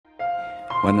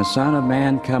When the Son of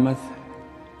Man cometh,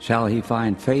 shall he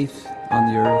find faith on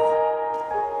the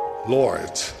earth?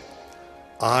 Lord,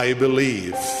 I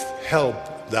believe.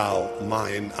 Help thou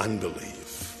mine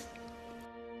unbelief.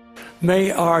 May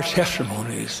our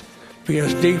testimonies be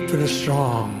as deep and as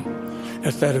strong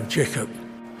as that of Jacob,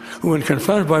 who, when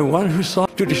confronted by one who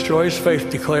sought to destroy his faith,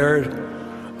 declared,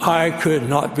 I could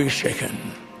not be shaken.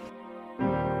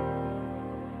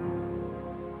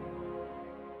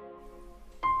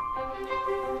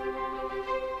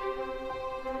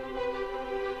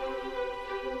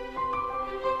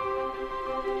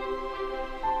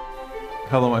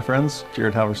 Hello, my friends.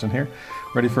 Jared Halverson here,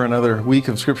 ready for another week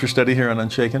of Scripture study here on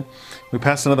Unshaken. We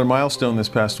passed another milestone this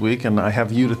past week, and I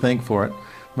have you to thank for it.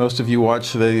 Most of you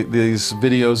watch these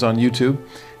videos on YouTube.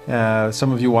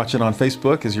 Some of you watch it on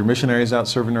Facebook as you're missionaries out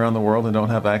serving around the world and don't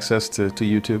have access to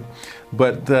YouTube.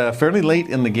 But fairly late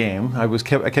in the game, I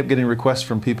kept getting requests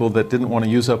from people that didn't want to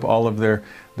use up all of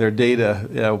their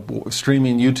data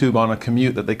streaming YouTube on a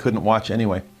commute that they couldn't watch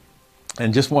anyway.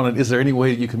 And just wanted, is there any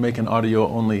way you could make an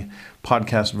audio-only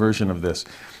podcast version of this?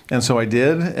 And so I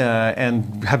did,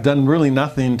 and have done really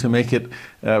nothing to make it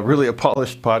really a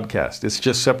polished podcast. It's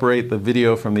just separate the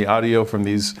video from the audio from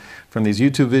these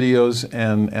YouTube videos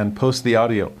and post the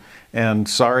audio. And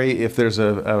sorry if there's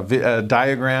a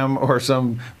diagram or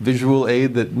some visual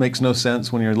aid that makes no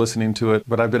sense when you're listening to it,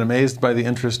 but I've been amazed by the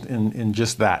interest in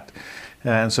just that.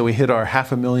 And so we hit our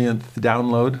 500,000th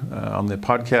download on the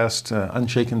podcast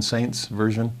Unshaken Saints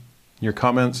version. Your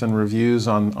comments and reviews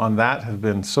on that have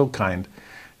been so kind,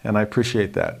 and I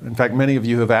appreciate that. In fact, many of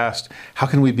you have asked, how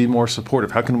can we be more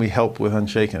supportive? How can we help with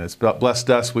Unshaken? It's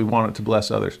blessed us, we want it to bless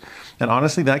others. And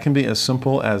honestly, that can be as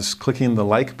simple as clicking the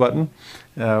like button,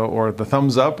 or the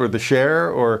thumbs up, or the share,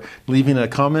 or leaving a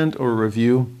comment or a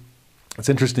review. It's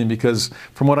interesting because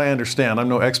from what I understand, I'm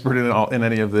no expert in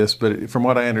any of this, but from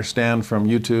what I understand from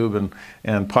YouTube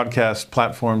and podcast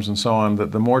platforms and so on,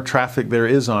 that the more traffic there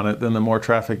is on it, then the more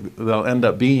traffic they'll end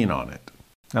up being on it.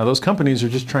 Now, those companies are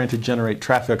just trying to generate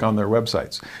traffic on their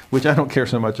websites, which I don't care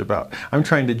so much about. I'm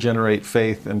trying to generate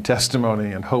faith and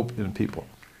testimony and hope in people.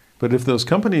 But if those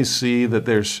companies see that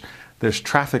there's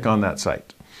traffic on that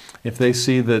site, if they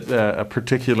see that a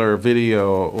particular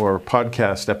video or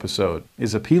podcast episode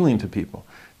is appealing to people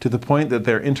to the point that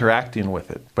they're interacting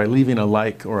with it by leaving a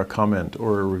like or a comment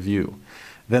or a review,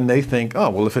 then they think,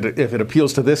 oh, well, if it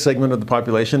appeals to this segment of the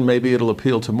population, maybe it'll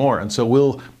appeal to more. And so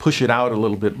we'll push it out a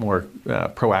little bit more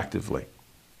proactively.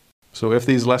 So if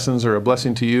these lessons are a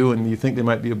blessing to you and you think they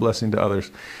might be a blessing to others,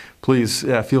 please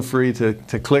feel free to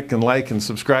click and like and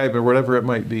subscribe or whatever it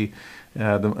might be.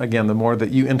 Again, the more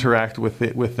that you interact with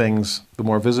things, the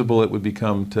more visible it would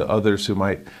become to others who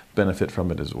might benefit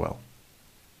from it as well.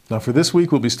 Now, for this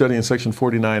week, we'll be studying section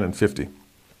 49 and 50.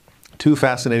 Two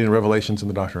fascinating revelations in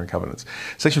the Doctrine and Covenants.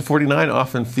 Section 49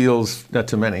 often feels,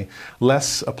 to many,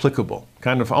 less applicable,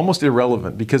 kind of almost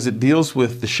irrelevant, because it deals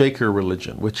with the Shaker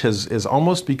religion, which has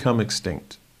almost become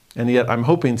extinct. And yet I'm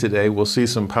hoping today we'll see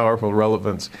some powerful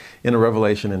relevance in a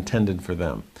revelation intended for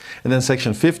them. And then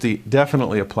section 50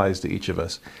 definitely applies to each of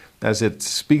us, as it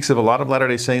speaks of a lot of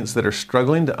Latter-day Saints that are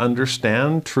struggling to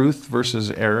understand truth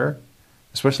versus error,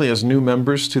 especially as new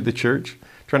members to the church,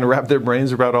 trying to wrap their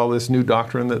brains around all this new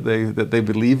doctrine that they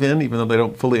believe in, even though they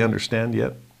don't fully understand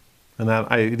yet. And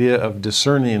that idea of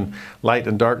discerning light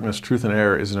and darkness, truth and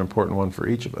error, is an important one for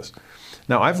each of us.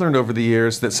 Now, I've learned over the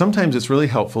years that sometimes it's really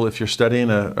helpful if you're studying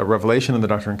a revelation in the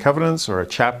Doctrine and Covenants or a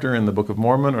chapter in the Book of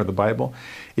Mormon or the Bible,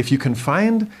 if you can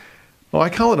find, well, I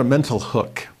call it a mental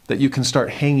hook, that you can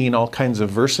start hanging all kinds of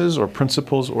verses or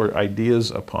principles or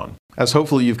ideas upon. As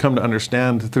hopefully you've come to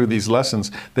understand through these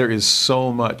lessons, there is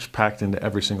so much packed into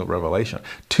every single revelation.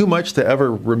 Too much to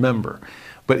ever remember.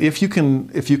 But if you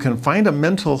can find a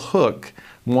mental hook,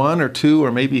 one or two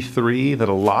or maybe three, that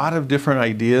a lot of different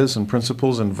ideas and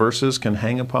principles and verses can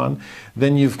hang upon,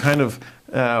 then you've kind of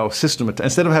systematized.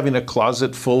 Instead of having a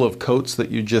closet full of coats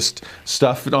that you just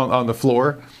stuff on the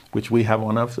floor, which we have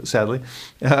one of, sadly,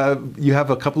 you have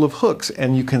a couple of hooks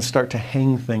and you can start to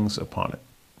hang things upon it.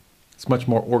 It's much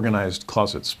more organized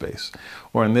closet space,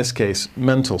 or in this case,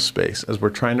 mental space, as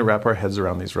we're trying to wrap our heads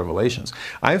around these revelations.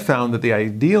 I've found that the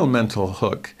ideal mental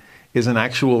hook is an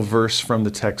actual verse from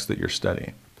the text that you're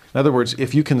studying. In other words,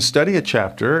 if you can study a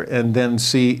chapter and then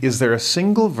see, is there a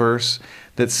single verse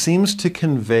that seems to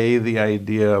convey the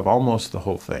idea of almost the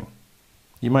whole thing?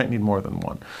 You might need more than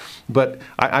one. But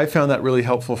I found that really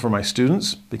helpful for my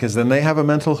students, because then they have a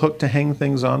mental hook to hang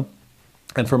things on.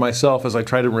 And for myself, as I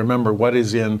try to remember what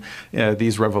is in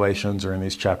these revelations or in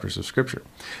these chapters of Scripture.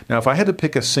 Now, if I had to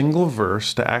pick a single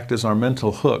verse to act as our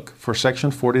mental hook for section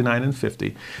 49 and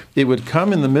 50, it would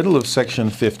come in the middle of section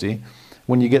 50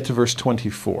 when you get to verse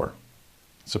 24.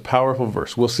 It's a powerful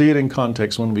verse. We'll see it in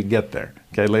context when we get there,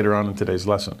 okay, later on in today's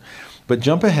lesson. But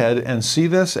jump ahead and see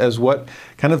this as what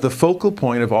kind of the focal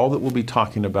point of all that we'll be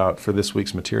talking about for this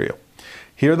week's material.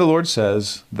 Here the Lord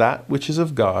says, "That which is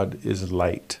of God is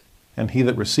light, and he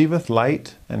that receiveth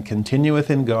light and continueth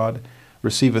in God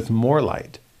receiveth more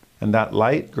light, and that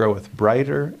light groweth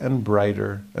brighter and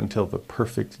brighter until the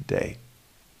perfect day."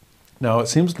 Now it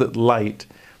seems that light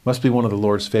must be one of the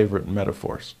Lord's favorite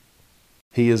metaphors.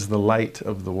 He is the light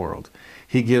of the world.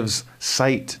 He gives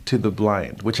sight to the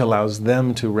blind, which allows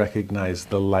them to recognize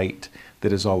the light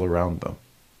that is all around them.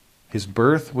 His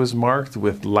birth was marked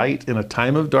with light in a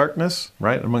time of darkness,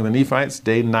 right? Among the Nephites,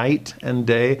 day, night, and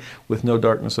day, with no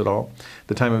darkness at all.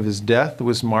 The time of his death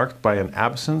was marked by an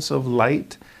absence of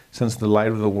light, since the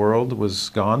light of the world was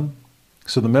gone.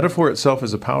 So the metaphor itself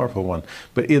is a powerful one.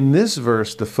 But in this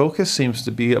verse, the focus seems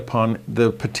to be upon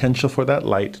the potential for that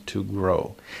light to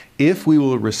grow. If we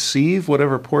will receive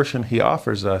whatever portion he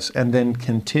offers us and then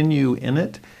continue in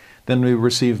it, then we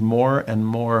receive more and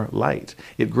more light.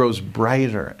 It grows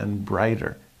brighter and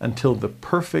brighter until the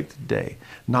perfect day,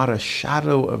 not a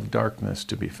shadow of darkness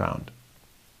to be found.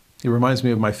 It reminds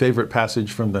me of my favorite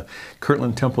passage from the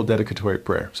Kirtland Temple Dedicatory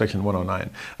Prayer, section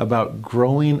 109, about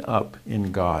growing up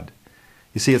in God.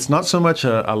 You see, it's not so much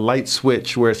a light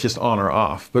switch where it's just on or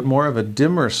off, but more of a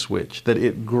dimmer switch that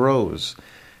it grows.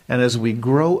 And as we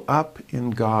grow up in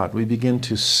God, we begin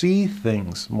to see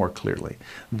things more clearly.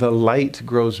 The light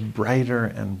grows brighter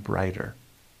and brighter.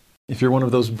 If you're one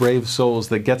of those brave souls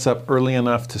that gets up early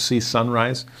enough to see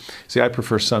sunrise, see, I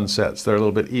prefer sunsets. They're a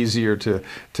little bit easier to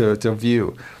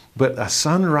view. But a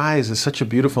sunrise is such a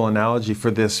beautiful analogy for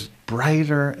this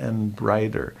brighter and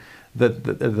brighter.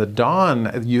 The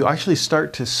dawn, you actually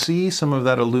start to see some of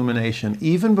that illumination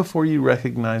even before you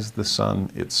recognize the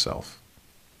sun itself.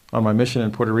 On my mission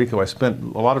in Puerto Rico, I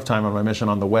spent a lot of time on my mission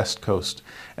on the West Coast,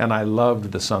 and I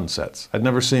loved the sunsets. I'd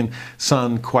never seen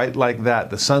sun quite like that.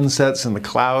 The sunsets and the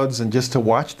clouds, and just to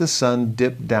watch the sun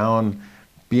dip down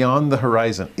beyond the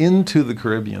horizon into the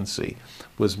Caribbean Sea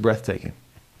was breathtaking.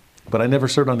 But I never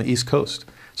served on the East Coast,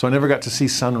 so I never got to see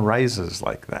sunrises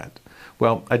like that.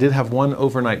 Well, I did have one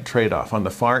overnight trade-off on the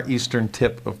far eastern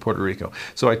tip of Puerto Rico.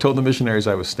 So I told the missionaries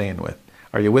I was staying with,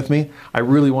 "Are you with me? I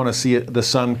really want to see the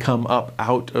sun come up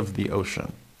out of the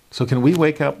ocean. So can we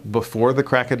wake up before the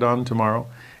crack of dawn tomorrow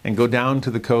and go down to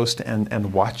the coast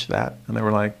and watch that?" And they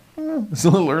were like, "It's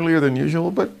a little earlier than usual,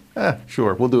 but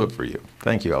sure, we'll do it for you.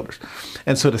 Thank you, elders."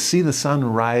 And so to see the sun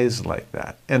rise like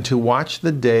that and to watch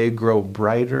the day grow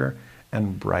brighter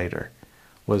and brighter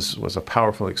was a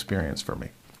powerful experience for me.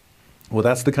 Well,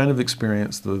 that's the kind of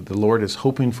experience the Lord is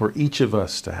hoping for each of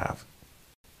us to have.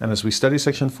 And as we study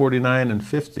section 49 and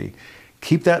 50,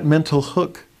 keep that mental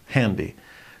hook handy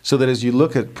so that as you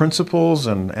look at principles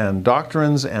and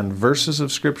doctrines and verses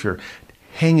of Scripture,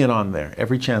 hang it on there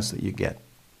every chance that you get.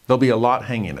 There'll be a lot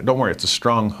hanging. Don't worry, it's a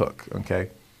strong hook, okay?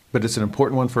 But it's an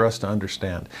important one for us to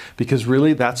understand because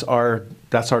really that's our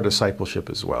discipleship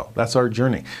as well. That's our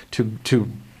journey to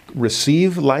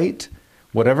receive light,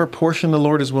 whatever portion the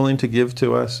Lord is willing to give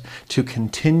to us, to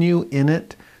continue in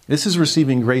it. This is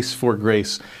receiving grace for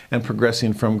grace and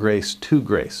progressing from grace to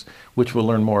grace, which we'll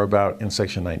learn more about in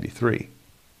section 93.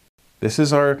 This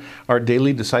is our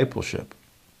daily discipleship.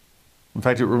 In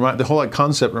fact, the whole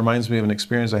concept reminds me of an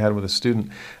experience I had with a student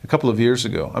a couple of years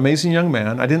ago. Amazing young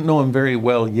man. I didn't know him very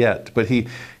well yet, but he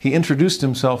introduced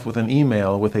himself with an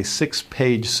email with a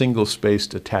 6-page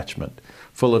single-spaced attachment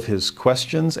full of his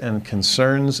questions and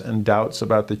concerns and doubts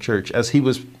about the church as he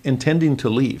was intending to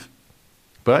leave.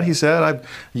 But he said,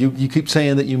 you keep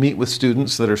saying that you meet with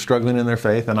students that are struggling in their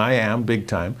faith, and I am big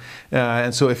time.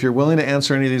 And so if you're willing to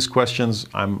answer any of these questions,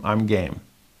 I'm game.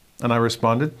 And I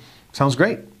responded, "Sounds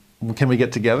great. Can we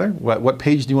get together? What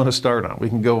page do you want to start on? We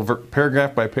can go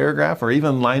paragraph by paragraph or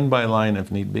even line by line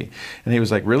if need be." And he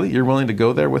was like, "Really? You're willing to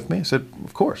go there with me?" I said,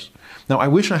 "Of course." Now, I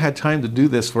wish I had time to do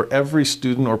this for every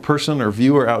student or person or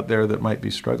viewer out there that might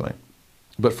be struggling.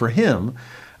 But for him,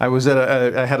 I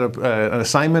had an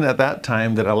assignment at that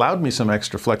time that allowed me some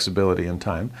extra flexibility in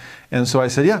time. And so I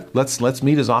said, "Yeah, let's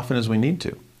meet as often as we need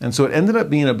to." And so it ended up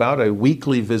being about a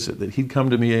weekly visit that he'd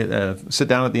come to me, sit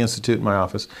down at the Institute in my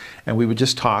office, and we would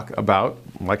just talk about,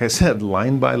 like I said,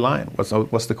 line by line.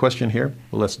 What's the question here?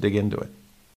 Well, let's dig into it.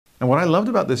 And what I loved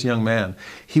about this young man,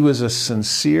 he was a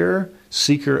sincere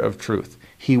seeker of truth.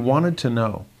 He wanted to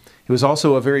know. He was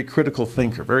also a very critical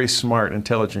thinker, very smart,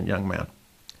 intelligent young man,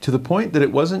 to the point that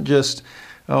it wasn't just,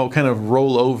 kind of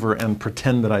roll over and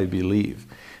pretend that I believe.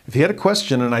 If he had a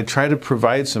question and I try to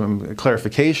provide some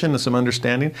clarification and some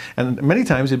understanding, and many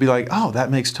times he'd be like, oh, that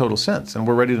makes total sense, and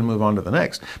we're ready to move on to the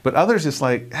next. But others, it's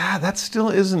like, that still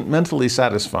isn't mentally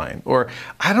satisfying, or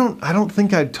I don't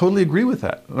think I totally agree with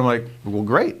that. And I'm like, well,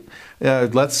 great.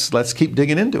 Let's keep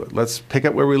digging into it. Let's pick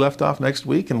up where we left off next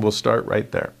week, and we'll start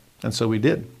right there. And so we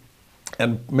did.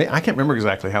 And I can't remember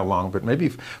exactly how long, but maybe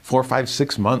 4, 5,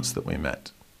 6 months that we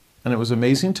met. And it was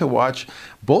amazing to watch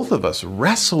both of us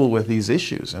wrestle with these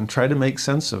issues and try to make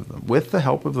sense of them with the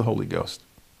help of the Holy Ghost.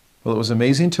 Well, it was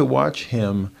amazing to watch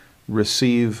him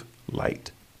receive light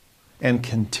and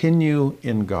continue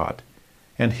in God.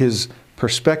 And his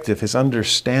perspective, his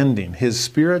understanding, his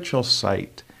spiritual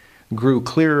sight grew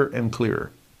clearer and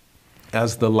clearer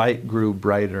as the light grew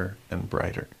brighter and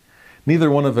brighter.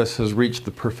 Neither one of us has reached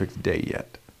the perfect day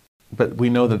yet. But we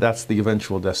know that that's the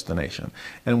eventual destination,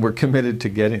 and we're committed to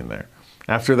getting there.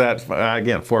 After that,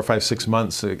 again, 4, 5, 6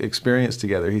 months experience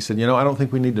together, he said, I don't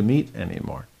think we need to meet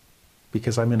anymore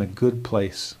because I'm in a good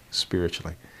place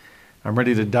spiritually. I'm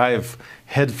ready to dive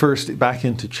headfirst back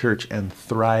into church and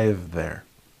thrive there,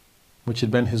 which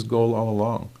had been his goal all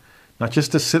along. Not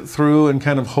just to sit through and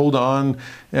kind of hold on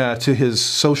to his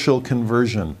social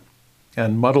conversion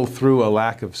and muddle through a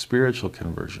lack of spiritual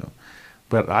conversion.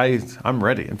 But I'm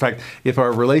ready. In fact, if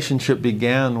our relationship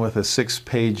began with a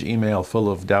 6-page email full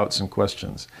of doubts and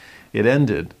questions, it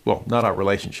ended, well, not our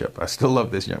relationship. I still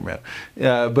love this young man.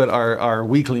 But our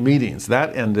weekly meetings,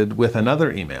 that ended with another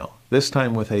email, this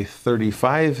time with a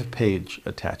 35-page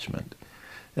attachment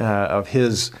of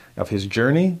his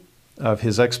journey, of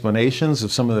his explanations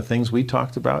of some of the things we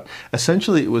talked about.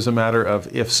 Essentially, it was a matter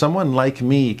of if someone like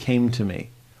me came to me,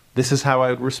 this is how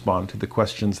I would respond to the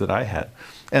questions that I had.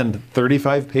 And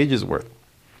 35 pages worth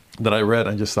that I read,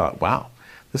 I just thought, wow,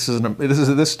 this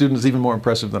student is even more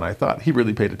impressive than I thought. He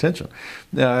really paid attention.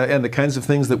 And the kinds of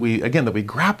things that we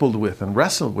grappled with and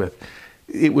wrestled with,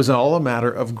 it was all a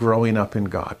matter of growing up in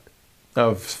God,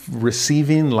 of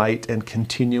receiving light and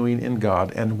continuing in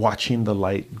God and watching the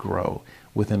light grow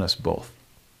within us both.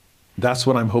 That's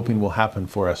what I'm hoping will happen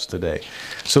for us today.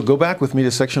 So go back with me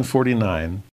to section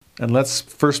 49. And let's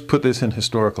first put this in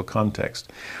historical context.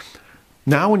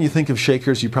 Now, when you think of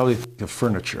Shakers, you probably think of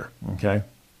furniture, okay?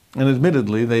 And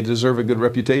admittedly, they deserve a good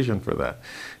reputation for that.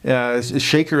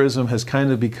 Shakerism has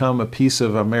kind of become a piece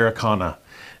of Americana,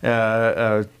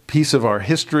 a piece of our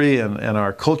history and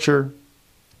our culture,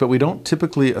 but we don't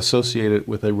typically associate it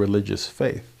with a religious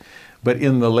faith. But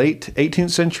in the late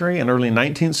 18th century and early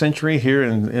 19th century, here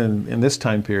in this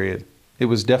time period, it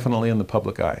was definitely in the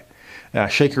public eye.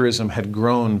 Shakerism had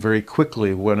grown very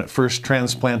quickly when it first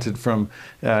transplanted from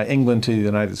England to the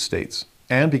United States.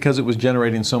 And because it was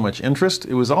generating so much interest,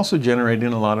 it was also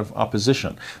generating a lot of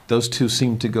opposition. Those two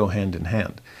seemed to go hand in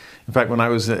hand. In fact, when I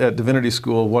was at Divinity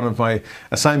School, one of my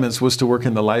assignments was to work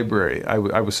in the library. I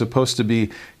was supposed to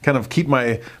be keep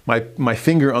my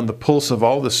finger on the pulse of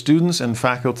all the students and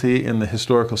faculty in the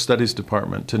Historical Studies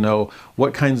department to know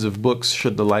what kinds of books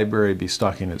should the library be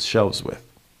stocking its shelves with.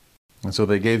 And so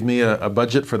they gave me a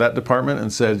budget for that department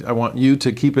and said, I want you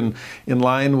to keep in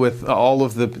line with all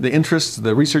of the interests,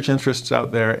 the research interests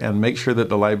out there, and make sure that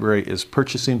the library is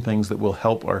purchasing things that will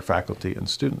help our faculty and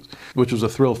students, which was a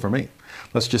thrill for me.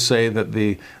 Let's just say that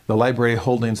the library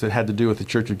holdings that had to do with the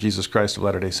Church of Jesus Christ of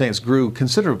Latter-day Saints grew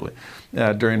considerably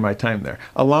during my time there,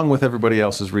 along with everybody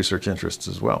else's research interests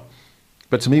as well.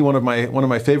 But to me, one of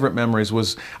my favorite memories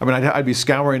was, I'd be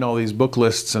scouring all these book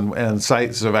lists and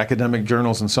sites of academic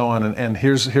journals and so on, and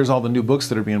here's all the new books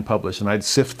that are being published, and I'd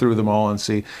sift through them all and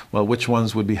see, well, which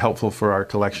ones would be helpful for our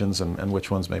collections and which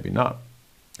ones maybe not.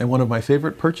 And one of my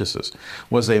favorite purchases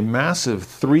was a massive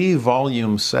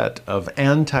 3-volume set of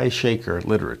anti-Shaker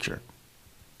literature.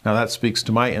 Now that speaks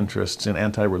to my interests in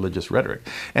anti-religious rhetoric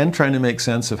and trying to make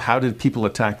sense of how did people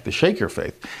attack the Shaker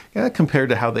faith compared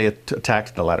to how they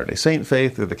attacked the Latter-day Saint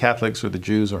faith or the Catholics or the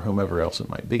Jews or whomever else it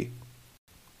might be.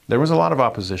 There was a lot of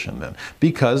opposition then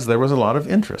because there was a lot of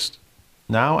interest.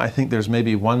 Now I think there's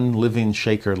maybe one living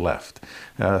Shaker left,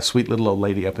 a sweet little old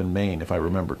lady up in Maine, if I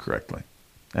remember correctly.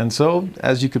 And so,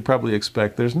 as you could probably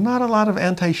expect, there's not a lot of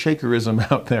anti-Shakerism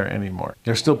out there anymore.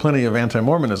 There's still plenty of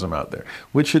anti-Mormonism out there,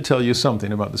 which should tell you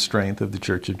something about the strength of the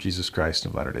Church of Jesus Christ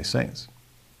of Latter-day Saints.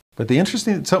 But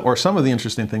some of the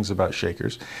interesting things about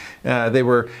Shakers,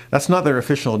 that's not their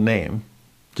official name.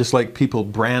 Just like people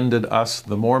branded us,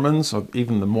 the Mormons, or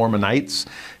even the Mormonites,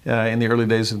 in the early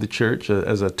days of the church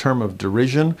as a term of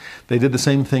derision, they did the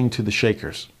same thing to the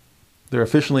Shakers. They're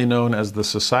officially known as the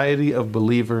Society of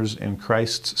Believers in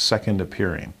Christ's Second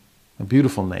Appearing. A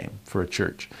beautiful name for a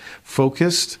church,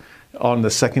 focused on the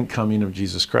second coming of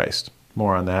Jesus Christ.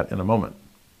 More on that in a moment.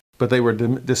 but they were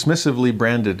dismissively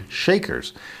branded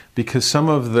Shakers because some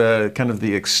of the kind of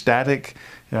the ecstatic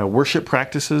worship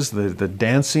practices, the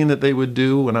dancing that they would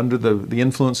do when under the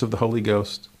influence of the Holy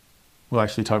Ghost. We'll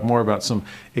actually talk more about some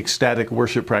ecstatic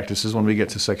worship practices when we get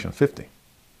to section 50.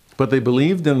 But they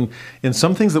believed in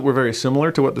some things that were very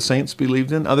similar to what the saints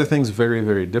believed in, other things very,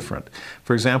 very different.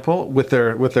 For example, with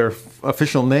their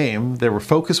official name, their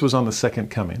focus was on the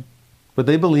second coming, but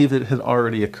they believed it had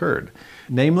already occurred,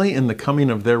 namely in the coming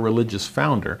of their religious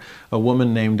founder, a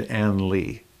woman named Ann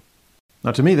Lee.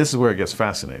 Now, to me, this is where it gets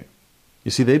fascinating.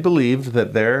 You see, they believed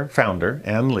that their founder,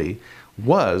 Ann Lee,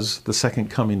 was the second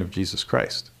coming of Jesus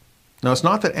Christ. Now, it's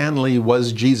not that Ann Lee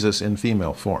was Jesus in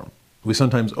female form. We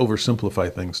sometimes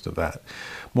oversimplify things to that.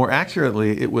 More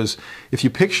accurately, it was, if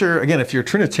you picture, again, if you're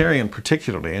Trinitarian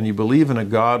particularly, and you believe in a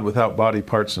God without body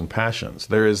parts and passions,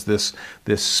 there is this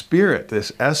spirit,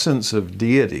 this essence of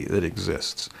deity that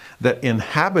exists, that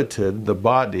inhabited the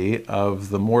body of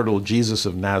the mortal Jesus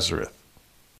of Nazareth.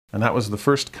 And that was the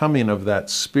first coming of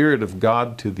that Spirit of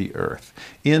God to the earth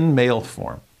in male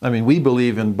form. I mean, we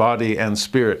believe in body and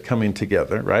spirit coming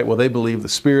together, right? Well, they believe the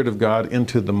Spirit of God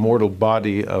into the mortal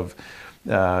body of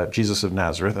Jesus of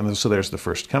Nazareth, and so there's the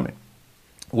first coming.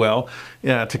 Well,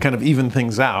 to kind of even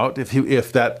things out,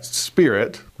 if that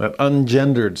spirit, that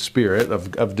ungendered spirit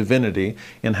of divinity,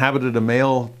 inhabited a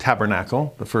male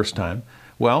tabernacle the first time,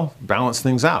 well, balance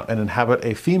things out and inhabit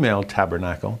a female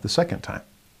tabernacle the second time.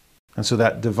 And so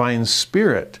that divine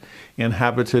spirit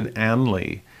inhabited Ann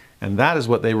Lee, and that is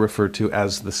what they refer to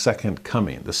as the second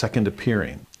coming, the second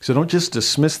appearing. So don't just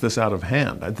dismiss this out of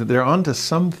hand. They're onto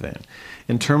something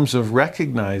in terms of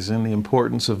recognizing the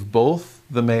importance of both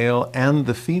the male and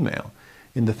the female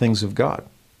in the things of God.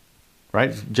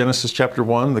 Right? Genesis chapter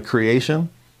 1, the creation,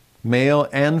 male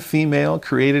and female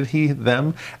created he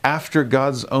them after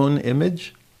God's own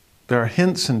image. There are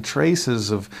hints and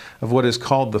traces of what is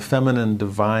called the feminine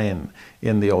divine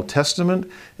in the Old Testament.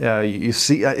 You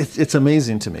see, it's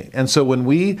amazing to me. And so when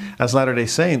we, as Latter-day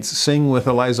Saints, sing with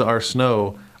Eliza R.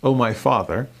 Snow, "O my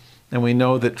Father," and we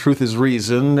know that truth is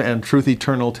reason and truth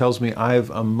eternal tells me I've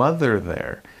a mother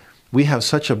there, we have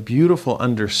such a beautiful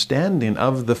understanding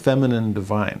of the feminine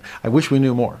divine. I wish we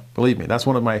knew more. Believe me, that's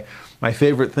one of my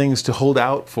favorite things to hold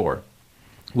out for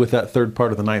with that third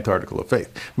part of the 9th article of faith.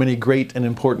 Many great and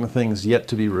important things yet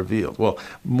to be revealed. Well,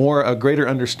 a greater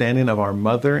understanding of our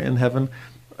mother in heaven,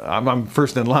 I'm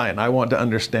first in line. I want to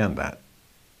understand that.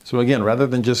 So again, rather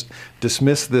than just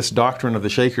dismiss this doctrine of the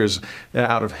Shakers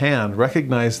out of hand,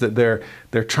 recognize that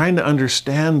they're trying to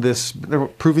understand this, they're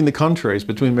proving the contraries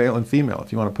between male and female,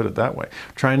 if you want to put it that way.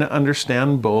 Trying to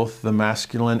understand both the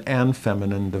masculine and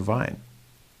feminine divine.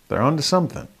 They're onto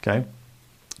something, okay?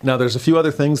 Now, there's a few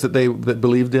other things that they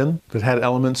believed in that had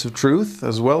elements of truth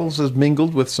as well as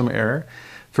mingled with some error.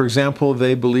 For example,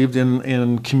 they believed in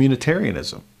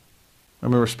communitarianism. I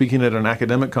remember speaking at an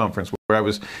academic conference where I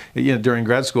was, during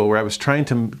grad school, where I was trying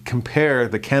to compare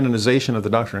the canonization of the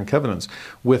Doctrine and Covenants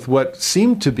with what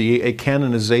seemed to be a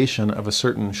canonization of a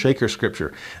certain Shaker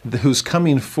scripture, whose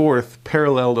coming forth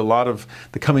paralleled a lot of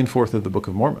the coming forth of the Book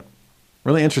of Mormon.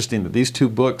 Really interesting that these two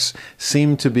books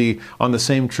seem to be on the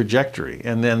same trajectory.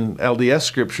 And then LDS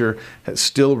scripture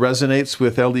still resonates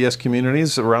with LDS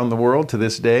communities around the world to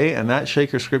this day. And that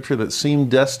Shaker scripture that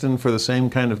seemed destined for the same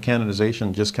kind of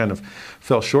canonization just kind of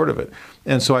fell short of it.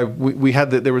 And so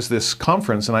there was this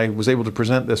conference, and I was able to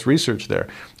present this research there.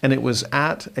 And it was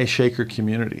at a Shaker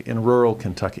community in rural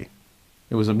Kentucky.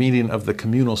 It was a meeting of the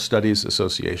Communal Studies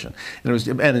Association. And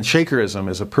Shakerism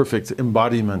is a perfect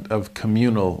embodiment of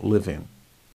communal living.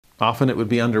 Often it would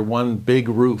be under one big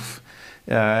roof.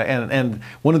 And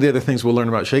one of the other things we'll learn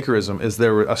about Shakerism is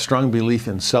there was a strong belief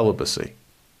in celibacy.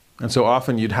 And so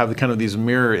often you'd have kind of these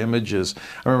mirror images.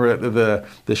 I remember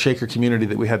the Shaker community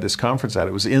that we had this conference at.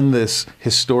 It was in this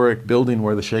historic building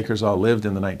where the Shakers all lived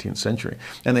in the 19th century.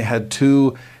 And they had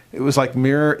it was like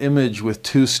mirror image with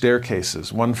two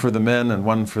staircases, one for the men and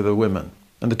one for the women.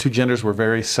 And the two genders were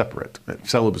very separate.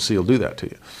 Celibacy will do that to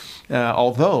you.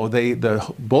 Although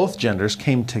both genders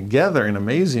came together in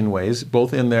amazing ways,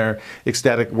 both in their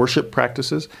ecstatic worship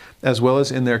practices, as well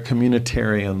as in their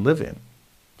communitarian living.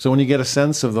 So when you get a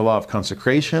sense of the law of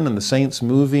consecration and the saints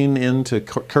moving into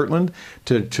Kirtland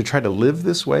to try to live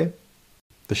this way,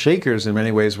 the Shakers, in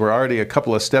many ways, were already a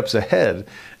couple of steps ahead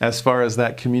as far as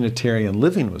that communitarian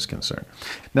living was concerned.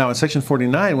 Now, in section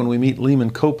 49, when we meet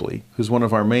Lehman Copley, who's one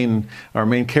of our main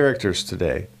characters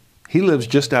today, he lives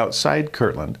just outside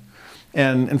Kirtland.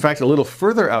 And in fact, a little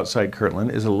further outside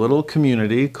Kirtland is a little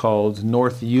community called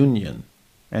North Union.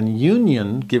 And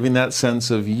Union, giving that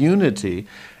sense of unity,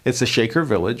 it's a Shaker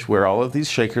village where all of these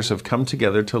Shakers have come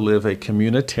together to live a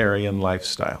communitarian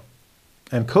lifestyle.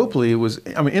 And Copley was,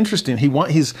 interesting.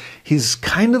 He's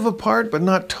kind of a part, but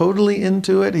not totally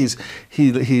into it.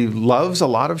 He loves a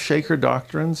lot of Shaker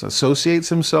doctrines, associates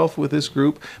himself with this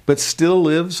group, but still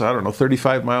lives,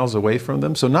 35 miles away from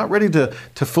them. So not ready to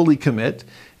fully commit.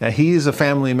 He's a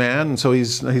family man, and so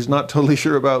he's not totally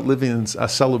sure about living a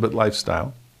celibate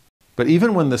lifestyle. But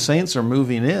even when the saints are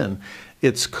moving in,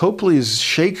 it's Copley's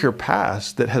Shaker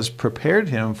past that has prepared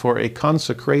him for a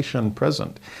consecration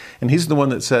present. And he's the one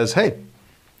that says, hey,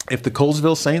 if the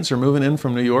Colesville saints are moving in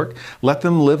from New York, let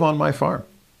them live on my farm.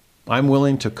 I'm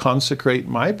willing to consecrate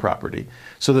my property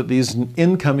so that these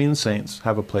incoming saints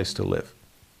have a place to live.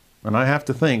 And I have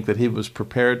to think that he was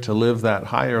prepared to live that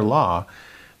higher law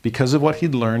because of what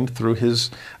he'd learned through his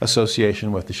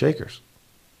association with the Shakers.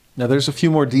 Now, there's a few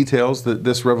more details that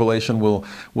this revelation will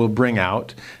bring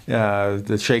out.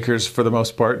 The Shakers, for the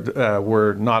most part,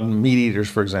 were not meat eaters,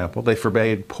 for example. They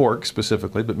forbade pork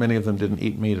specifically, but many of them didn't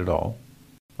eat meat at all.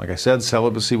 Like I said,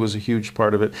 celibacy was a huge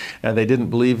part of it. They didn't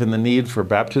believe in the need for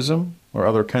baptism or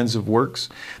other kinds of works.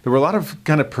 There were a lot of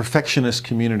kind of perfectionist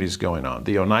communities going on.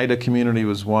 The Oneida community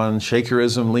was one.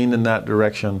 Shakerism leaned in that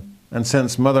direction. And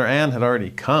since Mother Ann had already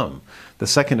come, the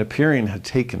second appearing had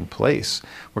taken place.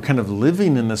 We're kind of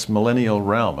living in this millennial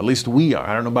realm. At least we are.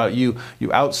 I don't know about you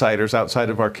outsiders outside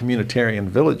of our communitarian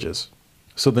villages.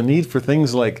 So the need for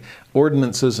things like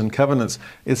ordinances and covenants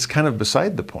is kind of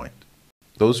beside the point.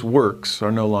 Those works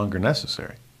are no longer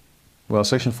necessary. Well,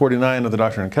 section 49 of the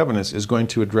Doctrine and Covenants is going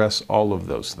to address all of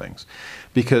those things,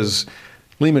 because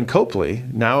Lehman Copley,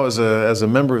 now as a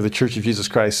member of the Church of Jesus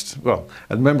Christ, well,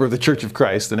 a member of the Church of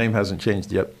Christ, the name hasn't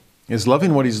changed yet, is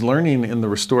loving what he's learning in the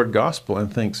restored gospel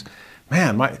and thinks,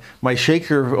 man, my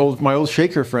old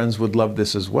Shaker friends would love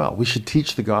this as well. We should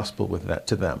teach the gospel with that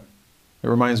to them. It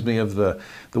reminds me of the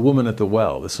woman at the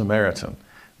well, the Samaritan,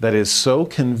 that is so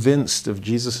convinced of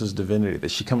Jesus' divinity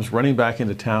that she comes running back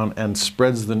into town and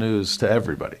spreads the news to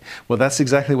everybody. Well, that's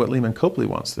exactly what Lehman Copley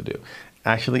wants to do.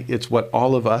 Actually, it's what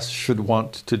all of us should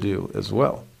want to do as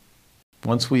well.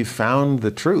 Once we've found the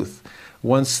truth,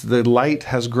 once the light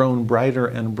has grown brighter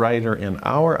and brighter in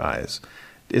our eyes,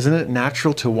 isn't it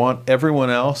natural to want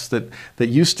everyone else that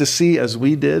used to see as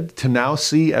we did to now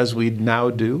see as we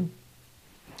now do?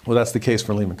 Well, that's the case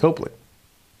for Lehman Copley.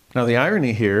 Now, the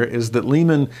irony here is that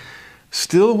Lehman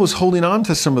still was holding on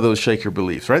to some of those Shaker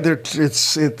beliefs, right?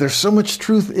 There's so much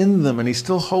truth in them, and he's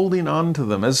still holding on to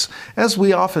them, as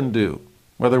we often do.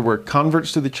 Whether we're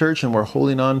converts to the church and we're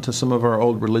holding on to some of our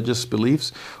old religious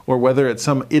beliefs, or whether it's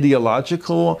some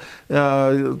ideological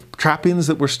trappings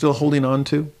that we're still holding on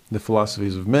to, the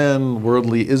philosophies of men,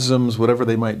 worldly isms, whatever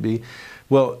they might be.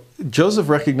 Well, Joseph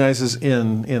recognizes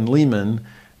in Lehman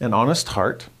an honest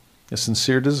heart, a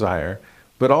sincere desire,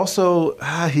 but also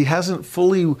he hasn't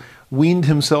fully weaned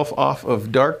himself off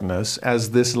of darkness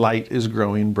as this light is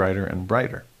growing brighter and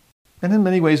brighter. And in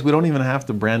many ways, we don't even have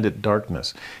to brand it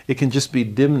darkness. It can just be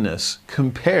dimness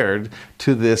compared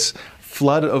to this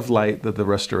flood of light that the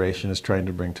restoration is trying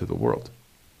to bring to the world.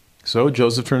 So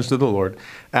Joseph turns to the Lord,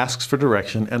 asks for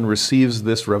direction, and receives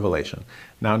this revelation,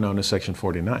 now known as section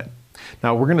 49.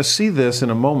 Now, we're going to see this in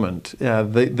a moment.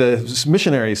 The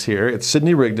missionaries here, it's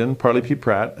Sidney Rigdon, Parley P.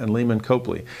 Pratt, and Lehman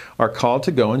Copley, are called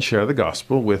to go and share the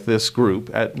gospel with this group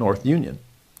at North Union,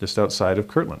 just outside of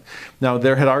Kirtland. Now,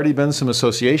 there had already been some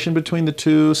association between the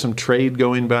two, some trade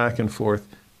going back and forth.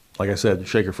 Like I said,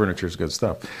 Shaker furniture is good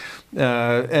stuff.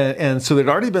 And so there'd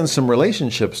already been some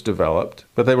relationships developed,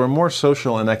 but they were more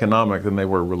social and economic than they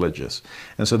were religious.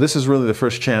 And so this is really the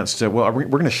first chance to, well, we're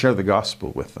going to share the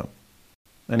gospel with them.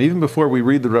 And even before we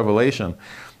read the revelation,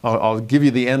 I'll give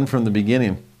you the end from the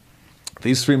beginning.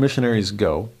 These three missionaries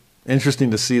go.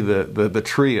 Interesting to see the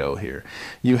trio here.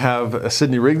 You have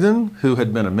Sidney Rigdon, who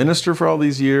had been a minister for all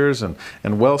these years and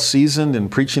well seasoned in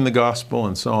preaching the gospel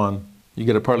and so on. You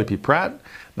get a Parley P. Pratt,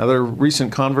 another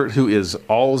recent convert who is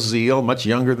all zeal, much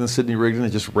younger than Sidney Rigdon,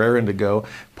 and just raring to go.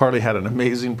 Parley had an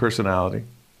amazing personality.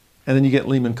 And then you get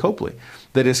Lehman Copley,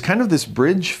 that is kind of this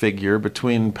bridge figure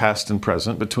between past and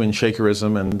present, between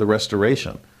Shakerism and the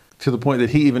Restoration, to the point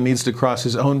that he even needs to cross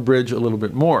his own bridge a little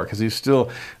bit more, because he's still,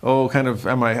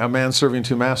 am I a man serving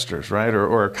two masters, right?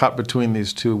 Or caught between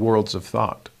these two worlds of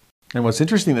thought. And what's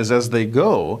interesting is as they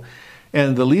go,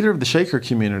 and the leader of the Shaker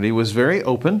community was very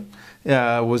open,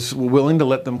 was willing to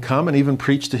let them come and even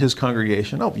preach to his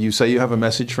congregation. Oh, you say you have a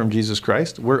message from Jesus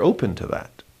Christ? We're open to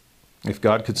that. If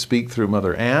God could speak through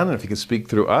Mother Ann, and if he could speak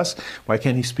through us, why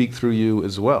can't he speak through you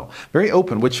as well? Very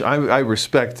open, which I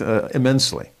respect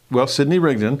immensely. Well, Sidney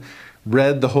Rigdon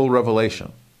read the whole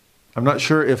revelation. I'm not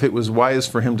sure if it was wise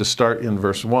for him to start in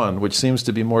verse 1, which seems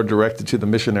to be more directed to the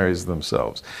missionaries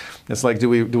themselves. It's like, do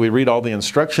we read all the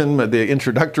instruction, the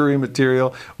introductory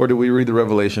material, or do we read the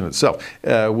revelation itself?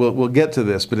 We'll get to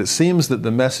this, but it seems that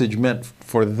the message meant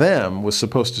for them was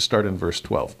supposed to start in verse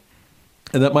 12.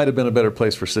 And that might have been a better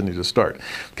place for Sidney to start,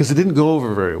 because it didn't go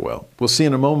over very well. We'll see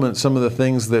in a moment some of the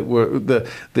things that were the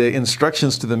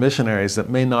instructions to the missionaries that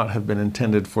may not have been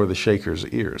intended for the Shakers'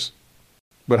 ears.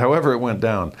 But however it went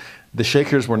down, the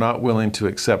Shakers were not willing to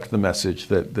accept the message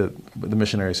that the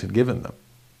missionaries had given them.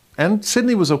 And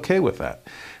Sidney was okay with that.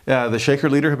 The Shaker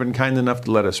leader had been kind enough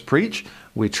to let us preach.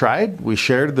 We tried. We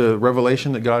shared the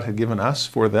revelation that God had given us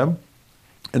for them,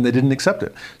 and they didn't accept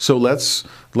it. So let's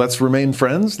remain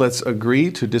friends. Let's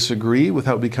agree to disagree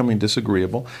without becoming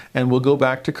disagreeable, and we'll go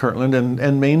back to Kirtland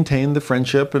and maintain the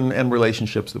friendship and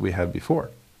relationships that we had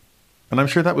before. And I'm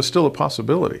sure that was still a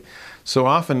possibility. So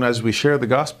often as we share the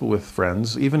gospel with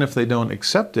friends, even if they don't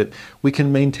accept it, we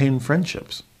can maintain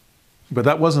friendships. But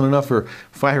that wasn't enough for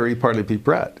fiery Parley P.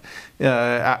 Pratt.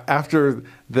 After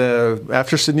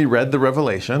Sidney read the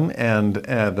revelation and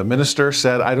the minister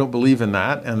said, "I don't believe in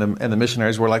that," and the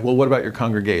missionaries were like, "Well, what about your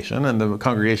congregation?" And the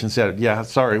congregation said, "Yeah,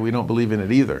 sorry, we don't believe in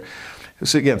it either."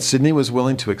 So again, Sidney was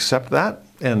willing to accept that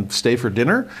and stay for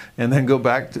dinner and then go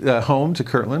back home to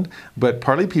Kirtland. But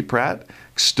Parley P. Pratt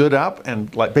stood up and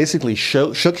basically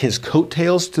shook his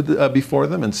coattails before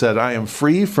them and said, "I am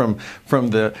free from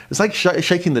the..." It's like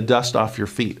shaking the dust off your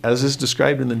feet, as is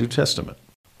described in the New Testament,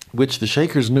 which the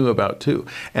Shakers knew about too.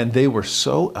 And they were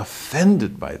so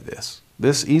offended by this.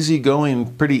 This easygoing,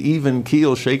 pretty even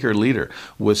keel Shaker leader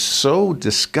was so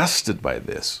disgusted by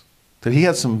this that he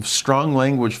had some strong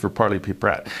language for Parley P.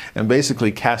 Pratt and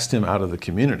basically cast him out of the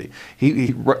community.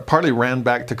 Parley ran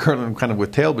back to Kirtland kind of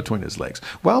with tail between his legs.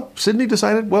 Well, Sidney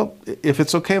decided, well, if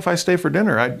it's okay if I stay for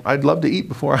dinner, I'd love to eat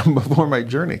before my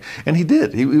journey. And he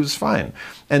did. He was fine.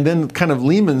 And then kind of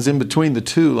Lehman's in between the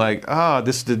two, like,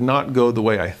 this did not go the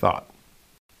way I thought.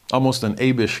 Almost an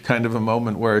Abish kind of a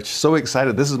moment where it's so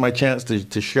excited. This is my chance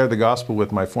to share the gospel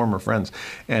with my former friends.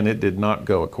 And it did not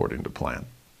go according to plan.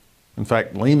 In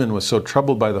fact, Lehman was so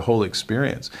troubled by the whole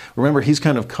experience. Remember, he's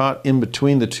kind of caught in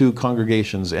between the two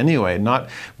congregations anyway, not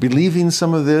believing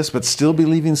some of this, but still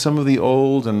believing some of the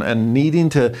old and needing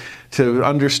to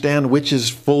understand which is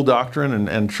full doctrine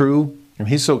and true. And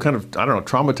he's so kind of,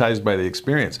 traumatized by the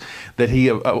experience that he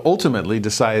ultimately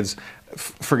decides,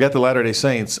 forget the Latter-day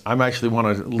Saints, I actually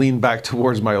want to lean back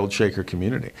towards my old Shaker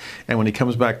community. And when he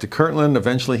comes back to Kirtland,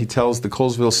 eventually he tells the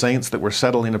Colesville Saints that were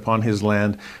settling upon his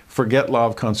land, forget law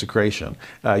of consecration.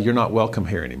 You're not welcome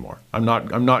here anymore. I'm not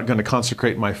going to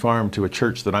consecrate my farm to a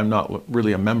church that I'm not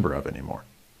really a member of anymore.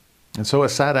 And so a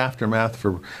sad aftermath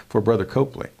for Brother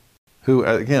Copley, who,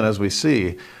 again, as we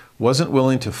see, wasn't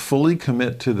willing to fully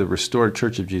commit to the restored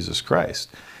Church of Jesus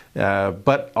Christ,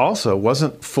 but also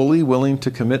wasn't fully willing to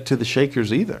commit to the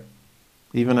Shakers either.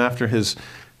 Even after his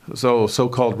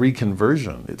so-called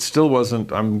reconversion, it still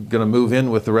wasn't, I'm going to move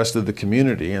in with the rest of the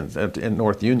community in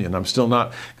North Union. I'm still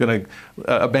not going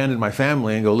to abandon my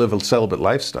family and go live a celibate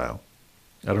lifestyle.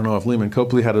 I don't know if Lehman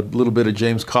Copley had a little bit of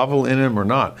James Covell in him or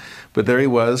not, but there he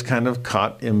was, kind of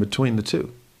caught in between the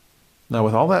two. Now,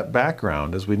 with all that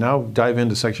background, as we now dive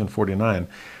into section 49,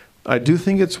 I do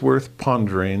think it's worth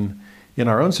pondering in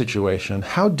our own situation,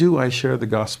 how do I share the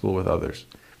gospel with others?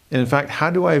 And in fact, how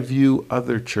do I view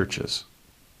other churches?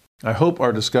 I hope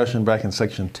our discussion back in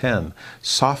section 10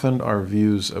 softened our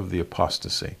views of the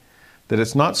apostasy. That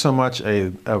it's not so much a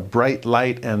bright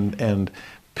light and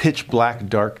pitch black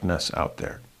darkness out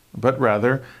there, but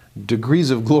rather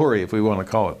degrees of glory, if we want to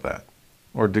call it that.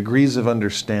 Or degrees of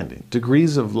understanding,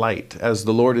 degrees of light, as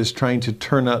the Lord is trying to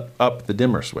turn up the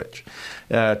dimmer switch,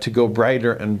 to go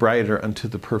brighter and brighter unto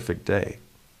the perfect day.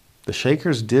 The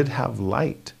Shakers did have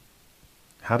light.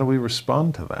 How do we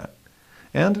respond to that?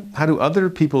 And how do other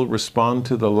people respond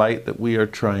to the light that we are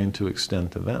trying to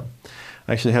extend to them?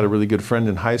 I actually had a really good friend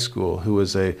in high school who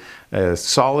was a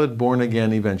solid,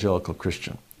 born-again evangelical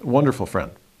Christian. A wonderful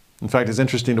friend. In fact, it's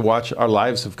interesting to watch. Our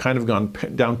lives have kind of gone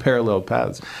down parallel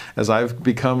paths. As I've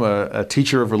become a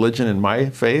teacher of religion in my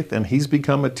faith, and he's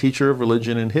become a teacher of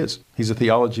religion in his. He's a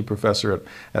theology professor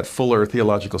at Fuller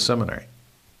Theological Seminary.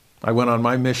 I went on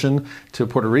my mission to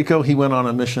Puerto Rico. He went on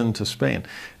a mission to Spain.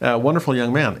 Wonderful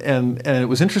young man. And it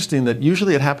was interesting that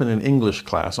usually it happened in English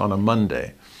class on a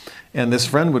Monday. And this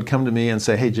friend would come to me and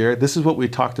say, "Hey, Jared, this is what we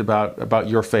talked about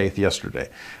your faith yesterday.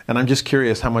 And I'm just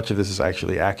curious how much of this is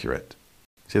actually accurate."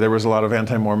 See, there was a lot of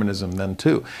anti-Mormonism then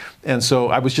too. And so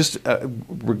I was just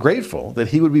grateful that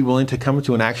he would be willing to come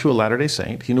to an actual Latter-day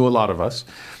Saint. He knew a lot of us.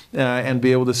 and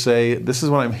be able to say, this is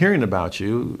what I'm hearing about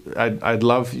you. I'd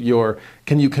love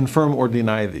can you confirm or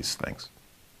deny these things?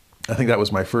 I think that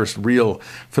was my first real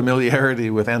familiarity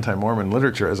with anti-Mormon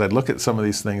literature, as I'd look at some of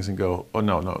these things and go, oh,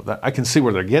 no, I can see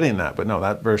where they're getting that, but no,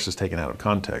 that verse is taken out of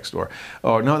context. Or,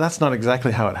 oh, no, that's not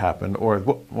exactly how it happened. Or,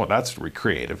 well, that's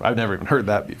recreative. I've never even heard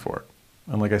that before.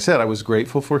 And like I said, I was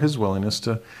grateful for his willingness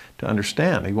to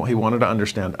understand. He wanted to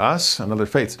understand us and other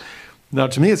faiths. Now,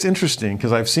 to me, it's interesting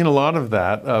because I've seen a lot of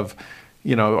that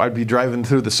I'd be driving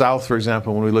through the South, for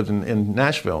example, when we lived in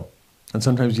Nashville. And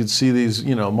sometimes you'd see these,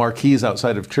 marquees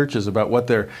outside of churches about what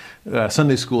their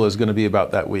Sunday school is going to be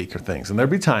about that week or things. And there'd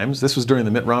be times, this was during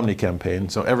the Mitt Romney campaign,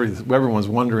 so everyone's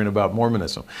wondering about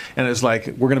Mormonism. And it's like,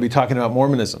 we're going to be talking about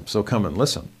Mormonism, so come and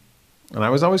listen. And I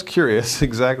was always curious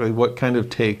exactly what kind of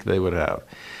take they would have.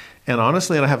 And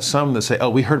honestly, I have some that say, oh,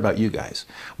 we heard about you guys.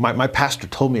 My pastor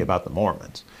told me about the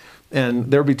Mormons.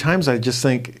 And there'll be times I just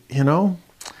think,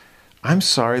 I'm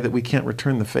sorry that we can't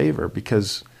return the favor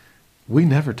because we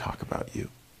never talk about you.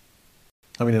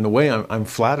 I mean, in a way, I'm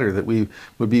flattered that we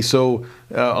would be so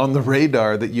on the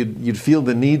radar that you'd feel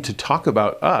the need to talk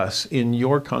about us in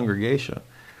your congregation.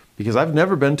 Because I've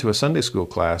never been to a Sunday school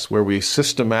class where we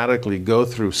systematically go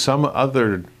through some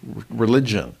other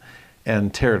religion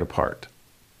and tear it apart.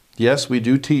 Yes, we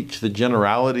do teach the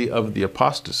generality of the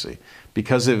apostasy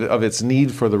because of its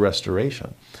need for the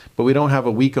restoration. But we don't have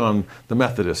a week on the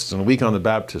Methodists and a week on the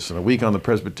Baptists and a week on the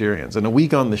Presbyterians and a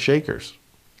week on the Shakers.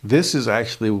 This is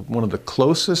actually one of the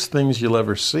closest things you'll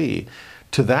ever see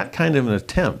to that kind of an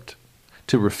attempt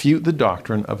to refute the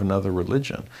doctrine of another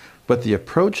religion. But the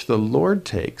approach the Lord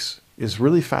takes is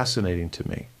really fascinating to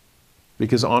me.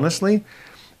 Because honestly,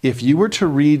 if you were to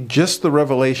read just the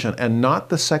Revelation and not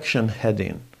the section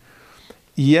heading,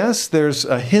 yes, there's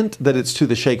a hint that it's to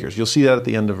the Shakers. You'll see that at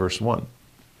the end of verse 1.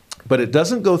 But it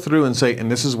doesn't go through and say,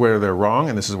 and this is where they're wrong,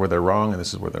 and this is where they're wrong, and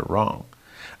this is where they're wrong.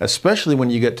 Especially when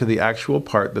you get to the actual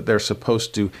part that they're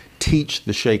supposed to teach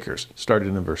the Shakers,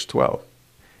 starting in verse 12.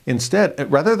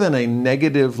 Instead, rather than a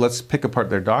negative, let's pick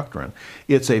apart their doctrine,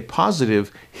 it's a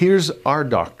positive, here's our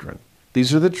doctrine.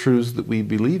 These are the truths that we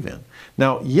believe in.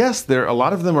 Now, yes, a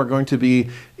lot of them are going to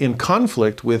be in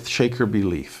conflict with Shaker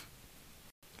belief.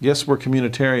 Yes, we're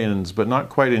communitarians, but not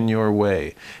quite in your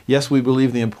way. Yes, we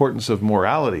believe the importance of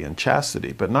morality and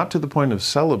chastity, but not to the point of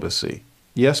celibacy.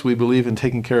 Yes, we believe in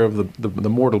taking care of the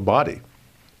mortal body,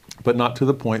 but not to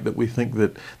the point that we think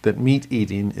that meat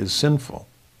eating is sinful.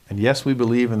 And yes, we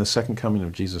believe in the second coming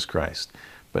of Jesus Christ,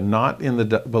 but not in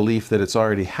the belief that it's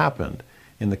already happened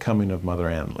in the coming of Mother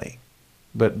Ann Lee.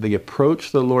 But the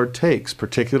approach the Lord takes,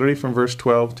 particularly from verse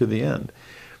 12 to the end,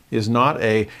 is not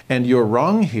and you're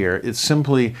wrong here. It's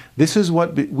simply, this is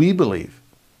what we believe.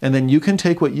 And then you can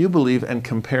take what you believe and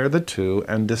compare the two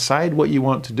and decide what you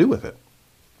want to do with it.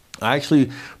 I actually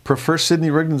prefer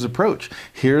Sidney Rigdon's approach.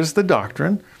 Here's the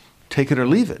doctrine, take it or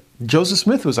leave it. Joseph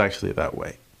Smith was actually that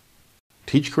way.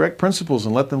 Teach correct principles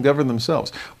and let them govern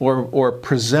themselves. Or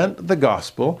present the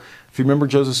gospel. If you remember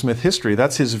Joseph Smith history,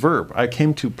 that's his verb. I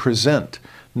came to present,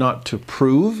 not to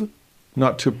prove,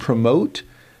 not to promote,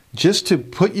 just to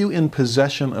put you in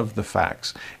possession of the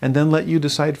facts and then let you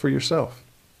decide for yourself.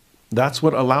 That's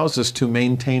what allows us to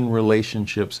maintain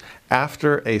relationships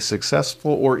after a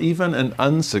successful or even an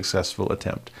unsuccessful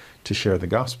attempt to share the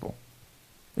gospel.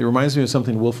 It reminds me of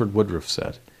something Wilford Woodruff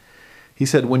said. He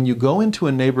said, when you go into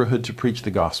a neighborhood to preach the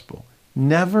gospel,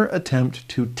 never attempt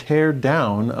to tear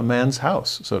down a man's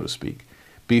house, so to speak,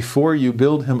 before you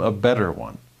build him a better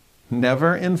one.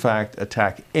 Never, in fact,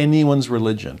 attack anyone's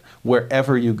religion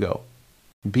wherever you go.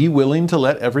 Be willing to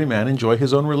let every man enjoy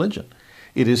his own religion.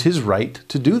 It is his right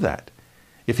to do that.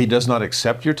 If he does not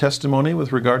accept your testimony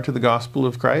with regard to the gospel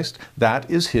of Christ, that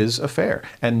is his affair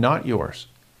and not yours.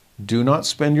 Do not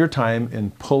spend your time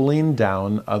in pulling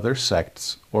down other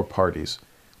sects or parties.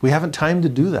 We haven't time to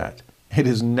do that. It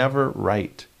is never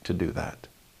right to do that.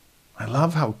 I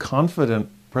love how confident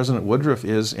President Woodruff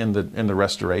is in the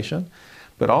restoration,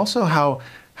 but also how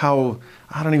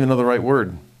I don't even know the right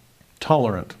word,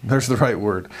 tolerant, there's the right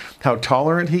word, how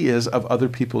tolerant he is of other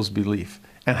people's belief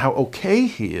and how okay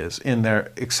he is in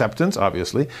their acceptance,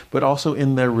 obviously, but also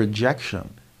in their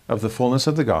rejection of the fullness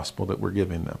of the gospel that we're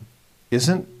giving them.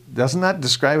 Doesn't that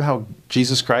describe how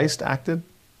Jesus Christ acted?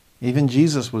 Even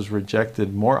Jesus was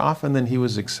rejected more often than he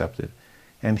was accepted,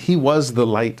 and he was the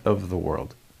light of the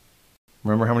world.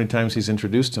 Remember how many times he's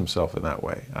introduced himself in that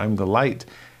way? I'm the light,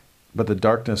 but the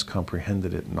darkness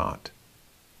comprehended it not.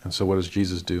 And so what does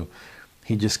Jesus do?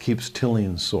 He just keeps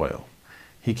tilling soil.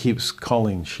 He keeps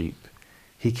calling sheep.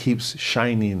 He keeps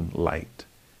shining light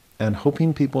and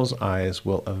hoping people's eyes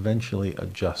will eventually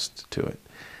adjust to it.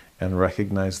 and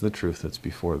recognize the truth that's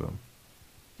before them.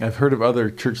 I've heard of other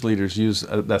church leaders use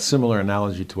a similar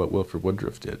analogy to what Wilford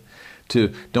Woodruff did.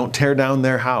 To don't tear down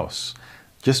their house.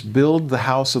 Just build the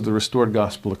house of the restored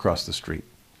gospel across the street.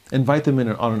 Invite them in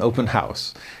on an open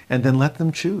house, and then let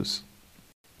them choose.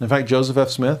 In fact, Joseph F.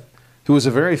 Smith, who was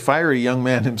a very fiery young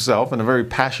man himself and a very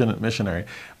passionate missionary,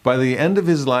 by the end of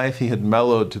his life, he had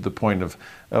mellowed to the point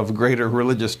of greater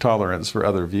religious tolerance for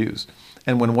other views.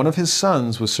 And when one of his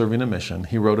sons was serving a mission,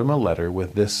 he wrote him a letter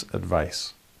with this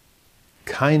advice: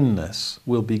 kindness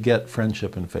will beget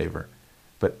friendship and favor,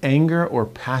 but anger or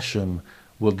passion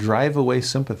will drive away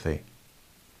sympathy.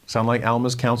 Sound like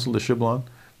Alma's counsel to Shiblon?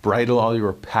 Bridle all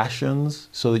your passions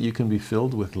so that you can be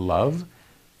filled with love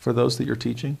for those that you're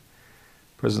teaching.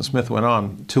 President Smith went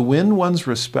on, to win one's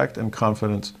respect and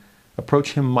confidence,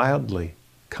 approach him mildly,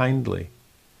 kindly.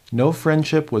 No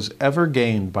friendship was ever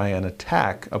gained by an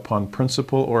attack upon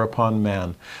principle or upon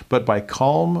man, but by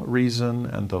calm reason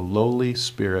and the lowly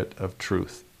spirit of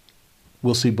truth.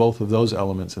 We'll see both of those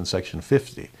elements in section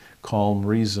 50, calm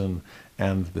reason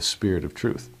and the spirit of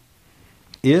truth.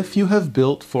 If you have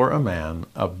built for a man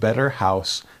a better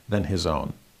house than his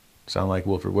own, sound like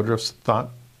Wilford Woodruff's thought?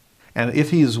 And if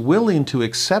he is willing to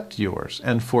accept yours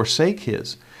and forsake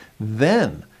his,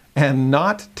 then, and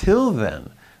not till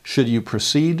then, should you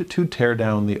proceed to tear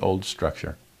down the old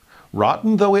structure.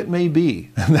 Rotten though it may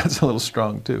be, and that's a little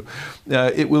strong too,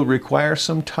 it will require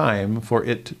some time for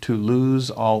it to lose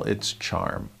all its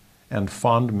charm and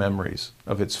fond memories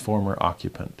of its former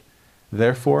occupant.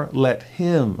 Therefore, let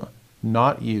him,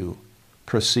 not you,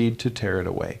 proceed to tear it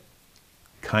away.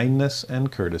 Kindness and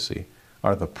courtesy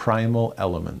are the primal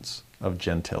elements of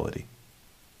gentility.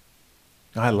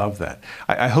 I love that.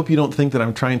 I hope you don't think that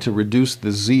I'm trying to reduce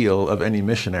the zeal of any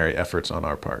missionary efforts on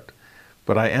our part,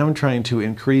 but I am trying to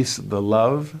increase the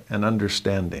love and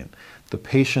understanding, the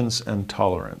patience and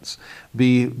tolerance.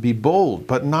 Be bold,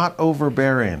 but not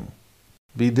overbearing.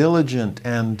 Be diligent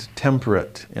and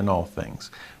temperate in all things.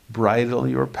 Bridle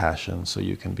your passion so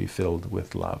you can be filled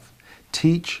with love.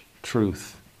 Teach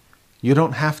truth. You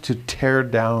don't have to tear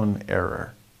down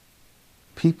error.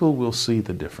 People will see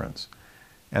the difference,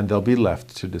 and they'll be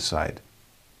left to decide.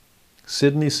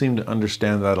 Sidney seemed to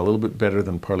understand that a little bit better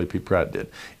than Parley P. Pratt did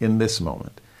in this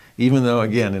moment. Even though,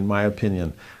 again, in my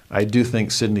opinion, I do think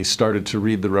Sidney started to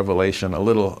read the Revelation a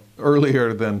little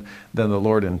earlier than the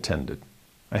Lord intended.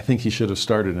 I think he should have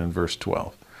started in verse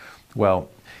 12. Well,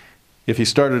 if he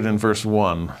started in verse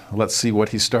 1, let's see what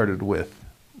he started with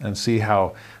and see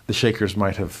how the Shakers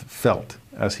might have felt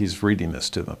as he's reading this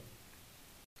to them.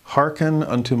 Hearken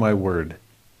unto my word,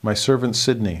 my servants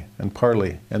Sidney and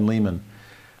Parley and Lehman.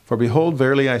 For behold,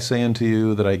 verily I say unto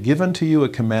you, that I give unto you a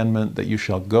commandment, that you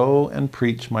shall go and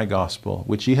preach my gospel,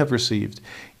 which ye have received,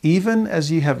 even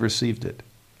as ye have received it,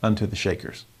 unto the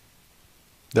Shakers.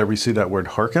 There we see that word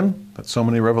hearken, that so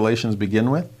many revelations begin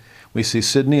with. We see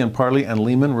Sidney and Parley and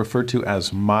Lehman referred to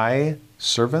as my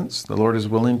servants. The Lord is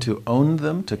willing to own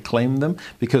them, to claim them,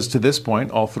 because to this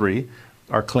point, all three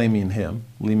are claiming him.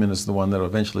 Lehman is the one that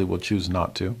eventually will choose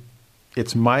not to.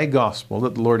 It's my gospel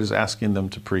that the Lord is asking them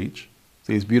to preach.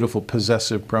 These beautiful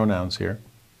possessive pronouns here.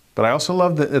 But I also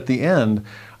love that at the end,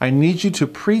 I need you to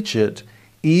preach it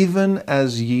even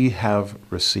as ye have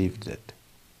received it.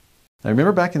 Now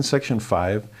remember back in section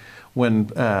 5,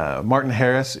 when Martin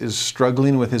Harris is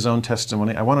struggling with his own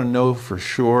testimony. I want to know for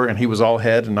sure, and he was all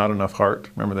head and not enough heart.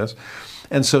 Remember this?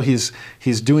 And so he's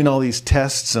doing all these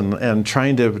tests and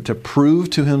trying to prove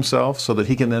to himself so that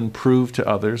he can then prove to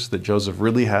others that Joseph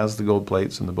really has the gold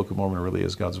plates and the Book of Mormon really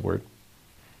is God's word.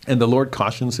 And the Lord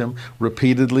cautions him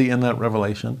repeatedly in that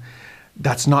revelation.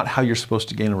 That's not how you're supposed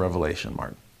to gain a revelation,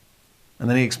 Martin. And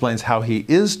then he explains how he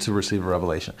is to receive a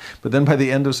revelation. But then by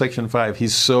the end of section 5,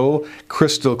 he's so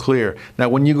crystal clear. Now,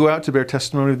 when you go out to bear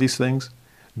testimony of these things,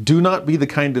 do not be the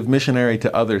kind of missionary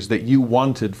to others that you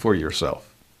wanted for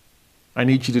yourself. I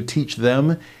need you to teach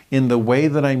them in the way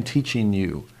that I'm teaching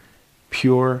you,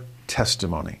 pure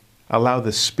testimony. Allow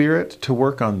the Spirit to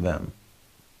work on them.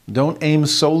 Don't aim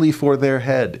solely for their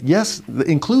head. Yes,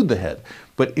 include the head,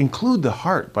 but include the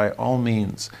heart by all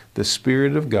means. The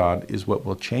Spirit of God is what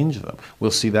will change them.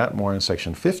 We'll see that more in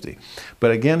section 50.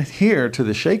 But again, here to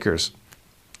the Shakers,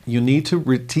 you need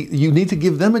to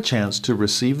give them a chance to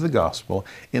receive the gospel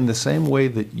in the same way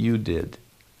that you did,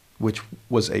 which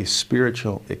was a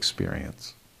spiritual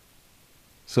experience.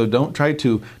 So don't try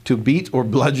to beat or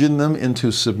bludgeon them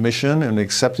into submission and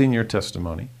accepting your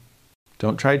testimony.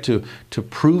 Don't try to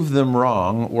prove them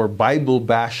wrong or Bible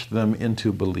bash them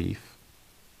into belief.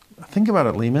 Think about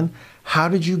it, Lehman. How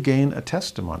did you gain a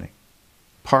testimony?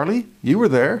 Parley, you were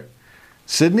there.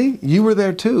 Sidney, you were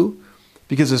there too.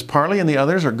 Because as Parley and the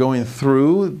others are going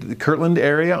through the Kirtland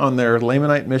area on their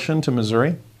Lamanite mission to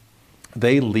Missouri,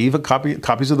 they leave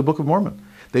copies of the Book of Mormon.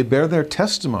 They bear their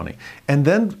testimony and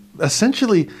then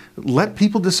essentially let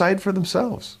people decide for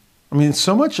themselves. I mean,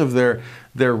 so much of their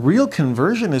real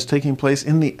conversion is taking place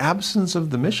in the absence of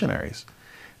the missionaries.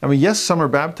 I mean, yes, some are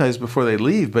baptized before they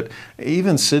leave, but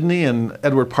even Sidney and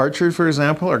Edward Partridge, for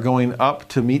example, are going up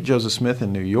to meet Joseph Smith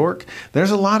in New York. There's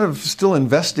a lot of still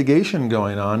investigation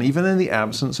going on, even in the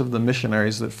absence of the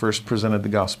missionaries that first presented the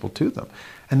gospel to them.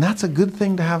 And that's a good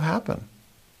thing to have happen.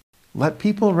 Let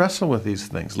people wrestle with these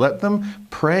things. Let them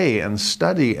pray and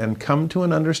study and come to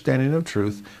an understanding of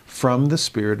truth from the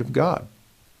Spirit of God.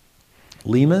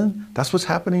 Lehman, that's what's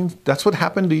happening. That's what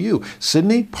happened to you.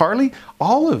 Sidney, Parley,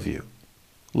 all of you.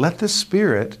 Let the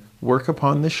Spirit work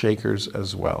upon the Shakers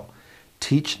as well.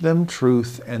 Teach them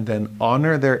truth and then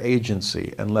honor their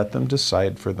agency and let them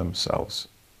decide for themselves.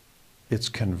 It's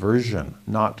conversion,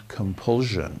 not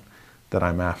compulsion, that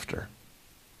I'm after.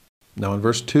 Now in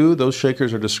verse 2, those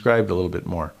Shakers are described a little bit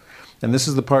more. And this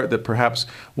is the part that perhaps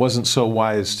wasn't so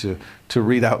wise to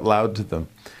read out loud to them.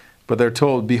 But they're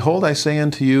told, "Behold, I say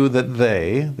unto you that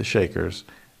they," the Shakers,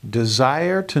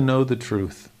 "desire to know the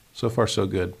truth." So far, so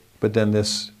good. But then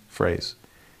this phrase,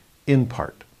 "in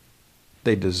part."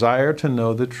 They desire to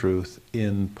know the truth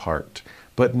in part,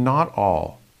 but not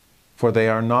all, for they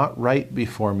are not right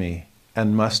before me,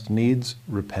 and must needs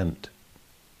repent.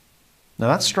 Now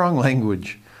that's strong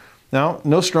language. Now,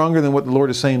 no stronger than what the Lord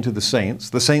is saying to the saints.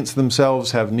 The saints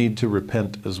themselves have need to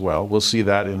repent as well. We'll see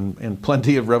that in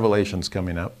plenty of revelations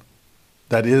coming up.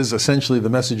 That is essentially the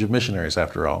message of missionaries,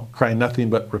 after all. Cry nothing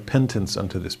but repentance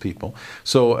unto this people.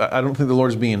 So I don't think the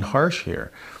Lord's being harsh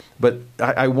here. But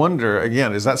I wonder,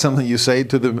 again, is that something you say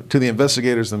to the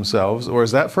investigators themselves? Or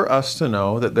is that for us to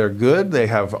know that they're good, they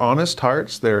have honest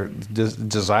hearts, they're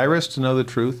desirous to know the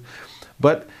truth?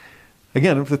 But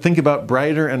again, if we think about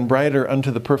brighter and brighter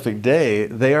unto the perfect day,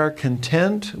 they are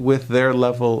content with their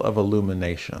level of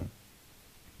illumination.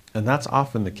 And that's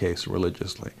often the case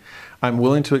religiously. I'm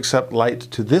willing to accept light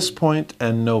to this point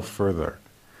and no further.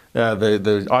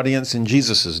 The audience in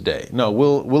Jesus' day. No,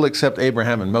 we'll accept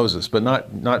Abraham and Moses, but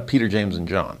not Peter, James, and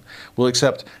John. We'll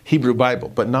accept Hebrew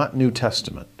Bible, but not New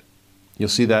Testament. You'll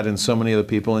see that in so many of the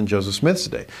people in Joseph Smith's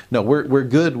day. No, we're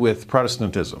good with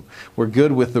Protestantism. We're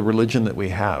good with the religion that we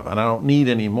have, and I don't need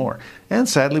any more. And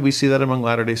sadly, we see that among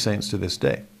Latter-day Saints to this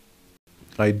day.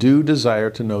 I do desire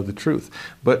to know the truth,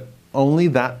 but only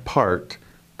that part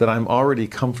that I'm already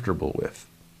comfortable with.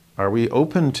 Are we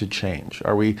open to change?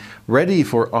 Are we ready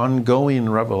for ongoing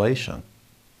revelation?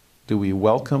 Do we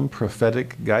welcome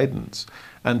prophetic guidance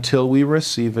until we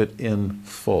receive it in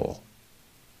full?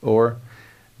 Or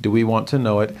do we want to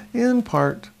know it in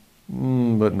part,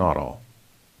 but not all?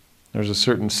 There's a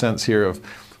certain sense here of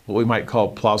what we might call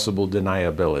plausible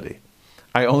deniability.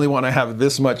 I only want to have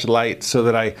this much light so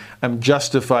that I am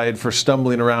justified for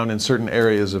stumbling around in certain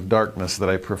areas of darkness that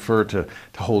I prefer to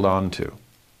hold on to.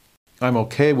 I'm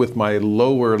okay with my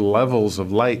lower levels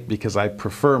of light because I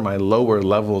prefer my lower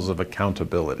levels of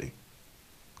accountability.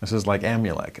 This is like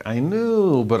Amulek. I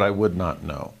knew, but I would not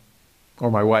know.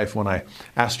 Or my wife, when I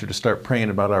asked her to start praying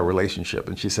about our relationship,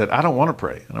 and she said, "I don't want to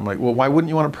pray." And I'm like, "Well, why wouldn't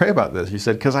you want to pray about this?" She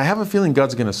said, "Because I have a feeling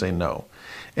God's going to say no.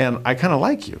 And I kind of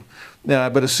like you.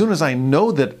 But as soon as I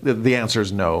know that the answer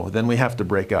is no, then we have to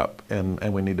break up and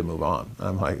we need to move on."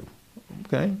 I'm like,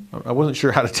 okay. I wasn't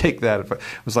sure how to take that. It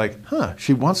was like,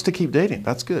 she wants to keep dating.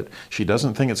 That's good. She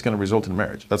doesn't think it's going to result in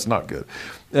marriage. That's not good.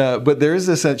 But there is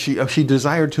this sense she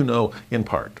desired to know in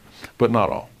part, but not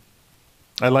all.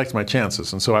 I liked my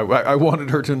chances, and so I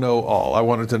wanted her to know all. I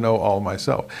wanted to know all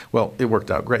myself. Well, it worked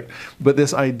out great. But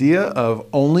this idea of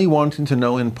only wanting to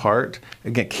know in part,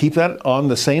 again, keep that on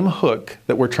the same hook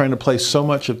that we're trying to place so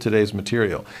much of today's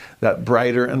material, that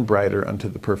brighter and brighter unto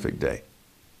the perfect day.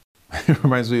 It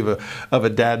reminds me of a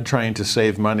dad trying to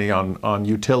save money on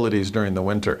utilities during the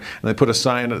winter. And they put a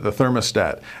sign at the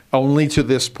thermostat, "Only to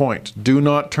this point. Do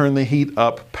not turn the heat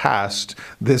up past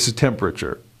this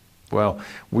temperature." Well,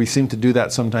 we seem to do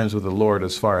that sometimes with the Lord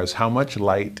as far as how much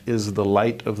light is the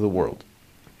light of the world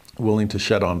willing to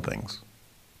shed on things.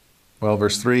 Well,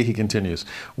 verse 3, he continues,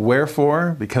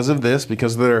 "Wherefore, because of this,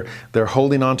 because they're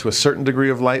holding on to a certain degree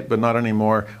of light, but not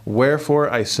anymore, wherefore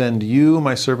I send you,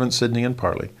 my servants Sidney and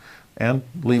Parley," and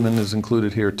Lehman is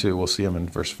included here too, we'll see him in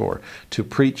verse 4, "to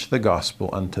preach the gospel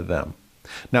unto them."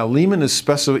 Now, Lehman is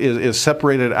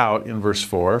separated out in verse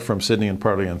 4 from Sidney and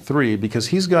Parley in 3 because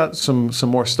he's got some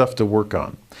more stuff to work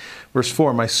on. Verse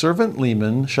 4, "My servant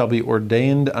Lehman shall be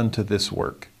ordained unto this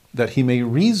work, that he may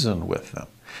reason with them,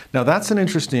 Now that's an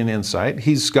interesting insight.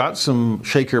 He's got some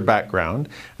Shaker background,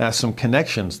 some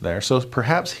connections there, so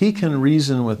perhaps he can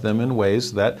reason with them in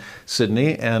ways that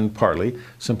Sidney and Parley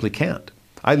simply can't.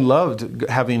 I loved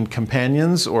having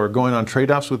companions or going on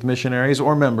trade-offs with missionaries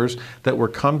or members that were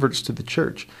converts to the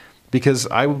church, because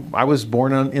I was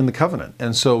born in the covenant.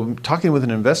 And so talking with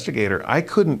an investigator, I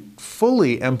couldn't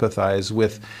fully empathize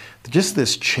with just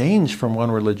this change from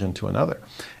one religion to another.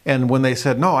 And when they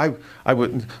said, no, I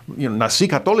would, nací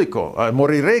católico,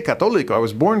 moriré católico, I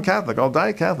was born Catholic, I'll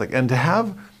die Catholic. And to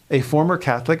have a former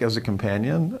Catholic as a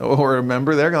companion or a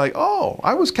member, they're like, oh,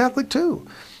 I was Catholic too.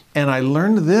 And I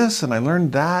learned this and I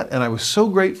learned that, and I was so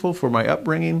grateful for my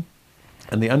upbringing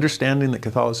and the understanding that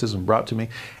Catholicism brought to me.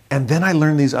 And then I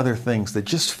learned these other things that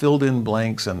just filled in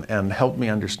blanks and helped me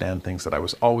understand things that I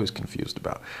was always confused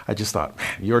about. I just thought,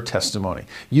 man, your testimony,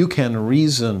 you can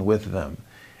reason with them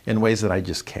in ways that I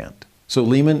just can't. So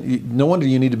Leeman, no wonder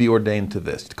you need to be ordained to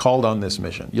this, called on this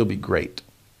mission. You'll be great.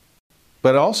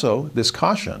 But also this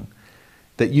caution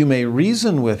that you may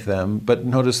reason with them, but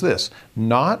notice this,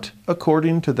 not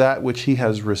according to that which he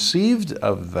has received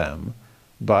of them,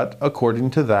 but according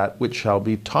to that which shall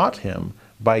be taught him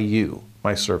by you,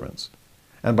 my servants.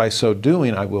 And by so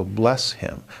doing, I will bless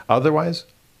him. Otherwise,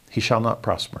 he shall not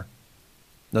prosper.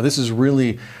 Now, this is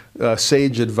really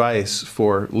sage advice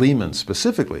for Leeman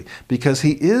specifically, because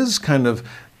he is kind of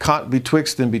caught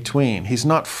betwixt and between. He's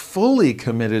not fully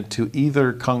committed to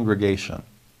either congregation.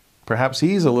 Perhaps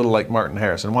he's a little like Martin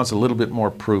Harris and wants a little bit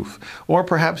more proof. Or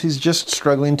perhaps he's just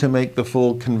struggling to make the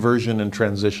full conversion and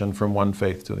transition from one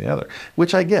faith to the other,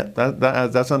 which I get.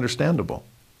 That's understandable.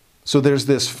 So there's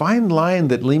this fine line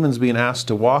that Leeman's being asked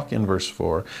to walk in verse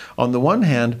 4. On the one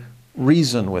hand,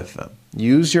 reason with them.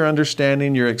 Use your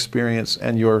understanding, your experience,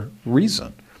 and your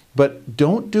reason. But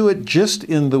don't do it just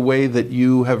in the way that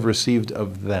you have received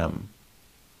of them.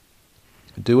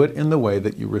 Do it in the way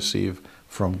that you receive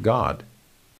from God.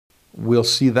 We'll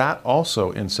see that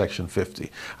also in section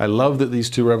 50. I love that these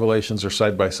two revelations are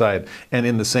side by side and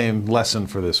in the same lesson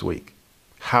for this week.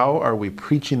 How are we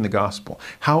preaching the gospel?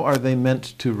 How are they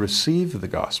meant to receive the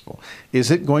gospel?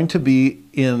 Is it going to be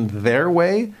in their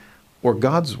way or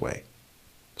God's way?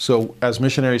 So as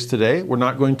missionaries today, we're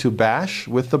not going to bash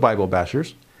with the Bible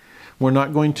bashers. We're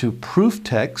not going to proof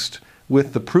text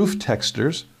with the proof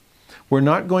texters. We're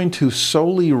not going to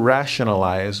solely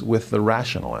rationalize with the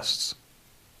rationalists.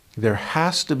 There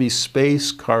has to be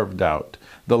space carved out,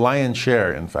 the lion's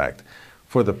share, in fact,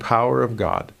 for the power of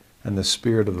God and the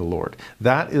Spirit of the Lord.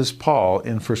 That is Paul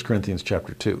in 1 Corinthians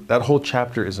chapter 2. That whole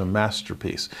chapter is a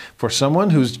masterpiece for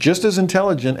someone who's just as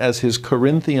intelligent as his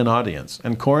Corinthian audience.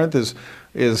 And Corinth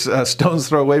is a stone's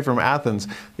throw away from Athens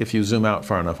if you zoom out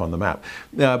far enough on the map.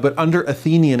 But under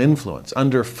Athenian influence,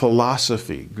 under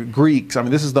philosophy, Greeks, I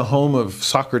mean, this is the home of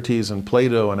Socrates and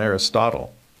Plato and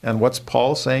Aristotle. And what's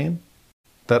Paul saying?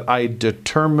 That I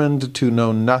determined to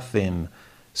know nothing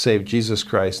save Jesus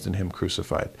Christ and Him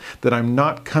crucified. That I'm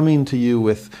not coming to you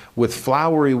with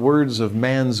flowery words of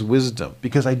man's wisdom,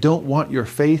 because I don't want your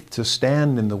faith to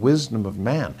stand in the wisdom of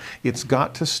man. It's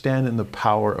got to stand in the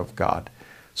power of God.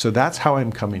 So that's how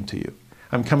I'm coming to you.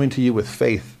 I'm coming to you with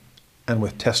faith and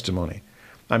with testimony.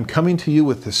 I'm coming to you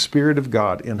with the Spirit of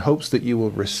God in hopes that you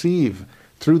will receive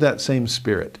through that same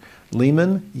Spirit.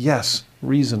 Leeman, yes,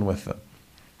 reason with them.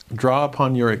 Draw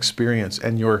upon your experience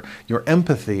and your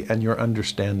empathy and your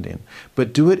understanding,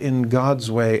 but do it in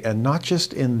God's way and not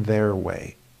just in their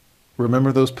way.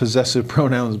 Remember those possessive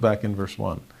pronouns back in verse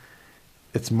 1.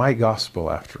 It's my gospel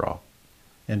after all.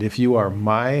 And if you are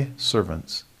my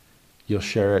servants, you'll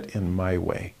share it in my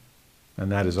way. And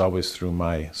that is always through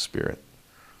my Spirit.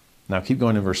 Now keep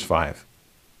going in verse 5.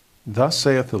 Thus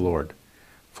saith the Lord,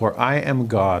 for I am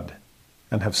God,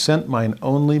 and have sent mine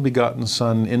only begotten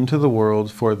Son into the world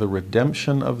for the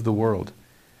redemption of the world,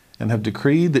 and have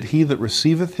decreed that he that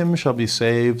receiveth him shall be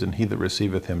saved, and he that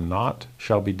receiveth him not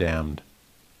shall be damned.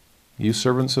 You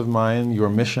servants of mine, your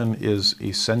mission is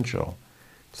essential.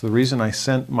 It's the reason I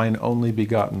sent mine only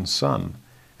begotten Son,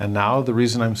 and now the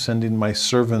reason I'm sending my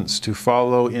servants to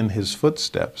follow in his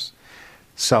footsteps.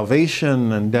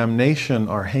 Salvation and damnation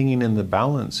are hanging in the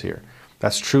balance here.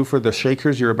 That's true for the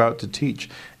Shakers you're about to teach.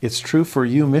 It's true for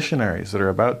you missionaries that are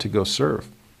about to go serve.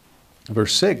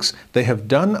 Verse 6, they have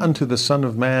done unto the Son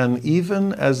of Man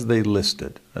even as they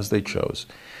listed, as they chose.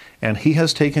 And he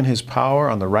has taken his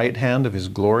power on the right hand of his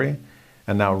glory,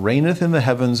 and now reigneth in the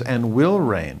heavens and will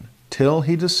reign till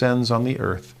he descends on the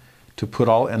earth to put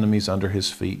all enemies under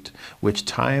his feet, which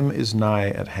time is nigh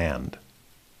at hand.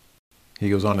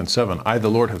 He goes on in 7, I the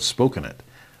Lord have spoken it.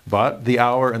 But the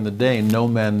hour and the day no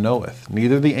man knoweth,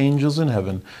 neither the angels in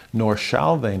heaven, nor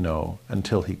shall they know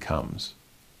until he comes.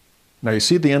 Now you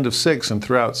see at the end of 6 and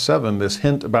throughout 7 this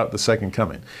hint about the second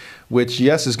coming, which,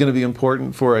 yes, is going to be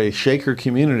important for a Shaker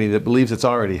community that believes it's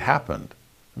already happened.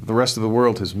 The rest of the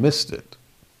world has missed it.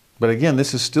 But again,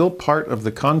 this is still part of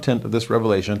the content of this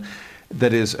revelation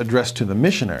that is addressed to the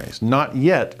missionaries, not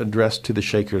yet addressed to the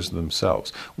Shakers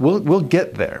themselves. We'll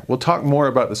get there. We'll talk more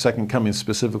about the second coming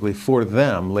specifically for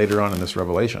them later on in this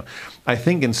revelation. I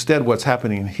think instead what's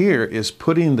happening here is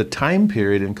putting the time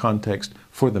period in context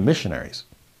for the missionaries.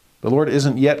 The Lord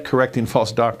isn't yet correcting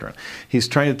false doctrine. He's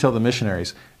trying to tell the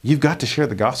missionaries, you've got to share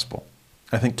the gospel.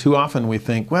 I think too often we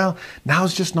think, well,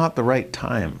 now's just not the right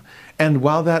time. And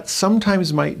while that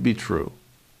sometimes might be true,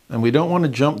 and we don't want to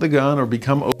jump the gun or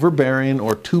become overbearing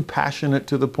or too passionate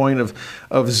to the point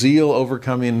of zeal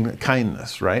overcoming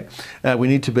kindness, right? We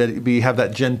need to have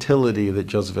that gentility that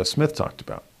Joseph F. Smith talked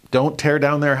about. Don't tear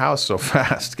down their house so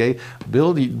fast, okay?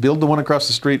 Build the one across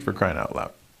the street, for crying out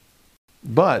loud.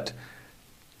 But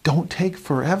don't take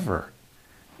forever,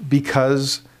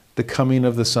 because the coming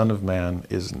of the Son of Man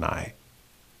is nigh.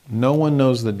 No one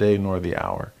knows the day nor the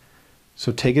hour.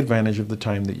 So take advantage of the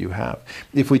time that you have.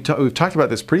 We've talked about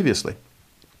this previously,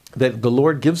 that the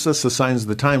Lord gives us the signs of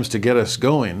the times to get us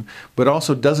going, but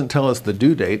also doesn't tell us the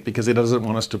due date because he doesn't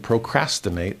want us to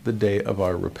procrastinate the day of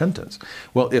our repentance.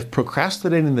 Well, if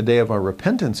procrastinating the day of our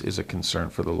repentance is a concern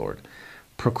for the Lord,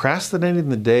 procrastinating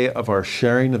the day of our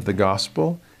sharing of the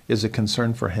gospel is a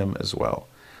concern for him as well.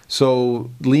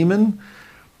 So Lehman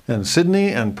and Sydney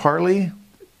and Parley,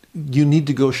 you need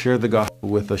to go share the gospel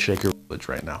with a Shaker village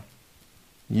right now.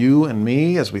 You and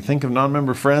me, as we think of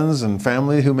non-member friends and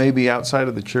family who may be outside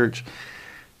of the church,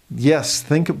 yes,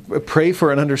 pray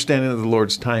for an understanding of the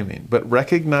Lord's timing, but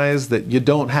recognize that you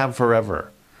don't have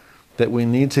forever, that we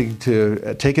need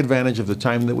to take advantage of the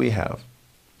time that we have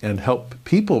and help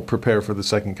people prepare for the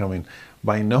second coming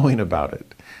by knowing about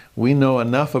it. We know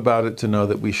enough about it to know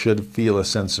that we should feel a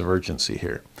sense of urgency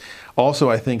here. Also,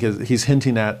 I think he's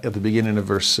hinting at the beginning of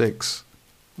verse 6,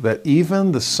 that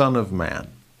even the Son of Man,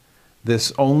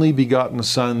 this only begotten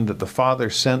Son that the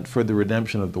Father sent for the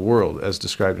redemption of the world, as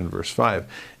described in verse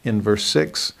 5, in verse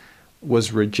 6,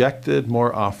 was rejected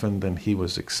more often than he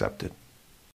was accepted.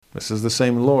 This is the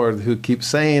same Lord who keeps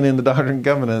saying in the Doctrine and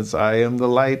Covenants, I am the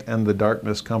light and the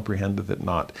darkness comprehendeth it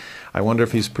not. I wonder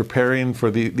if he's preparing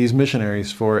for these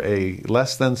missionaries for a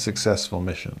less than successful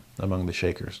mission among the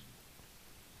Shakers.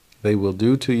 They will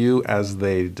do to you as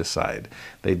they decide.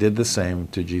 They did the same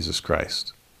to Jesus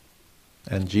Christ.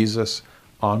 And Jesus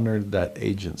honored that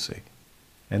agency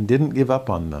and didn't give up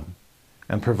on them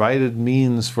and provided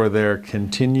means for their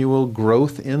continual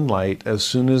growth in light as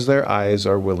soon as their eyes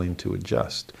are willing to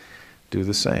adjust. Do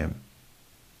the same.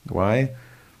 Why?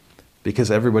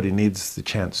 Because everybody needs the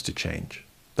chance to change.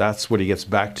 That's what he gets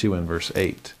back to in verse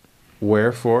 8.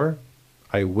 Wherefore,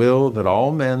 I will that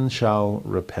all men shall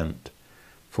repent,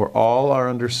 for all are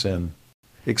under sin,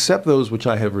 except those which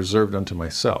I have reserved unto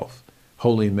myself,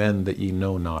 holy men that ye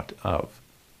know not of.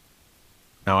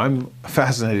 Now, I'm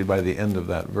fascinated by the end of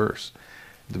that verse.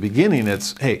 At the beginning,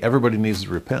 it's, hey, everybody needs to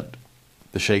repent.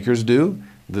 The Shakers do,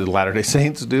 the Latter-day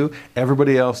Saints do,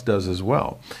 everybody else does as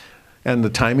well. And the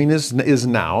timing is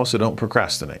now, so don't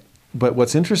procrastinate. But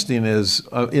what's interesting is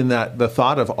in that the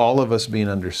thought of all of us being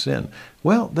under sin,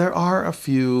 well, there are a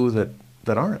few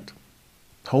that aren't.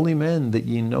 Holy men that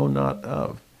ye know not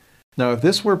of. Now, if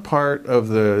this were part of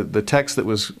the text that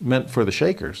was meant for the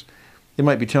Shakers, it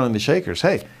might be telling the Shakers,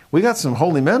 hey, we got some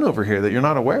holy men over here that you're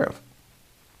not aware of.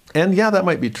 And yeah, that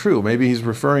might be true. Maybe he's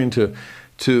referring to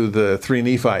the three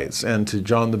Nephites and to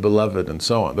John the Beloved and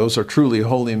so on. Those are truly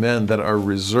holy men that are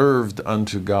reserved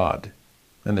unto God.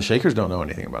 And the Shakers don't know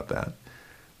anything about that.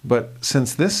 But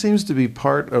since this seems to be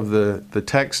part of the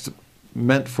text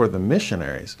meant for the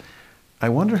missionaries, I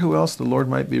wonder who else the Lord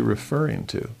might be referring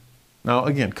to. Now,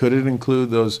 again, could it include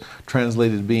those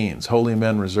translated beings, holy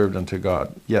men reserved unto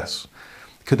God? Yes.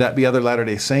 Could that be other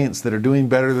Latter-day Saints that are doing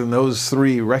better than those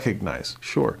three recognize?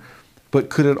 Sure. But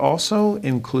could it also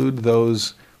include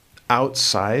those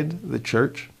outside the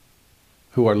church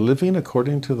who are living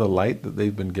according to the light that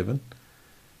they've been given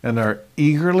and are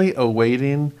eagerly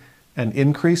awaiting an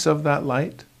increase of that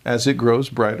light as it grows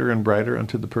brighter and brighter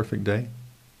unto the perfect day?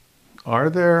 Are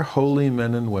there holy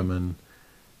men and women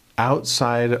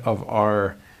outside of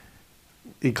our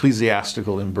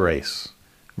ecclesiastical embrace?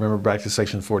 Remember back to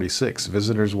section 46,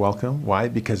 visitors welcome. Why?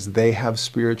 Because they have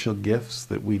spiritual gifts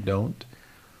that we don't.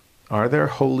 Are there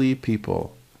holy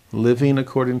people living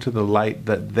according to the light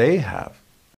that they have,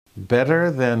 better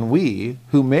than we,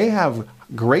 who may have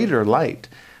greater light,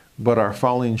 but are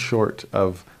falling short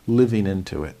of living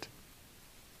into it?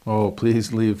 Oh,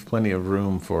 please leave plenty of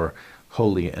room for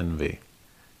holy envy.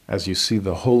 as you see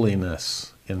the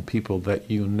holiness in people that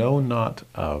you know not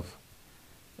of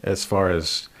as far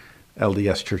as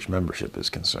LDS church membership is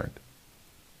concerned.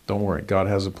 Don't worry, God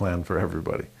has a plan for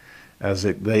everybody as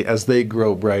they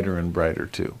grow brighter and brighter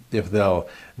too. If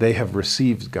they have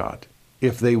received God,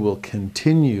 if they will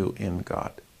continue in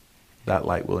God, that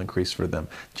light will increase for them,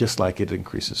 just like it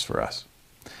increases for us.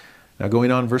 Now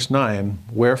going on, verse 9,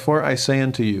 wherefore I say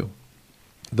unto you,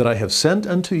 that I have sent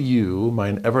unto you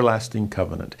mine everlasting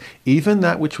covenant, even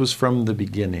that which was from the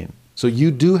beginning. So you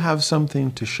do have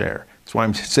something to share. That's why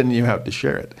I'm sending you out to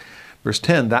share it. Verse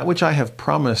 10, that which I have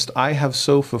promised I have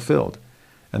so fulfilled,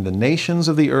 and the nations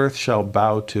of the earth shall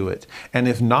bow to it. And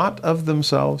if not of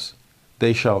themselves,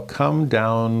 they shall come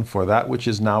down, for that which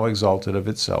is now exalted of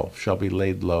itself shall be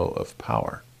laid low of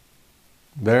power.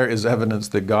 There is evidence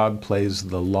that God plays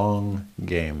the long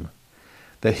game,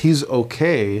 that he's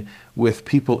okay with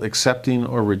people accepting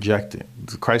or rejecting.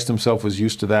 Christ himself was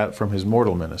used to that from his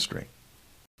mortal ministry.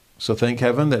 So thank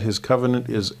heaven that his covenant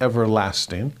is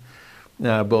everlasting,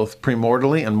 both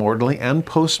premortally and mortally and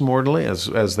postmortally,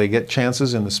 as they get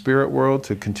chances in the spirit world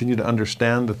to continue to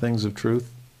understand the things of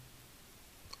truth.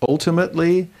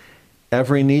 Ultimately,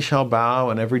 every knee shall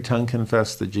bow and every tongue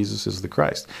confess that Jesus is the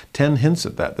Christ. 10 hints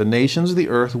at that. The nations of the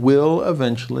earth will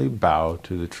eventually bow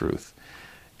to the truth.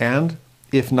 And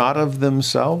if not of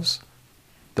themselves,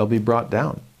 they'll be brought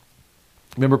down.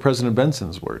 Remember President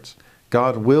Benson's words.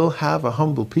 God will have a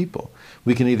humble people.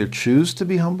 We can either choose to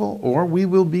be humble or we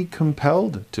will be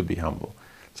compelled to be humble.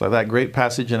 It's like that great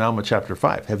passage in Alma chapter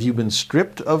 5. Have you been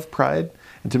stripped of pride?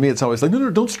 And to me, it's always like, no,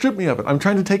 don't strip me of it. I'm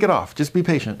trying to take it off. Just be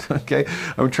patient, okay?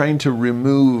 I'm trying to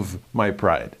remove my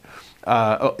pride.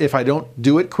 If I don't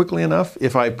do it quickly enough,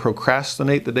 if I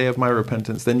procrastinate the day of my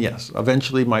repentance, then yes,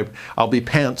 eventually I'll be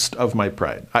pantsed of my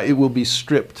pride. It will be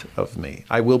stripped of me.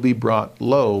 I will be brought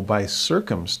low by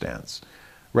circumstance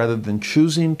rather than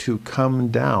choosing to come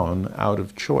down out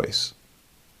of choice.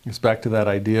 It's back to that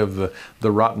idea of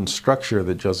the rotten structure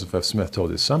that Joseph F. Smith told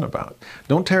his son about.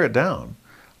 Don't tear it down.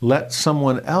 Let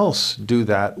someone else do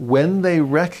that when they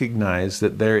recognize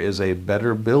that there is a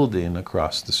better building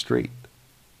across the street.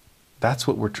 That's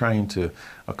what we're trying to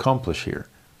accomplish here.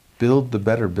 Build the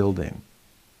better building.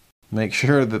 Make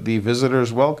sure that the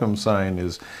visitor's welcome sign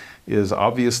is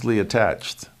obviously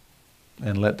attached,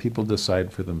 and let people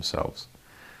decide for themselves.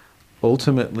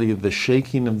 Ultimately, the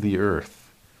shaking of the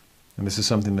earth, and this is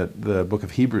something that the book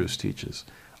of Hebrews teaches,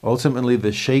 ultimately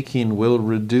the shaking will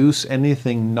reduce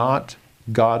anything not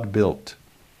God-built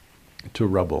to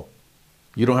rubble.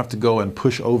 You don't have to go and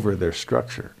push over their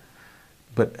structure,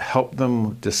 but help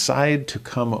them decide to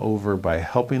come over by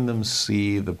helping them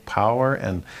see the power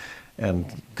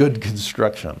and good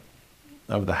construction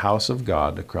of the house of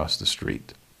God across the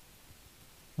street.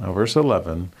 Now, verse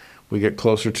 11, we get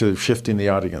closer to shifting the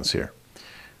audience here.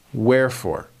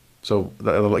 Wherefore, so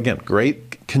again,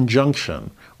 great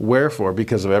conjunction. Wherefore,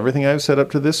 because of everything I've said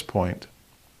up to this point,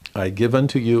 I give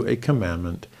unto you a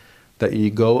commandment that ye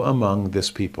go among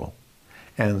this people,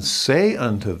 and say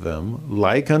unto them,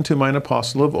 like unto mine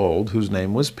apostle of old, whose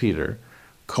name was Peter,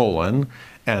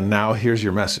 and now here's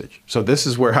your message. So this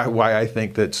is why I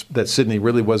think that Sidney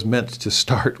really was meant to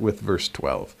start with verse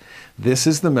 12. This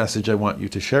is the message I want you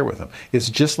to share with them. It's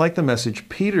just like the message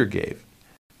Peter gave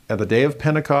at the day of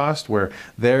Pentecost, where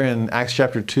there in Acts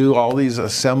chapter 2, all these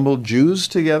assembled Jews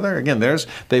together. Again,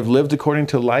 they've lived according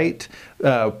to light.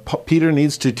 Peter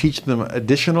needs to teach them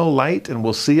additional light, and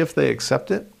we'll see if they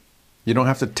accept it. You don't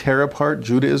have to tear apart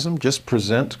Judaism, just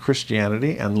present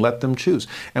Christianity and let them choose.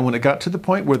 And when it got to the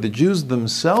point where the Jews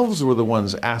themselves were the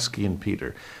ones asking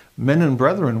Peter, men and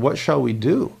brethren, what shall we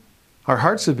do? Our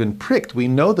hearts have been pricked. We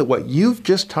know that what you've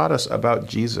just taught us about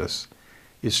Jesus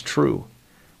is true.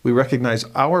 We recognize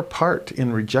our part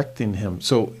in rejecting him.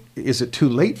 So is it too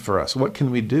late for us? What can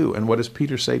we do? And what does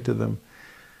Peter say to them?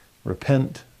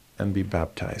 Repent and be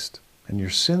baptized, and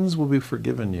your sins will be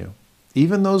forgiven you.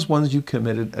 Even those ones you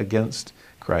committed against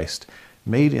Christ,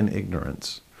 made in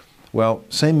ignorance. Well,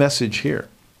 same message here.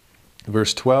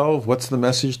 Verse 12, what's the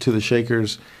message to the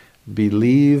Shakers?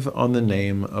 Believe on the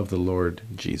name of the Lord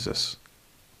Jesus,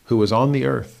 who was on the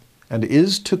earth and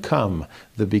is to come,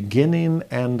 the beginning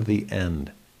and the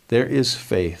end. There is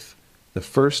faith, the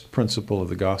first principle of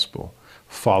the gospel,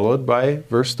 followed by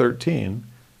verse 13,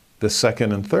 the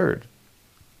second and third.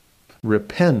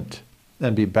 Repent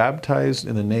and be baptized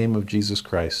in the name of Jesus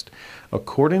Christ,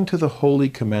 according to the holy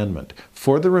commandment,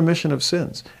 for the remission of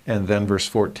sins. And then verse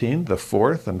 14, the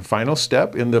fourth and final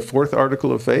step in the fourth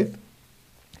article of faith.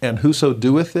 And whoso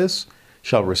doeth this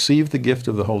shall receive the gift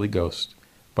of the Holy Ghost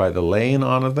by the laying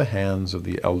on of the hands of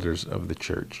the elders of the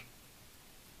church.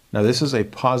 Now, this is a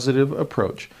positive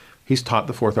approach. He's taught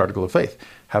the fourth article of faith.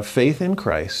 Have faith in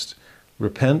Christ,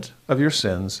 repent of your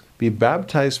sins, be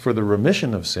baptized for the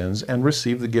remission of sins, and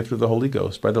receive the gift of the Holy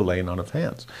Ghost by the laying on of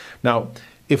hands. Now,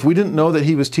 if we didn't know that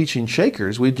he was teaching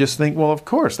Shakers, we'd just think, well, of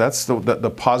course, that's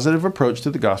the positive approach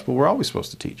to the gospel we're always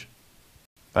supposed to teach.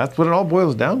 That's what it all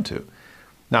boils down to.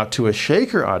 Now, to a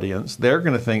Shaker audience, they're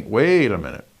going to think, wait a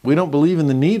minute, we don't believe in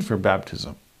the need for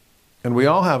baptism. And we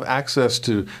all have access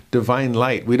to divine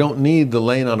light. We don't need the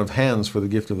laying on of hands for the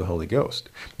gift of the Holy Ghost.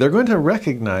 They're going to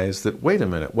recognize that, wait a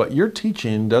minute, what you're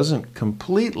teaching doesn't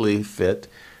completely fit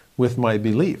with my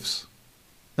beliefs.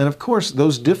 And of course,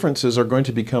 those differences are going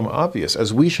to become obvious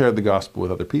as we share the gospel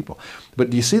with other people. But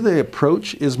do you see the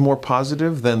approach is more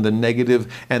positive than the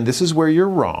negative, and this is where you're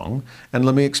wrong, and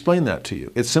let me explain that to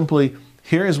you. It's simply,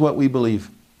 here is what we believe.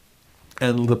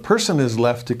 And the person is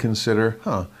left to consider,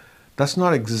 that's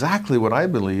not exactly what I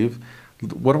believe.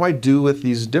 What do I do with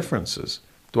these differences?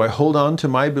 Do I hold on to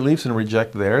my beliefs and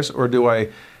reject theirs, or do I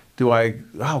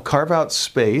carve out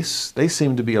space? They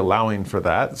seem to be allowing for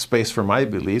that, space for my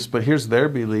beliefs, but here's their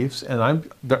beliefs, and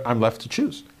I'm left to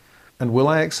choose. And will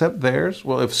I accept theirs?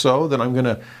 Well, if so, then I'm going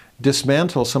to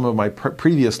dismantle some of my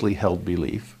previously held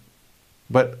belief,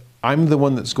 but I'm the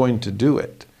one that's going to do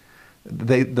it.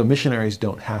 The missionaries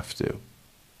don't have to.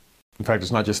 In fact,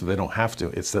 it's not just that they don't have to,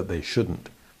 it's that they shouldn't,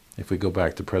 if we go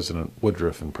back to President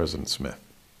Woodruff and President Smith.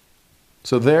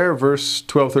 So there, verse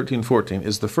 12, 13, 14,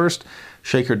 is the first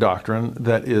Shaker doctrine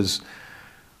that is,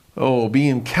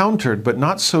 being countered, but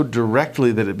not so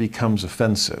directly that it becomes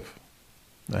offensive.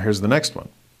 Now here's the next one.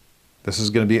 This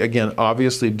is going to be, again,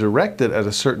 obviously directed at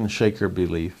a certain Shaker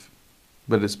belief,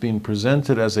 but it's being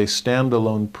presented as a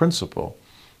standalone principle.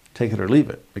 Take it or leave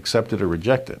it, accept it or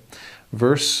reject it.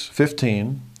 Verse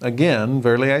 15, again,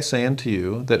 verily I say unto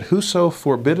you, that whoso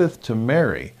forbiddeth to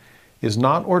marry is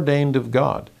not ordained of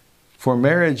God, for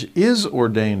marriage is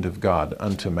ordained of God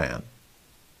unto man.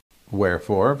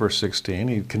 Wherefore, verse 16,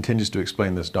 he continues to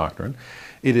explain this doctrine,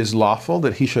 it is lawful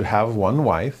that he should have one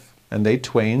wife, and they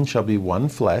twain shall be one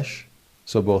flesh.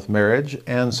 So both marriage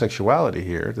and sexuality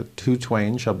here, the two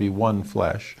twain shall be one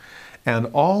flesh. And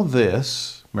all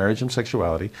this, marriage and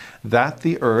sexuality, that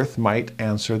the earth might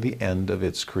answer the end of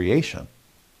its creation.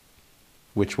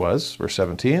 Which was, verse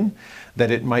 17,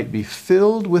 that it might be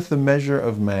filled with the measure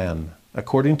of man,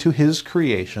 according to his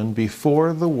creation,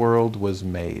 before the world was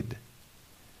made.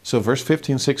 So verse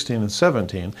 15, 16, and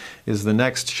 17 is the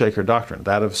next Shaker doctrine,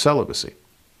 that of celibacy.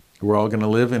 We're all going to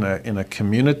live in a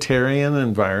communitarian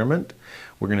environment.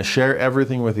 We're going to share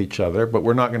everything with each other, but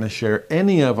we're not going to share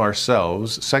any of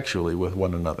ourselves sexually with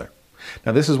one another.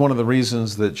 Now, this is one of the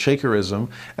reasons that Shakerism,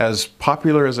 as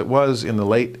popular as it was in the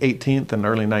late 18th and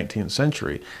early 19th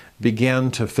century, began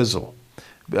to fizzle.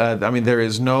 There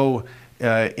is no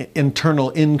internal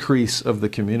increase of the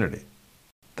community.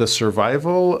 The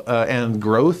survival and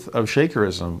growth of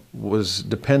Shakerism was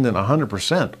dependent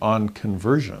 100% on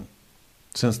conversion,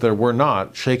 since there were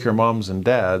not Shaker moms and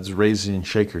dads raising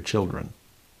Shaker children.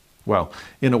 Well,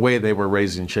 in a way they were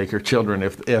raising Shaker children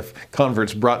if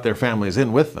converts brought their families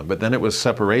in with them, but then it was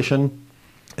separation,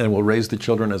 and we'll raise the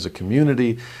children as a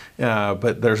community,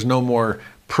 but there's no more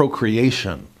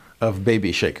procreation of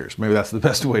baby Shakers. Maybe that's the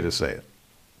best way to say it.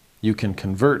 You can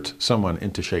convert someone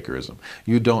into Shakerism.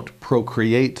 You don't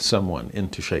procreate someone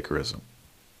into Shakerism.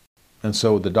 And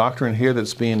so the doctrine here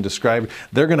that's being described,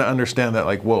 they're going to understand that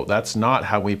like, whoa, that's not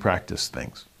how we practice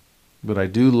things. But I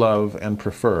do love and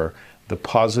prefer the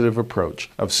positive approach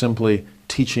of simply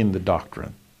teaching the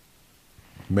doctrine.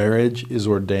 Marriage is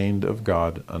ordained of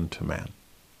God unto man.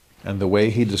 And the way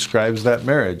he describes that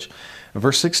marriage,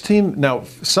 verse 16, now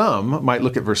some might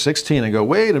look at verse 16 and go,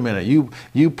 wait a minute,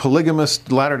 you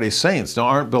polygamous Latter-day Saints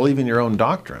aren't believing your own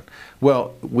doctrine.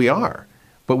 Well, we are,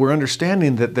 but we're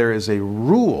understanding that there is a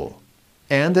rule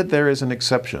and that there is an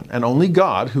exception. And only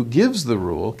God, who gives the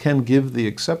rule, can give the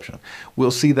exception.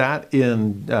 We'll see that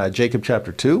in Jacob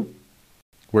chapter 2,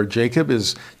 where Jacob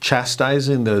is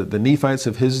chastising the Nephites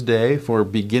of his day for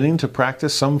beginning to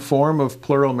practice some form of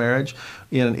plural marriage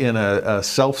in a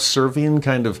self-serving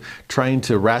kind of trying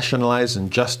to rationalize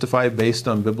and justify based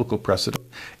on biblical precedent.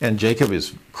 And Jacob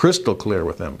is crystal clear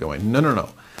with them, going, no.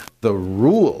 The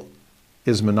rule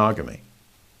is monogamy.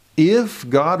 If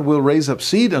God will raise up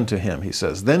seed unto him, he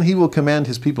says, then he will command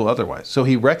his people otherwise. So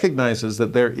he recognizes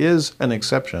that there is an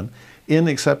exception in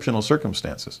exceptional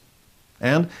circumstances.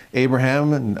 And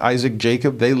Abraham and Isaac,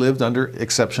 Jacob, they lived under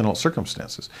exceptional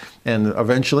circumstances. And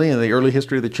eventually, in the early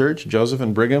history of the church, Joseph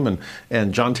and Brigham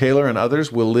and John Taylor and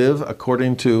others will live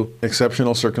according to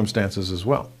exceptional circumstances as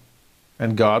well.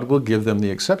 and God will give them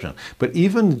the exception. But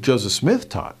even Joseph Smith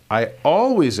taught, I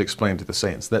always explained to the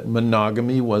saints that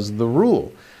monogamy was the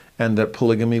rule and that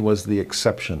polygamy was the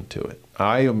exception to it.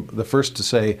 I am the first to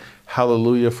say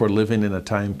hallelujah for living in a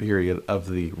time period of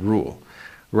the rule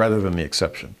rather than the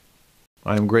exception.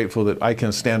 I am grateful that I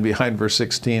can stand behind verse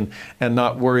 16 and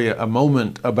not worry a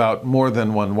moment about more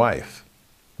than one wife.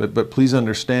 But please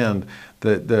understand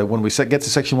that when we get to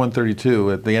section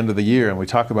 132 at the end of the year and we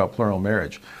talk about plural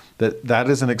marriage, that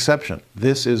is an exception.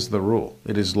 This is the rule.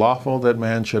 It is lawful that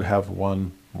man should have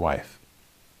one wife.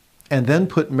 And then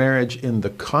put marriage in the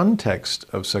context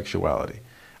of sexuality,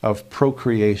 of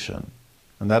procreation.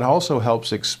 And that also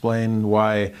helps explain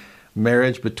why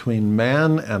marriage between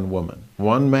man and woman,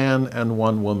 one man and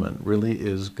one woman, really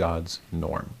is God's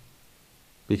norm.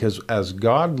 Because as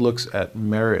God looks at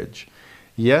marriage,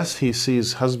 yes, he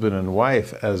sees husband and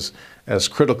wife as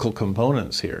critical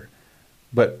components here.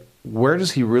 But where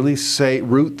does he really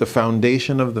root the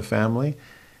foundation of the family?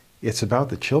 It's about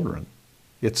the children.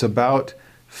 It's about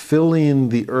filling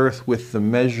the earth with the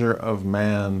measure of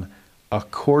man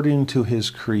according to his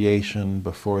creation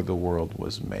before the world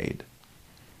was made.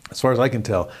 As far as I can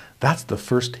tell, that's the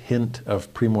first hint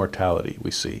of premortality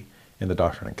we see in the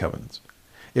Doctrine and Covenants.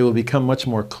 It will become much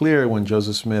more clear when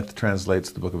Joseph Smith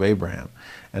translates the book of Abraham,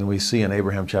 and we see in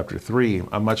Abraham chapter 3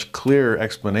 a much clearer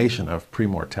explanation of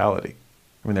premortality.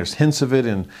 I mean, there's hints of it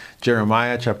in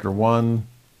Jeremiah chapter 1.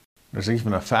 There's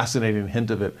even a fascinating hint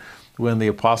of it when the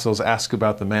apostles ask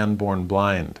about the man born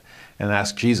blind and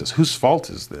ask Jesus, whose fault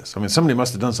is this? I mean, somebody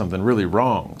must have done something really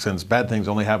wrong since bad things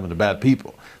only happen to bad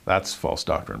people. That's false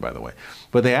doctrine, by the way.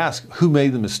 But they ask, who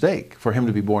made the mistake for him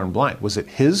to be born blind? Was it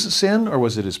his sin or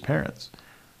was it his parents?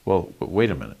 Well,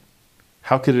 wait a minute.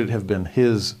 How could it have been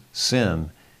his sin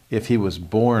if he was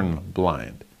born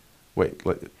blind? Wait,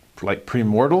 like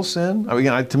premortal sin? I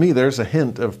mean, to me, there's a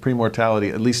hint of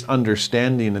premortality, at least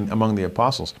understanding among the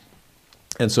apostles.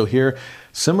 And so here,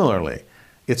 similarly,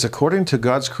 it's according to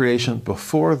God's creation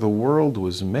before the world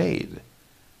was made.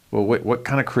 Well, wait, what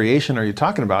kind of creation are you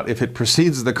talking about if it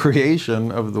precedes the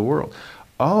creation of the world?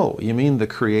 Oh, you mean the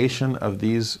creation of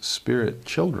these spirit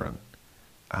children?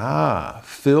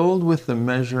 Filled with the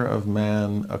measure of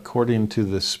man according to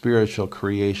the spiritual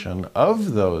creation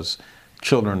of those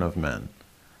children of men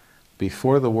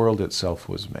before the world itself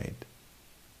was made.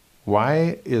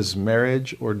 Why is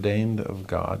marriage ordained of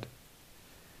God?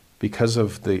 Because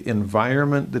of the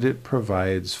environment that it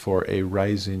provides for a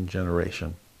rising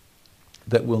generation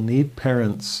that will need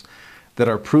parents that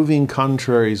are proving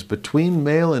contraries between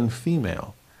male and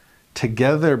female,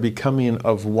 together becoming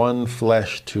of one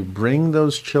flesh to bring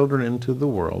those children into the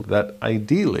world that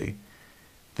ideally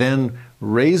then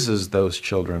raises those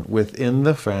children within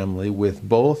the family with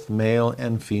both male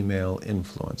and female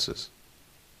influences.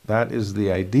 That is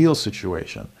the ideal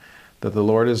situation that the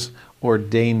Lord is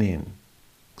ordaining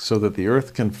so that the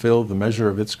earth can fill the measure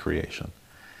of its creation,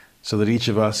 so that each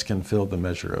of us can fill the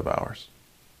measure of ours.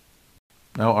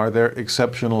 Now, are there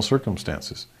exceptional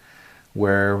circumstances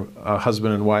where a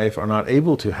husband and wife are not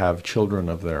able to have children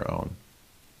of their own?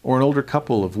 Or an older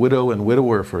couple of widow and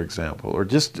widower, for example, or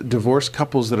just divorced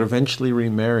couples that eventually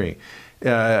remarry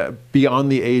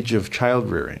beyond the age of child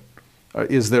rearing.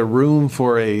 Is there room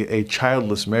for a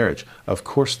childless marriage? Of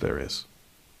course there is.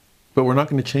 But we're not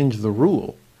going to change the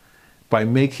rule by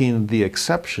making the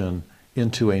exception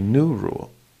into a new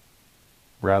rule.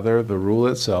 Rather, the rule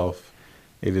itself,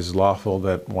 it is lawful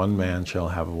that one man shall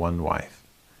have one wife,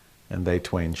 and they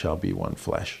twain shall be one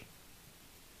flesh.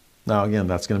 Now again,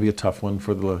 that's going to be a tough one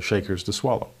for the Shakers to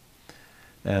swallow.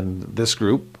 And this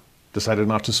group decided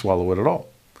not to swallow it at all.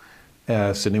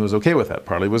 Sidney was okay with that.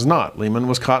 Parley was not. Lehman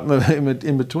was caught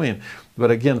in between. But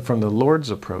again, from the Lord's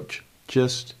approach,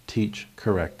 just teach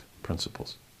correct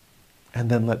principles. And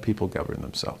then let people govern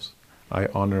themselves. I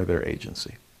honor their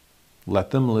agency.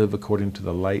 Let them live according to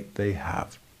the light they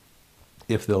have.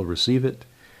 If they'll receive it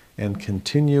and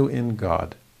continue in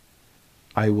God,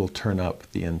 I will turn up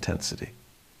the intensity.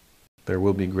 There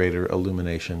will be greater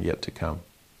illumination yet to come.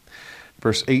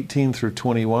 Verse 18 through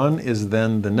 21 is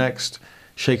then the next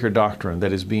Shaker doctrine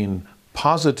that is being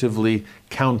positively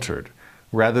countered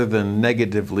rather than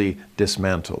negatively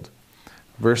dismantled.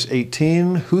 Verse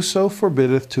 18, whoso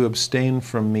forbiddeth to abstain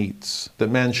from meats,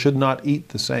 that man should not eat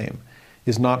the same,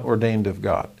 is not ordained of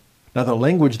God. Now the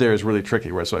language there is really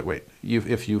tricky, where it's like, wait,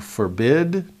 if you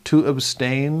forbid to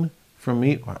abstain from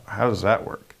meat, how does that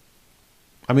work?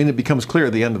 I mean, it becomes clear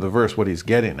at the end of the verse what he's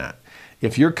getting at.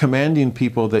 If you're commanding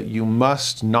people that you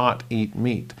must not eat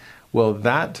meat, well,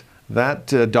 that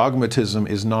dogmatism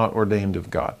is not ordained of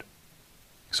God.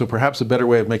 So perhaps a better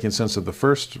way of making sense of the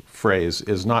first phrase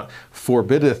is not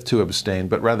forbiddeth to abstain,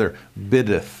 but rather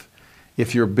biddeth.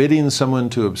 If you're bidding someone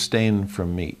to abstain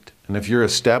from meat, and if you're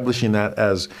establishing that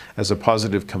as a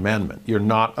positive commandment, you're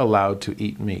not allowed to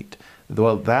eat meat.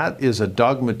 Well, that is a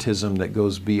dogmatism that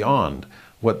goes beyond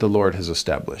what the Lord has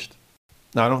established.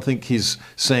 Now, I don't think he's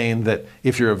saying that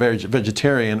if you're a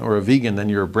vegetarian or a vegan, then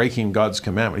you're breaking God's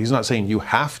commandment. He's not saying you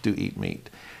have to eat meat.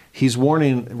 He's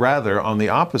warning rather on the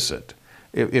opposite.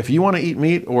 If you want to eat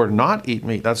meat or not eat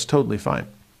meat, that's totally fine.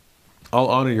 I'll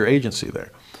honor your agency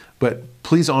there. But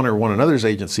please honor one another's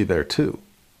agency there too.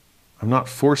 I'm not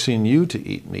forcing you to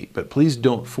eat meat, but please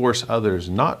don't force others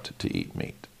not to eat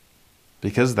meat,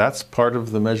 because that's part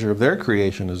of the measure of their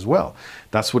creation as well.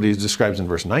 That's what he describes in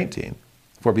verse 19.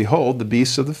 For behold, the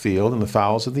beasts of the field and the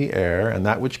fowls of the air and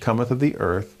that which cometh of the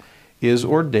earth is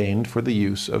ordained for the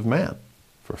use of man,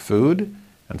 for food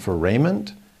and for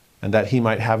raiment, and that he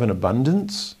might have an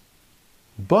abundance.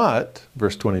 But,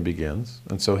 verse 20 begins,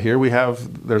 and so here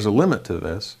there's a limit to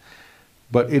this,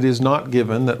 but it is not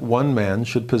given that one man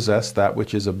should possess that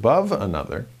which is above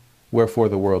another, wherefore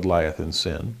the world lieth in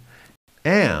sin.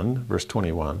 And, verse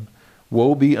 21,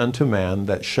 woe be unto man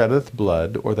that sheddeth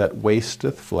blood, or that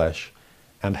wasteth flesh,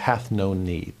 and hath no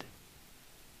need.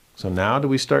 So now do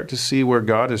we start to see where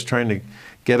God is trying to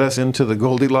get us into the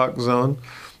Goldilocks zone?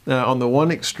 On the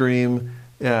one extreme,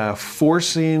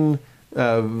 forcing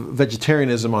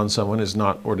vegetarianism on someone is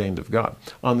not ordained of God.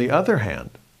 On the other hand,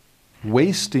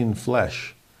 wasting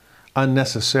flesh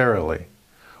unnecessarily,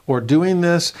 or doing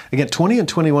this, again, 20 and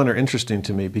 21 are interesting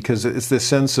to me because it's this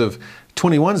sense of,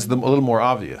 21 is a little more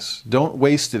obvious. Don't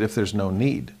waste it if there's no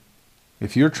need.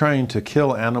 If you're trying to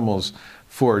kill animals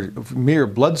for mere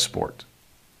blood sport,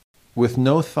 with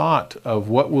no thought of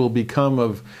what will become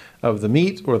of the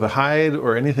meat or the hide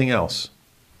or anything else,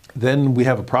 then we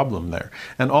have a problem there.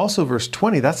 And also verse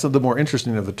 20, that's the more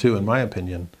interesting of the two, in my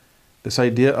opinion. This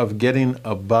idea of getting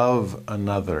above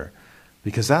another,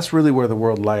 because that's really where the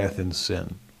world lieth in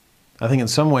sin. I think in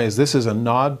some ways this is a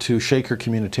nod to Shaker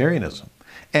communitarianism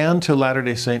and to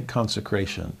Latter-day Saint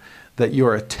consecration, that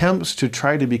your attempts to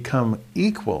try to become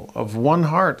equal, of one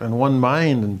heart and one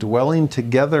mind, and dwelling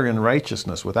together in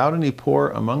righteousness without any poor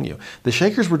among you. The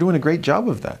Shakers were doing a great job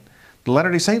of that. The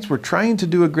Latter-day Saints were trying to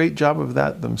do a great job of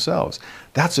that themselves.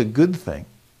 That's a good thing.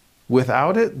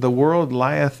 Without it, the world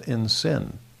lieth in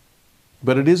sin.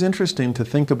 But it is interesting to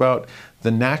think about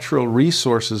the natural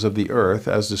resources of the earth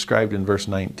as described in verse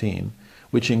 19,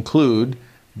 which include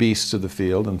beasts of the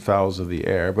field and fowls of the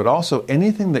air, but also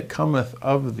anything that cometh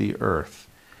of the earth,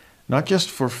 not just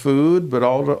for food, but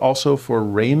also for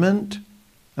raiment.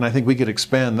 And I think we could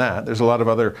expand that. There's a lot of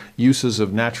other uses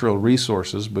of natural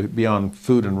resources beyond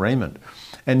food and raiment.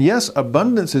 And yes,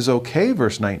 abundance is okay,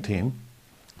 verse 19.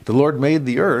 The Lord made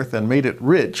the earth and made it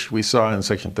rich, we saw in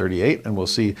section 38, and we'll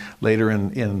see later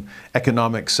in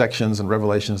economic sections and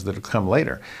revelations that will come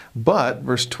later. But,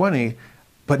 verse 20,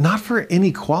 but not for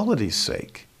inequality's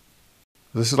sake.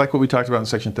 This is like what we talked about in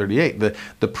section 38,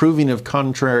 the proving of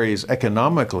contraries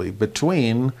economically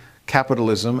between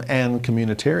capitalism and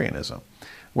communitarianism,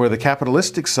 where the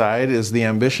capitalistic side is the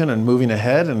ambition and moving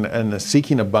ahead and the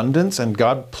seeking abundance and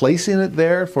God placing it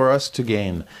there for us to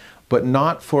gain, but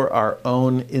not for our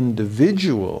own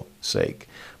individual sake,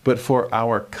 but for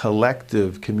our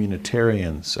collective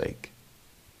communitarian sake.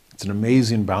 It's an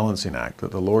amazing balancing act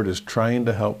that the Lord is trying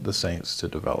to help the saints to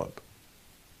develop.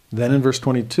 Then in verse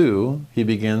 22, he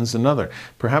begins another,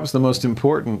 perhaps the most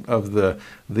important of the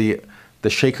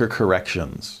Shaker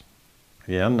corrections.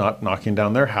 Again, not knocking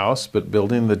down their house, but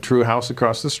building the true house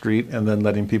across the street and then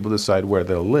letting people decide where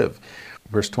they'll live.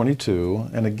 Verse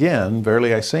 22, and again,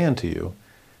 verily I say unto you,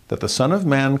 that the Son of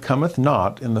Man cometh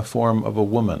not in the form of a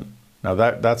woman. Now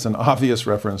that's an obvious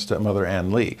reference to Mother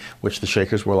Ann Lee, which the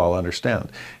Shakers will all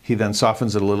understand. He then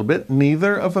softens it a little bit,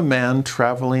 neither of a man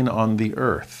traveling on the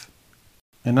earth.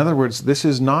 In other words, this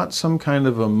is not some kind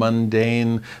of a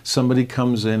mundane, somebody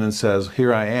comes in and says,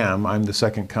 here I am, I'm the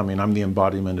second coming, I'm the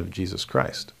embodiment of Jesus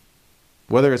Christ.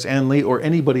 Whether it's Ann Lee or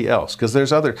anybody else, because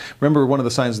there's other, remember one of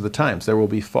the signs of the times, there will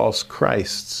be false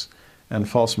Christs and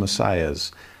false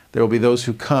messiahs. There will be those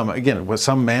who come. Again, was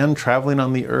some man traveling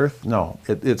on the earth? No,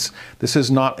 this is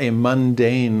not a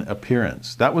mundane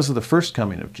appearance. That was the first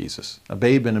coming of Jesus, a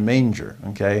babe in a manger,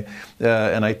 okay?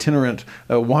 An itinerant,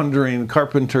 wandering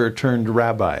carpenter turned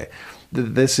rabbi.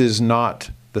 This is not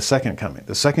the second coming.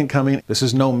 The second coming, this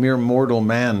is no mere mortal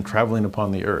man traveling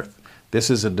upon the earth. This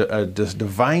is a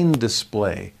divine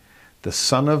display, the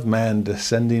Son of Man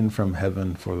descending from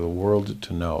heaven for the world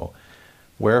to know.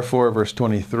 Wherefore, verse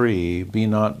 23, be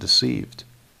not deceived,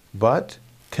 but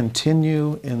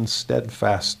continue in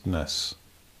steadfastness.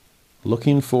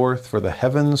 looking forth for the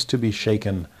heavens to be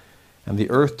shaken, and the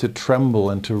earth to tremble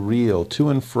and to reel to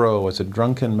and fro as a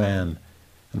drunken man,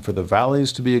 and for the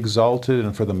valleys to be exalted,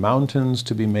 and for the mountains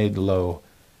to be made low,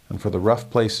 and for the rough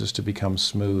places to become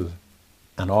smooth.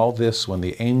 And all this when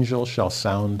the angel shall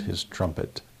sound his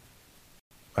trumpet.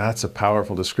 That's a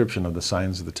powerful description of the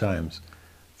signs of the times,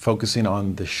 focusing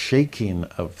on the shaking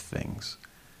of things.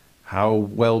 How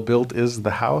well built is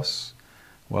the house?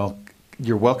 Well,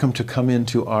 you're welcome to come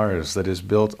into ours that is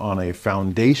built on a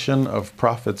foundation of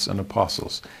prophets and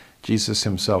apostles, Jesus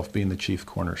himself being the chief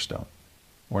cornerstone.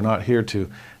 We're not here to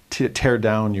tear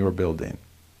down your building.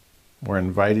 We're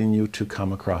inviting you to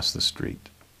come across the street.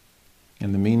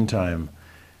 In the meantime,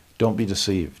 don't be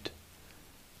deceived.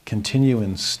 Continue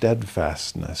in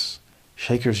steadfastness.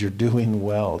 Shakers, you're doing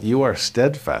well. You are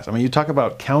steadfast. I mean, you talk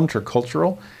about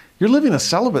countercultural. You're living a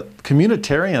celibate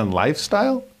communitarian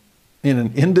lifestyle in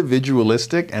an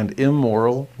individualistic and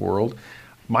immoral world.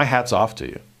 My hat's off to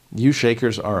you. You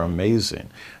Shakers are amazing.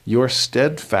 Your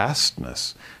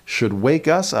steadfastness should wake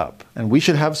us up, and we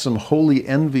should have some holy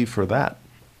envy for that.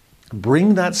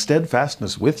 Bring that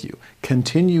steadfastness with you.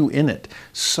 Continue in it.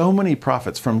 So many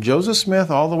prophets, from Joseph Smith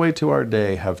all the way to our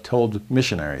day, have told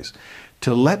missionaries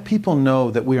to let people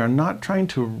know that we are not trying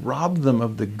to rob them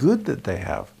of the good that they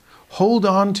have. Hold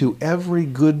on to every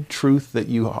good truth that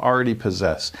you already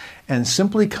possess, and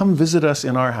simply come visit us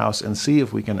in our house and see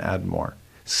if we can add more.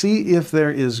 See if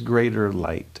there is greater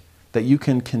light, that you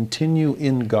can continue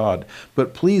in God.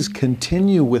 But please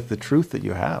continue with the truth that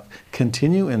you have.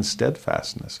 Continue in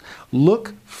steadfastness.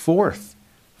 Look forth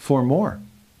for more,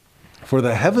 for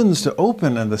the heavens to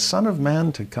open and the Son of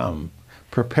Man to come.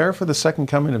 Prepare for the second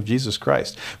coming of Jesus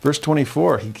Christ. Verse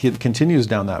 24, he continues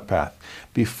down that path.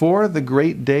 Before the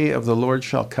great day of the Lord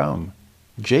shall come,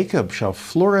 Jacob shall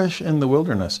flourish in the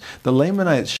wilderness. The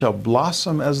Lamanites shall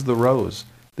blossom as the rose.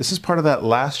 This is part of that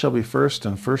last shall be first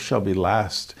and first shall be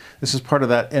last. This is part of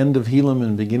that end of Helam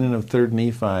and beginning of 3rd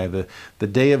Nephi, the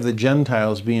day of the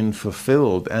Gentiles being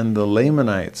fulfilled and the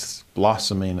Lamanites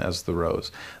blossoming as the rose.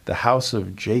 The house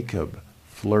of Jacob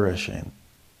flourishing.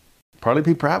 Parley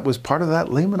P. Pratt was part of that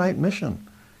Lamanite mission.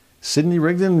 Sidney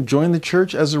Rigdon joined the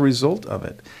church as a result of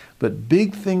it. But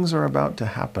big things are about to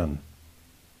happen.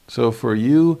 So for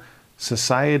you,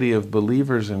 society of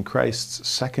believers in Christ's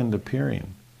second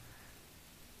appearing,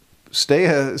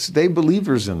 stay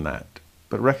believers in that,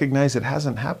 but recognize it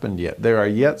hasn't happened yet. There are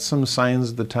yet some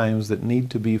signs of the times that need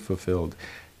to be fulfilled,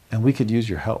 and we could use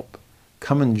your help.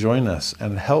 Come and join us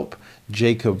and help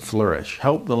Jacob flourish.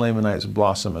 Help the Lamanites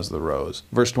blossom as the rose.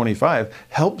 Verse 25,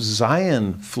 help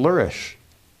Zion flourish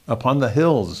upon the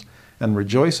hills and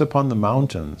rejoice upon the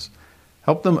mountains.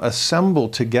 Help them assemble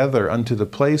together unto the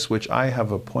place which I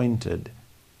have appointed.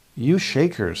 You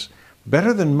Shakers,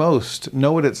 better than most,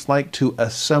 know what it's like to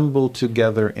assemble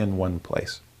together in one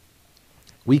place.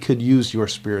 We could use your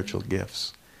spiritual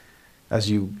gifts as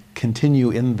you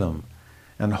continue in them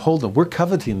and hold them. We're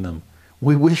coveting them.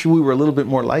 We wish we were a little bit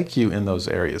more like you in those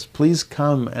areas. Please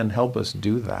come and help us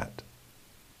do that.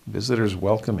 Visitors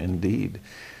welcome indeed.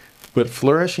 But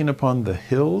flourishing upon the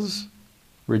hills,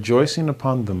 rejoicing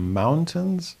upon the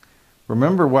mountains.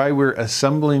 Remember why we're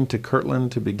assembling to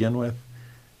Kirtland to begin with?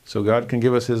 So God can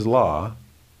give us his law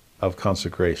of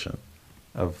consecration,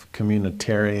 of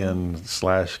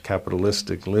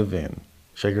communitarian/capitalistic living.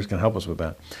 Shakers can help us with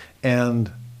that.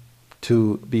 And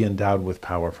to be endowed with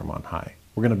power from on high.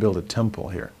 We're going to build a temple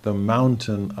here, the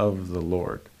mountain of the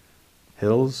Lord.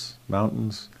 Hills,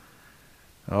 mountains.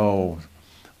 Oh,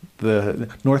 the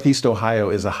Northeast Ohio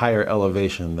is a higher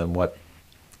elevation than what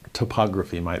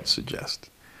topography might suggest.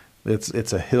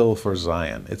 It's a hill for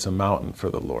Zion. It's a mountain for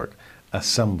the Lord.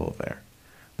 Assemble there.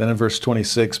 Then in verse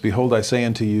 26, behold, I say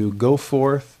unto you, go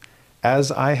forth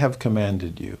as I have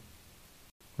commanded you.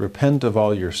 Repent of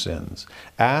all your sins.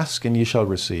 Ask, and ye shall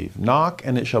receive. Knock,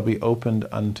 and it shall be opened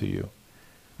unto you.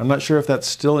 I'm not sure if that's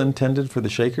still intended for the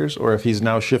Shakers or if he's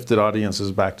now shifted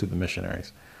audiences back to the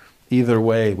missionaries. Either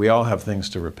way, we all have things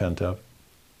to repent of.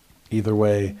 Either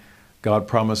way, God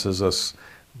promises us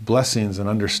blessings and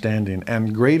understanding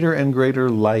and greater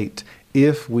light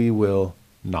if we will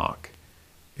knock,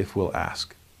 if we'll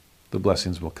ask. The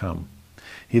blessings will come.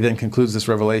 He then concludes this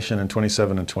revelation in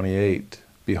 27 and 28.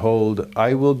 Behold,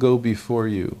 I will go before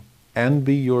you and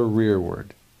be your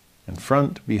rearward, in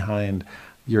front, behind,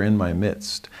 you're in my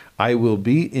midst. I will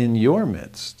be in your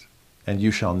midst, and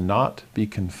you shall not be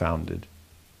confounded.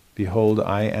 Behold,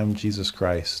 I am Jesus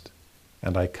Christ,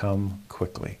 and I come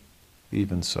quickly.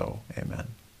 Even so, amen.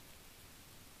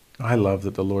 I love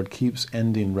that the Lord keeps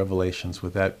ending Revelations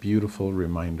with that beautiful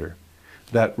reminder,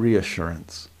 that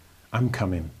reassurance. I'm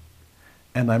coming,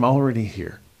 and I'm already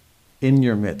here. in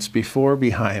your midst, before,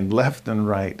 behind, left and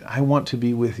right. I want to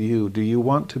be with you. Do you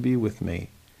want to be with me?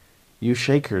 You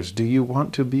shakers, do you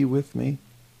want to be with me?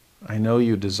 I know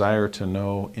you desire to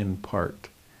know in part.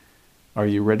 Are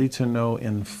you ready to know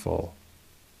in full?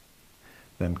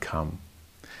 Then come.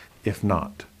 If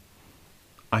not,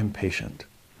 I'm patient.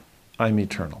 I'm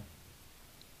eternal.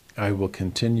 I will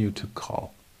continue to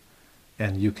call,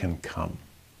 and you can come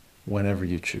whenever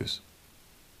you choose.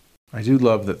 I do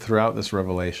love that throughout this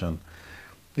revelation,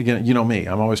 again, you know me,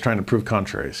 I'm always trying to prove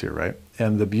contraries here, right?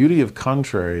 And the beauty of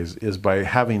contraries is by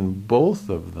having both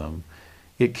of them,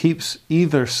 it keeps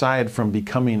either side from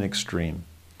becoming extreme.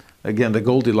 Again, the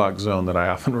Goldilocks zone that I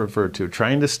often refer to,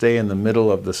 trying to stay in the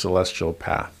middle of the celestial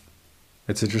path.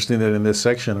 It's interesting that in this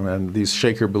section, and these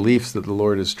shaker beliefs that the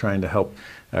Lord is trying to help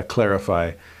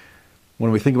clarify,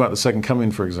 when we think about the second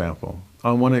coming, for example,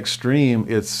 on one extreme,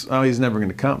 it's, oh, he's never going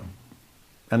to come.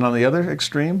 And on the other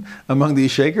extreme, among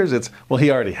these shakers, it's, well,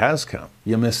 he already has come.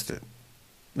 You missed it.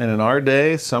 And in our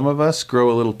day, some of us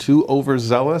grow a little too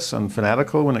overzealous and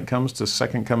fanatical when it comes to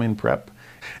second coming prep.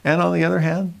 And on the other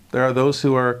hand, there are those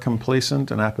who are complacent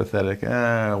and apathetic.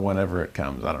 Whenever it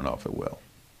comes, I don't know if it will.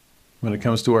 When it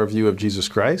comes to our view of Jesus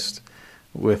Christ,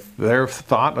 with their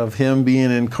thought of him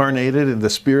being incarnated in the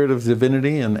spirit of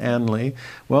divinity and Ann Lee,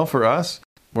 well, for us,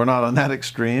 we're not on that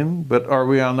extreme, but are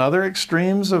we on other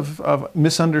extremes of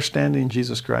misunderstanding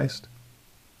Jesus Christ?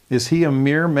 Is he a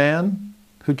mere man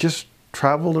who just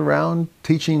traveled around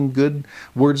teaching good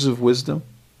words of wisdom,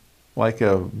 like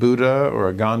a Buddha or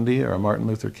a Gandhi or a Martin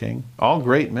Luther King? All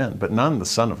great men, but none the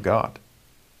Son of God.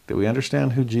 Do we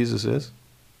understand who Jesus is?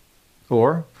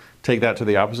 Or take that to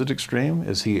the opposite extreme.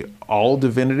 Is he all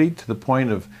divinity to the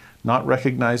point of not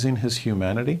recognizing his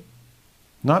humanity?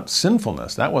 Not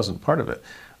sinfulness, that wasn't part of it,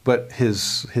 but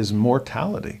his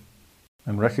mortality,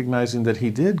 and recognizing that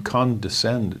he did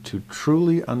condescend to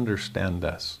truly understand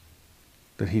us,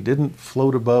 that he didn't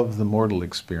float above the mortal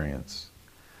experience.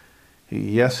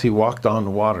 Yes, he walked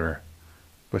on water,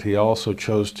 but he also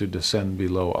chose to descend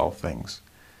below all things,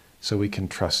 so we can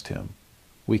trust him.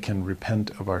 We can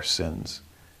repent of our sins,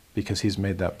 because he's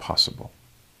made that possible.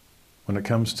 When it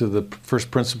comes to the first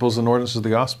principles and ordinances of the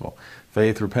gospel,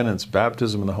 faith, repentance,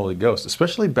 baptism, and the Holy Ghost,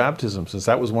 especially baptism, since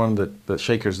that was one that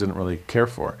shakers didn't really care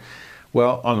for.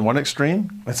 Well, on one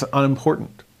extreme, it's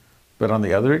unimportant. But on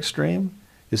the other extreme,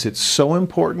 is it so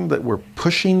important that we're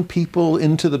pushing people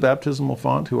into the baptismal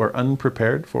font who are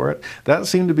unprepared for it? That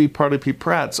seemed to be part of P.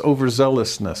 Pratt's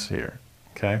overzealousness here,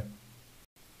 okay?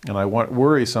 And I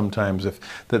worry sometimes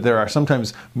that there are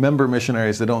sometimes member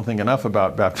missionaries that don't think enough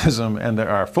about baptism, and there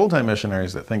are full-time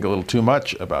missionaries that think a little too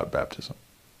much about baptism.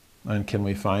 And can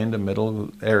we find a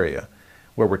middle area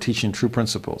where we're teaching true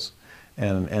principles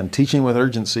and teaching with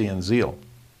urgency and zeal,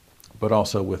 but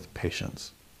also with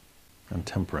patience and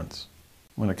temperance?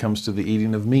 When it comes to the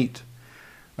eating of meat,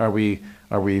 are we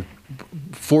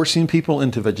forcing people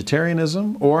into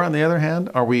vegetarianism, or on the other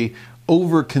hand, are we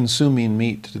over-consuming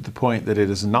meat to the point that it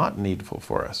is not needful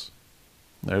for us?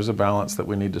 There's a balance that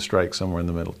we need to strike somewhere in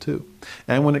the middle too.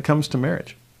 And when it comes to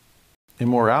marriage,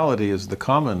 immorality is the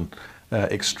common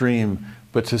extreme,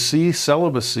 but to see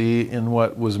celibacy in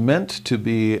what was meant to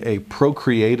be a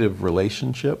procreative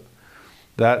relationship,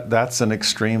 that's an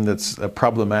extreme that's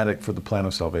problematic for the plan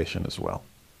of salvation as well.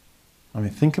 I mean,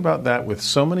 think about that with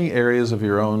so many areas of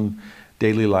your own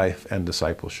daily life and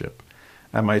discipleship.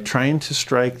 Am I trying to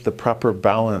strike the proper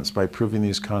balance by proving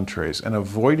these contraries and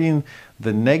avoiding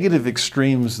the negative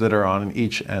extremes that are on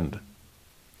each end?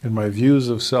 In my views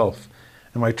of self,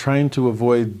 am I trying to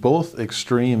avoid both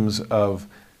extremes of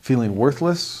feeling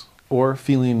worthless or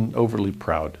feeling overly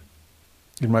proud?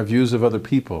 In my views of other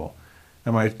people,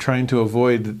 am I trying to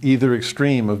avoid either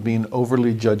extreme of being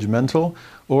overly judgmental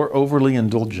or overly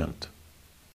indulgent?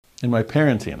 In my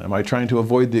parenting, am I trying to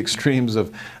avoid the extremes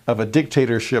of a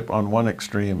dictatorship on one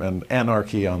extreme and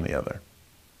anarchy on the other?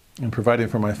 In providing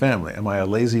for my family, am I a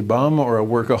lazy bum or a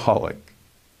workaholic?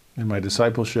 In my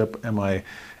discipleship, am I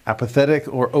apathetic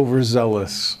or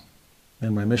overzealous?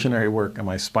 In my missionary work, am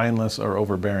I spineless or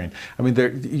overbearing? I mean,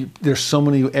 there's so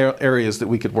many areas that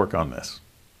we could work on this.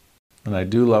 And I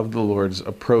do love the Lord's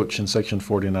approach in section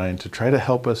 49 to try to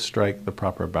help us strike the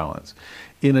proper balance.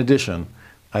 In addition,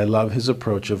 I love his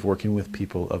approach of working with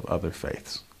people of other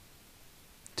faiths.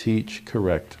 Teach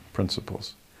correct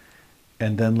principles,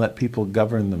 and then let people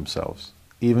govern themselves,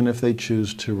 even if they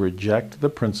choose to reject the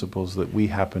principles that we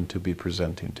happen to be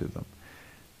presenting to them.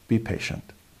 Be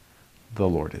patient. The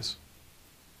Lord is.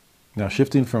 Now,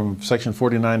 shifting from section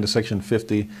 49 to section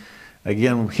 50,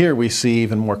 again, here we see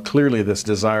even more clearly this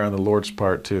desire on the Lord's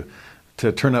part to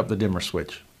turn up the dimmer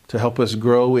switch, to help us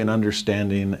grow in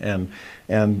understanding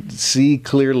and see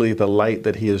clearly the light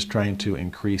that he is trying to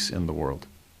increase in the world.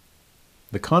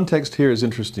 The context here is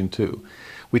interesting too.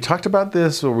 We talked about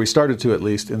this, or we started to at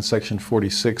least, in section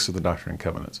 46 of the Doctrine and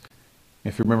Covenants.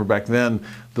 If you remember back then,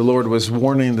 the Lord was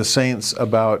warning the saints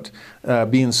about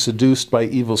being seduced by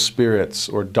evil spirits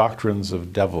or doctrines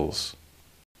of devils.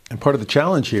 And part of the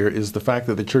challenge here is the fact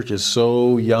that the church is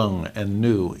so young and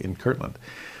new in Kirtland.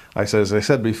 As I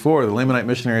said before, the Lamanite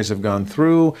missionaries have gone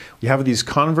through. We have these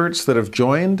converts that have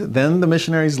joined. Then the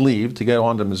missionaries leave to go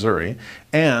on to Missouri.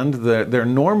 And their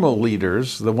normal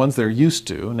leaders, the ones they're used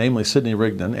to, namely Sidney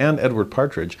Rigdon and Edward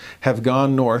Partridge, have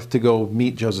gone north to go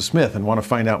meet Joseph Smith and want to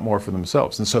find out more for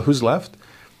themselves. And so who's left?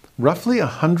 Roughly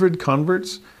 100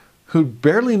 converts who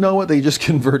barely know what they just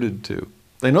converted to.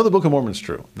 They know the Book of Mormon's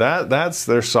true. That's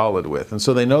they're solid with. And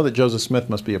so they know that Joseph Smith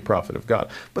must be a prophet of God.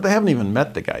 But they haven't even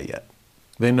met the guy yet.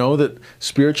 They know that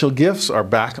spiritual gifts are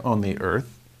back on the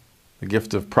earth, the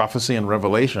gift of prophecy and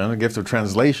revelation, a gift of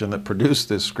translation that produced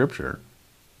this scripture.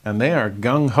 And they are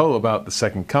gung-ho about the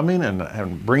second coming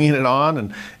and bringing it on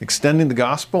and extending the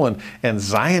gospel. And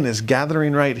Zion is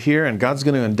gathering right here, and God's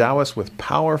going to endow us with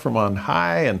power from on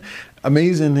high and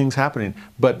amazing things happening,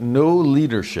 but no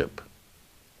leadership.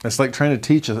 It's like trying to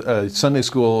teach a Sunday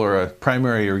school or a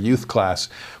primary or youth class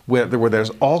where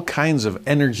there's all kinds of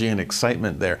energy and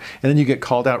excitement there. And then you get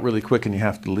called out really quick and you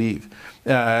have to leave.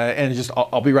 And just,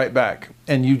 I'll be right back.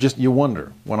 And you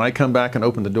wonder, when I come back and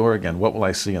open the door again, what will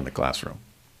I see in the classroom?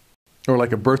 Or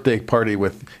like a birthday party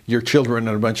with your children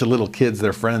and a bunch of little kids,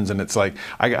 their friends, and it's like,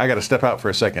 I got to step out for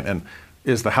a second. And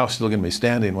is the house still going to be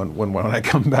standing when I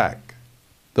come back?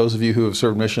 Those of you who have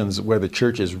served missions where the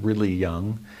church is really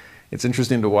young, it's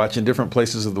interesting to watch in different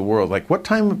places of the world. Like, what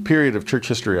time period of church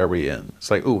history are we in?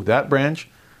 It's like, ooh, that branch,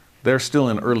 they're still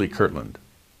in early Kirtland.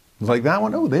 It's like that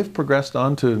one, oh, they've progressed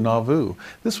on to Nauvoo.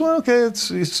 This one, okay,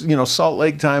 it's Salt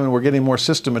Lake time, and we're getting more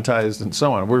systematized and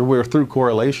so on. We're through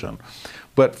correlation.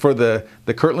 But for the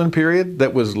Kirtland period,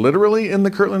 that was literally in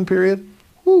the Kirtland period,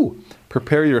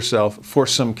 prepare yourself for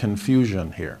some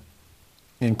confusion here,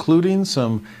 including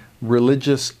some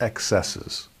religious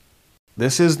excesses.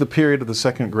 This is the period of the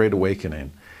Second Great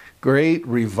Awakening. Great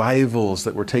revivals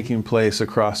that were taking place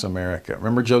across America.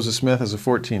 Remember Joseph Smith as a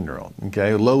 14-year-old,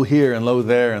 okay? Low here and low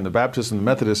there, and the Baptists and the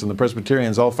Methodists and the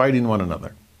Presbyterians all fighting one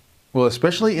another. Well,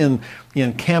 especially in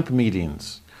camp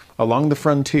meetings along the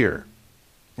frontier.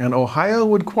 And Ohio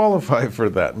would qualify for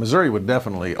that. Missouri would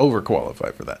definitely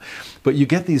overqualify for that. But you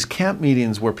get these camp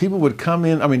meetings where people would come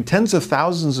in, I mean, tens of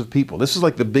thousands of people. This is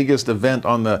like the biggest event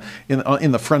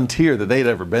in the frontier that they'd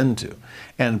ever been to.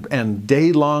 And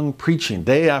day-long preaching,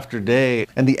 day after day,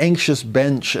 and the anxious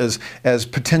bench as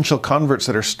potential converts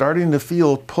that are starting to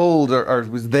feel pulled are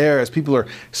there as people are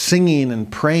singing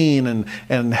and praying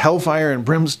and hellfire and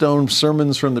brimstone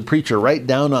sermons from the preacher right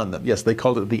down on them. Yes, they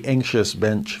called it the anxious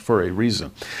bench for a reason.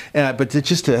 But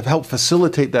just to help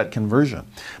facilitate that conversion.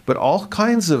 But all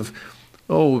kinds of,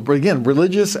 again,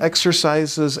 religious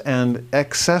exercises and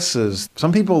excesses.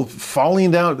 Some people falling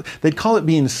down, they'd call it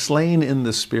being slain in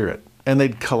the spirit. And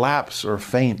they'd collapse or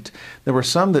faint. There were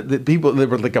some that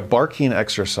were like a barking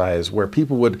exercise where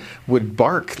people would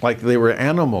bark like they were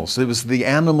animals. It was the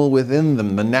animal within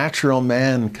them, the natural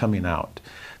man coming out.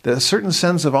 There's a certain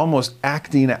sense of almost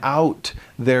acting out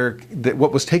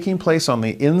what was taking place on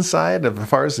the inside, as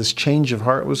far as this change of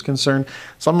heart was concerned.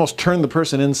 It's almost turn the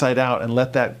person inside out and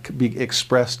let that be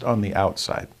expressed on the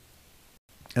outside.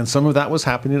 And some of that was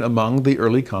happening among the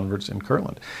early converts in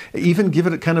Kirtland. Even give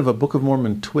it a kind of a Book of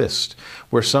Mormon twist,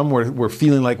 where some were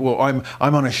feeling like, well, I'm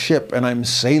on a ship and I'm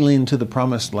sailing to the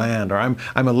promised land, or I'm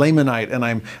a Lamanite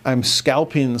and I'm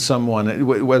scalping someone. It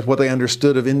was what they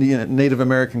understood of Indian Native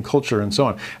American culture and so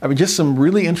on. I mean, just some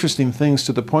really interesting things,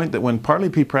 to the point that when Parley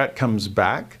P. Pratt comes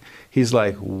back, he's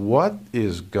like, what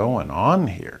is going on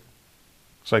here?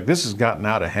 It's like, this has gotten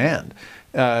out of hand.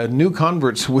 New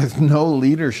converts with no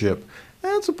leadership.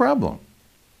 That's a problem.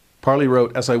 Parley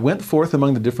wrote, as I went forth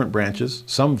among the different branches,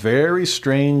 some very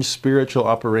strange spiritual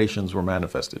operations were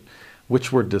manifested,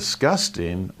 which were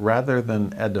disgusting rather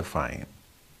than edifying.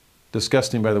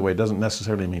 Disgusting, by the way, doesn't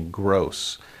necessarily mean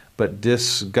gross, but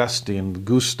disgusting,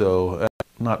 gusto,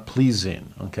 not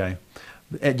pleasing, okay?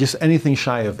 Just anything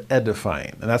shy of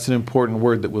edifying. And that's an important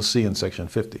word that we'll see in section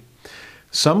 50.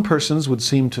 Some persons would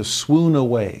seem to swoon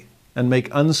away and make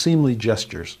unseemly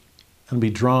gestures, and be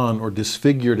drawn or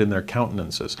disfigured in their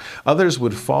countenances. Others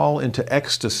would fall into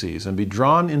ecstasies and be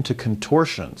drawn into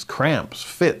contortions, cramps,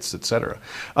 fits, etc.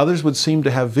 Others would seem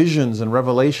to have visions and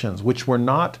revelations which were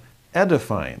not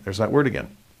edifying, there's that word again,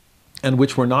 and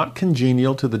which were not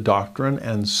congenial to the doctrine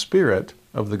and spirit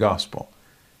of the gospel.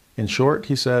 In short,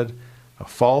 he said, a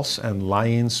false and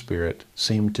lying spirit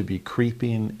seemed to be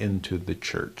creeping into the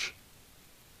church.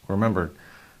 Remember,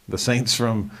 the saints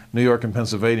from New York and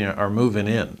Pennsylvania are moving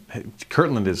in.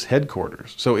 Kirtland is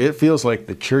headquarters. So it feels like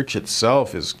the church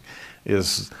itself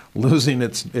is losing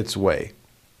its way.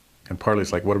 And partly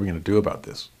it's like, what are we going to do about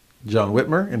this? John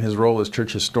Whitmer, in his role as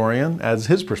church historian, adds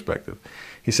his perspective.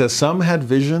 He says, some had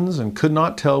visions and could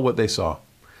not tell what they saw.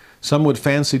 Some would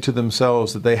fancy to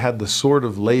themselves that they had the sword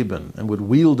of Laban and would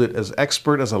wield it as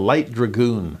expert as a light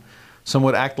dragoon. Some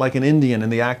would act like an Indian in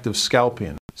the act of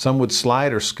scalping. Some would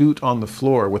slide or scoot on the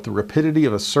floor with the rapidity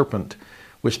of a serpent,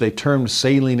 which they termed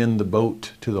sailing in the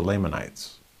boat to the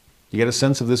Lamanites. You get a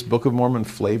sense of this Book of Mormon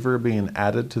flavor being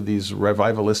added to these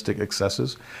revivalistic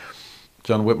excesses?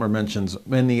 John Whitmer mentions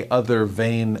many other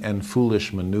vain and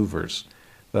foolish maneuvers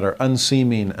that are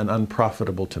unseeming and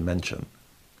unprofitable to mention.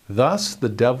 Thus the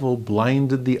devil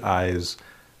blinded the eyes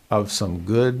of some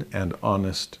good and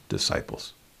honest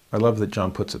disciples. I love that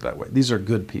John puts it that way. These are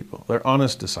good people. They're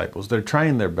honest disciples. They're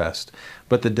trying their best.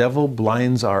 But the devil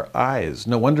blinds our eyes.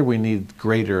 No wonder we need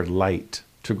greater light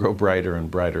to grow brighter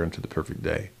and brighter into the perfect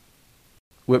day.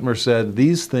 Whitmer said,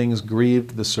 these things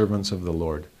grieved the servants of the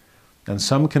Lord. And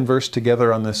some conversed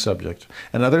together on this subject.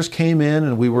 And others came in,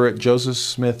 and we were at Joseph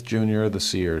Smith, Jr., the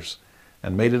seers,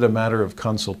 and made it a matter of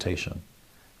consultation.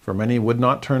 For many would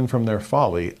not turn from their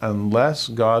folly unless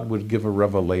God would give a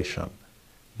revelation.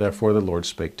 Therefore the Lord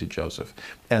spake to Joseph.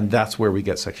 And that's where we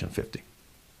get section 50.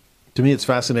 To me, it's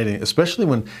fascinating, especially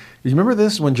when, you remember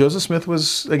this, when Joseph Smith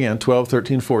was, again, 12,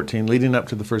 13, 14, leading up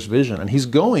to the first vision. And he's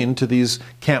going to these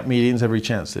camp meetings every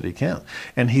chance that he can.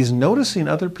 And he's noticing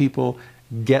other people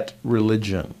get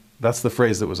religion. That's the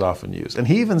phrase that was often used. And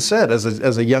he even said,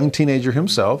 as a young teenager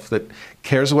himself, that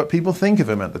cares what people think of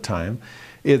him at the time,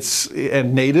 it's a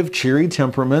native, cheery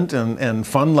temperament and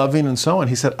fun-loving and so on.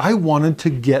 He said, I wanted to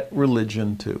get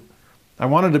religion too. I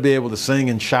wanted to be able to sing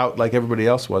and shout like everybody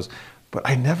else was, but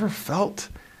I never felt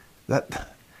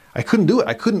that. I couldn't do it.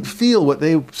 I couldn't feel what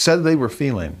they said they were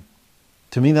feeling.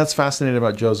 To me, that's fascinating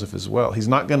about Joseph as well. He's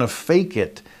not going to fake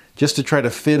it just to try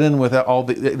to fit in with all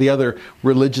the other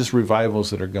religious revivals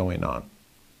that are going on.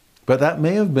 But that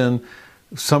may have been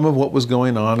some of what was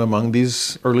going on among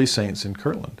these early saints in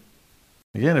Kirtland.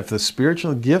 Again, if the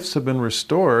spiritual gifts have been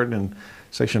restored in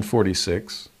section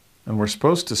 46, and we're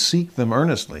supposed to seek them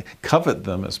earnestly, covet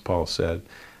them, as Paul said,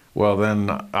 well then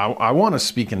I want to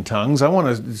speak in tongues, I want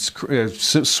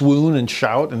to swoon and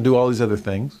shout and do all these other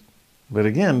things. But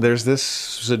again, there's this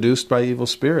seduced by evil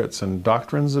spirits and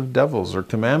doctrines of devils, or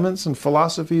commandments and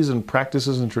philosophies and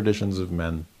practices and traditions of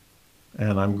men.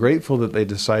 And I'm grateful that they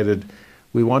decided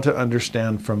we want to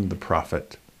understand from the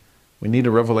prophet. We need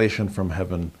a revelation from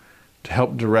heaven to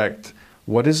help direct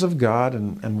what is of God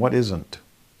and what isn't.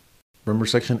 Remember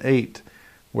section 8,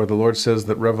 where the Lord says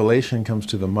that revelation comes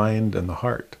to the mind and the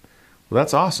heart. Well,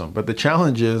 that's awesome. But the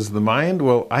challenge is the mind,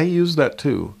 well, I use that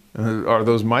too. Are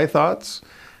those my thoughts?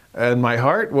 And my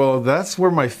heart, well, that's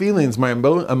where my feelings, my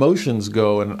emotions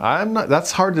go. And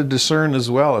that's hard to discern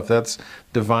as well, if that's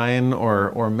divine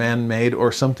or man-made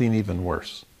or something even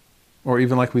worse. Or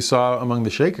even like we saw among the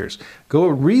Shakers. Go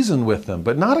reason with them,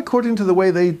 but not according to the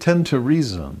way they tend to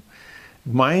reason.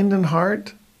 Mind and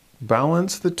heart,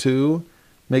 balance the two.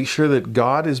 Make sure that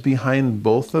God is behind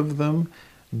both of them.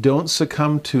 Don't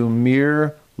succumb to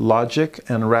mere logic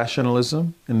and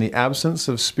rationalism in the absence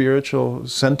of spiritual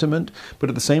sentiment. But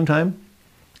at the same time,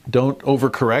 don't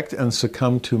overcorrect and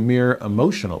succumb to mere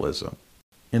emotionalism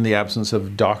in the absence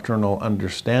of doctrinal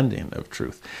understanding of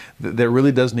truth. There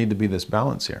really does need to be this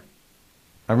balance here.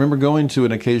 I remember going to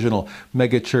an occasional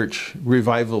mega-church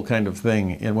revival kind of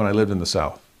thing when I lived in the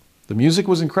South. The music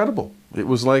was incredible. It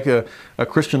was like a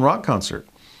Christian rock concert.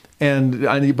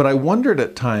 But I wondered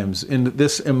at times, in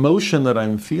this emotion that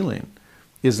I'm feeling,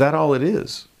 is that all it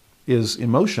is? Is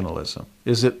emotionalism?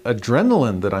 Is it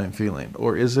adrenaline that I'm feeling?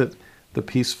 Or is it the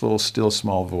peaceful, still,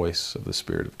 small voice of the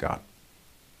Spirit of God?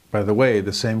 By the way,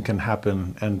 the same can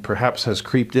happen, and perhaps has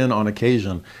creeped in on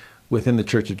occasion, within the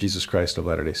Church of Jesus Christ of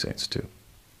Latter-day Saints too.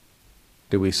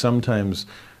 Do we sometimes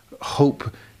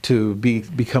hope to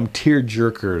become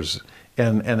tear-jerkers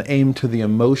and aim to the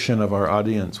emotion of our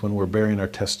audience when we're bearing our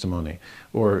testimony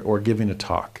or giving a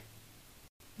talk?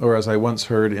 Or as I once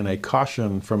heard in a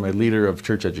caution from a leader of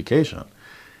church education,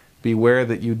 beware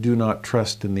that you do not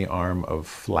trust in the arm of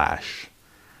flesh.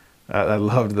 I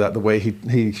loved that, the way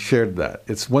he shared that.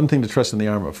 It's one thing to trust in the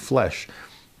arm of flesh,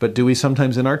 but do we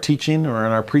sometimes in our teaching or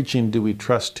in our preaching, do we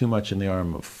trust too much in the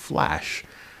arm of flesh,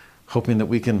 hoping that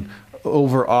we can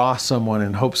overawe someone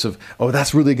in hopes of,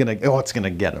 it's going to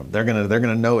get them. They're going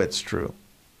to know it's true.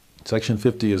 Section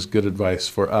 50 is good advice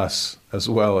for us as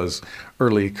well as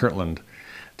early Kirtland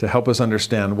to help us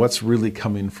understand what's really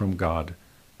coming from God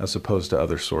as opposed to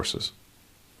other sources.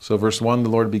 So verse 1, the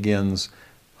Lord begins,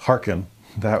 hearken,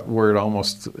 that word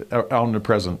almost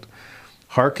omnipresent.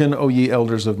 Hearken, O ye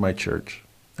elders of my church,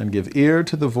 and give ear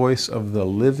to the voice of the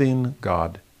living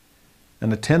God,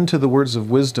 and attend to the words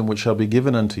of wisdom which shall be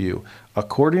given unto you,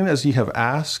 according as ye have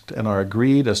asked and are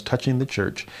agreed as touching the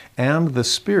church, and the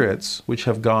spirits which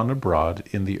have gone abroad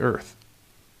in the earth.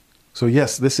 So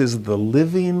yes, this is the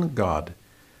living God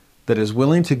that is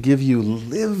willing to give you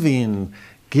living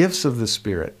gifts of the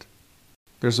Spirit.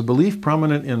 There's a belief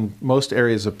prominent in most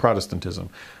areas of Protestantism.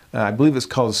 I believe it's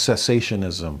called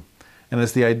cessationism. And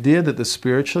it's the idea that the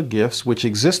spiritual gifts, which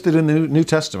existed in the New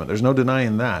Testament, there's no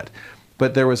denying that,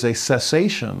 but there was a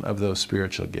cessation of those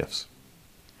spiritual gifts.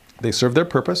 They serve their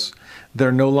purpose.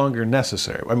 They're no longer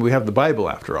necessary. I mean, we have the Bible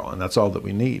after all, and that's all that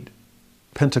we need.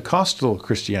 Pentecostal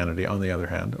Christianity, on the other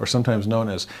hand, or sometimes known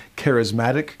as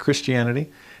charismatic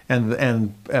Christianity, and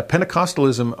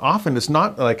Pentecostalism often is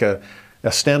not like a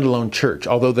standalone church,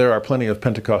 although there are plenty of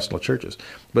Pentecostal churches.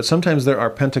 But sometimes there are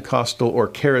Pentecostal or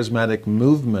charismatic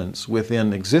movements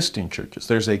within existing churches.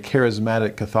 There's a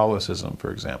charismatic Catholicism,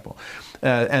 for example.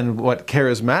 And what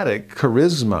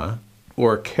charisma,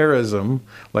 or charism,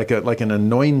 like an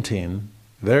anointing,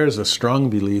 there's a strong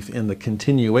belief in the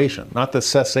continuation, not the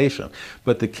cessation,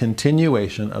 but the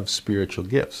continuation of spiritual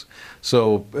gifts.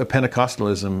 So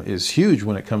Pentecostalism is huge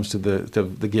when it comes to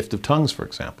the gift of tongues, for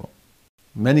example.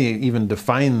 Many even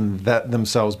define that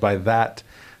themselves by that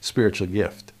spiritual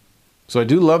gift. So I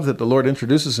do love that the Lord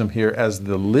introduces him here as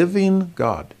the living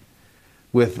God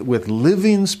with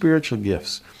living spiritual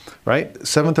gifts, right?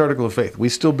 Seventh article of faith. We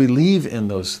still believe in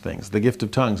those things, the gift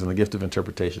of tongues and the gift of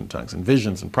interpretation of tongues and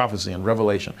visions and prophecy and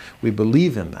revelation. We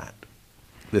believe in that.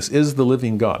 This is the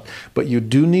living God. But you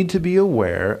do need to be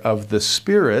aware of the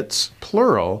spirits,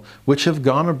 plural, which have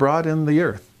gone abroad in the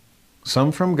earth.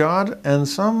 Some from God and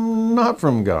some not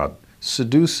from God.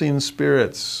 Seducing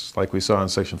spirits, like we saw in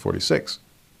section 46.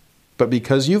 But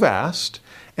because you've asked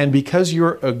and because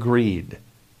you're agreed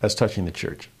as touching the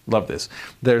church. Love this.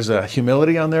 There's a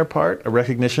humility on their part, a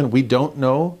recognition we don't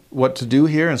know what to do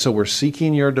here, and so we're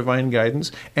seeking your divine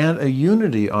guidance, and a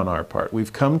unity on our part.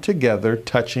 We've come together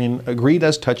agreed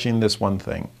as touching this one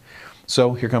thing.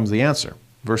 So here comes the answer.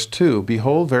 Verse 2,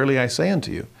 behold, verily I say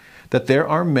unto you, that there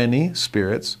are many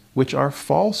spirits which are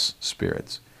false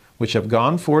spirits, which have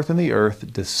gone forth in the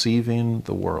earth, deceiving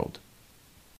the world.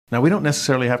 Now, we don't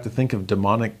necessarily have to think of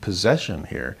demonic possession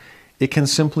here. It can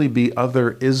simply be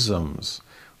other isms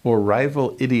or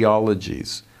rival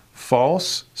ideologies,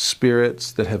 false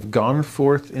spirits that have gone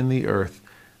forth in the earth,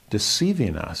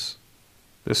 deceiving us.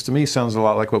 This to me sounds a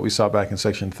lot like what we saw back in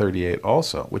section 38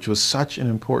 also, which was such an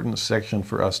important section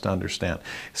for us to understand.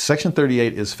 Section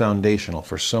 38 is foundational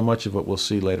for so much of what we'll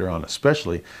see later on,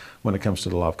 especially when it comes to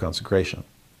the law of consecration.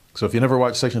 So if you never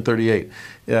watched section 38,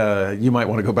 you might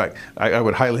want to go back. I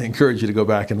would highly encourage you to go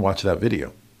back and watch that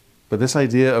video. But this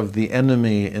idea of the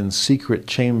enemy in secret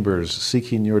chambers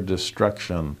seeking your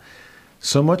destruction,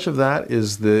 so much of that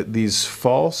is these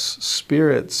false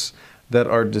spirits that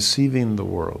are deceiving the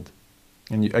world.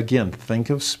 And again, think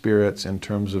of spirits in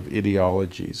terms of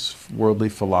ideologies, worldly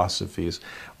philosophies,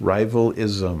 rival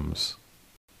isms,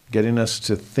 getting us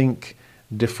to think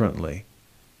differently.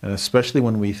 And especially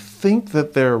when we think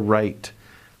that they're right,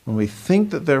 when we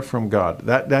think that they're from God,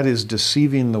 that is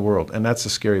deceiving the world, and that's a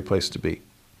scary place to be.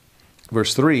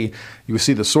 Verse 3, you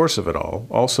see the source of it all.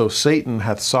 Also, Satan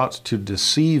hath sought to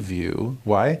deceive you.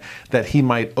 Why? That he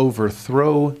might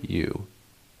overthrow you.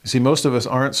 You see, most of us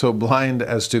aren't so blind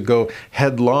as to go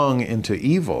headlong into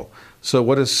evil. So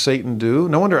what does Satan do?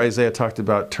 No wonder Isaiah talked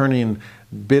about turning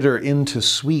bitter into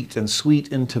sweet and sweet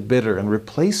into bitter and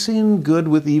replacing good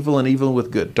with evil and evil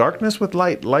with good. Darkness with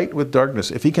light, light with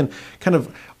darkness. If he can kind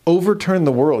of overturn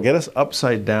the world, get us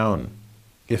upside down,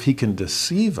 if he can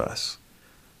deceive us,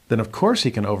 then of course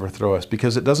he can overthrow us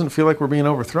because it doesn't feel like we're being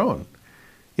overthrown.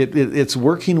 It's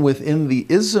working within the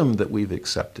ism that we've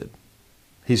accepted.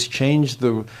 He's changed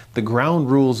the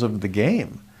ground rules of the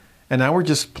game. And now we're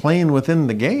just playing within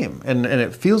the game. And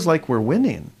it feels like we're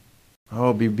winning.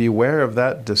 Oh, beware of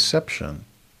that deception.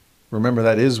 Remember,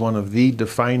 that is one of the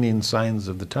defining signs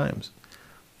of the times.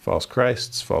 False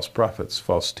Christs, false prophets,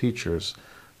 false teachers,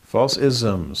 false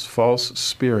isms, false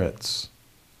spirits.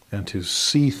 And to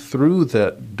see through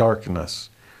that darkness,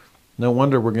 no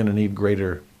wonder we're going to need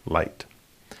greater light.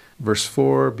 Verse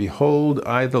 4, behold,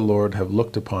 I, the Lord, have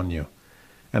looked upon you,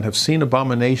 and have seen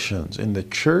abominations in the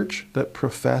church that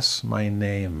profess my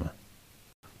name.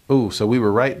 Oh, so we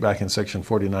were right back in section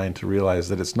 49 to realize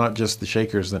that it's not just the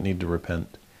Shakers that need to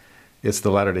repent. It's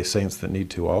the Latter-day Saints that need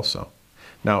to also.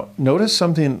 Now, notice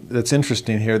something that's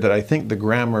interesting here that I think the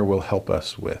grammar will help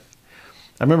us with.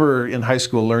 I remember in high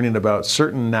school learning about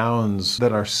certain nouns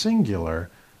that are singular,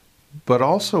 but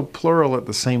also plural at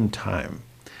the same time.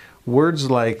 Words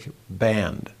like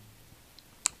band.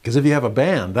 Because if you have a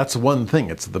band, that's one thing,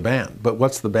 it's the band. But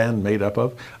what's the band made up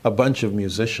of? A bunch of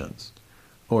musicians.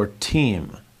 Or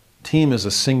team. Team is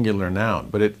a singular noun,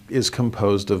 but it is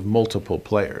composed of multiple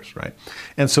players, right?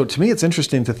 And so to me, it's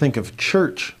interesting to think of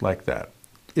church like that.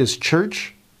 Is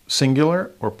church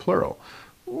singular or plural?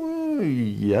 Well,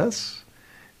 yes.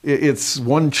 It's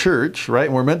one church, right?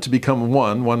 And we're meant to become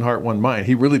one heart, one mind.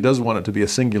 He really does want it to be a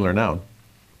singular noun.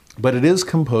 But it is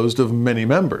composed of many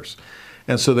members.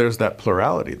 And so there's that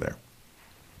plurality there.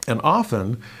 And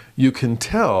often you can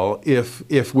tell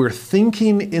if we're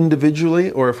thinking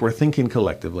individually or if we're thinking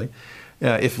collectively,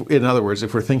 in other words,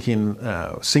 if we're thinking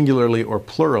singularly or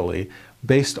plurally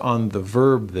based on the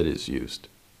verb that is used.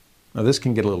 Now this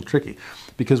can get a little tricky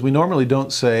because we normally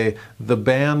don't say the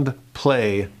band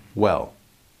play well.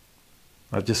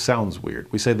 That just sounds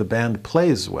weird. We say the band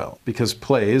plays well because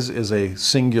plays is a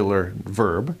singular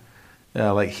verb,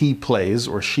 like he plays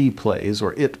or she plays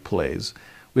or it plays.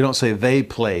 We don't say they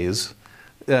plays.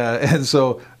 And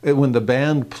so when the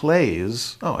band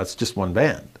plays, oh, it's just one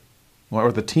band.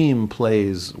 Or the team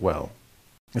plays well.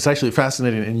 It's actually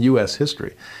fascinating in U.S.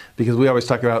 history because we always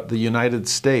talk about the United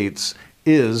States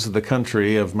is the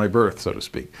country of my birth, so to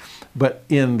speak. But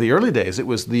in the early days, it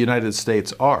was the United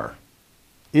States are.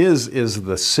 Is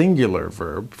the singular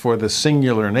verb for the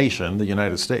singular nation, the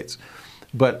United States.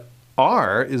 But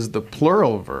are is the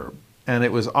plural verb. And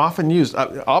it was often used,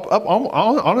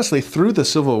 honestly, through the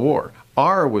Civil War.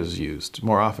 Are was used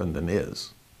more often than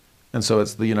is. And so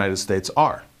it's the United States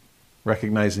are,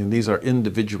 recognizing these are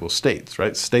individual states,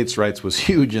 right? States' rights was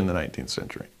huge in the 19th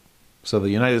century. So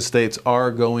the United States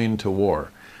are going to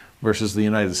war versus the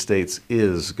United States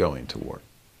is going to war.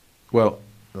 Well,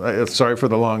 sorry for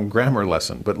the long grammar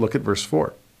lesson, but look at verse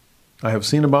 4. I have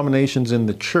seen abominations in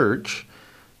the church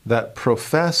that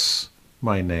profess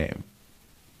my name.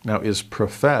 Now, is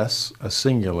profess a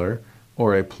singular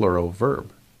or a plural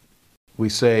verb? We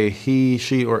say he,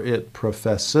 she, or it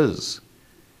professes,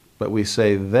 but we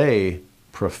say they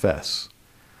profess.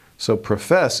 So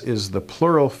profess is the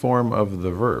plural form of the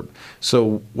verb.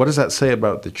 So what does that say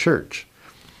about the church?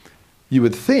 You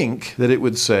would think that it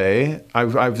would say,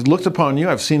 I've looked upon you,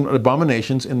 I've seen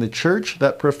abominations in the church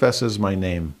that professes my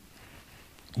name.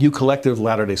 You collective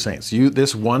Latter-day Saints, you,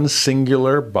 this one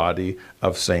singular body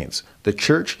of saints. The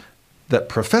church that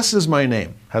professes my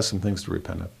name has some things to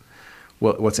repent of.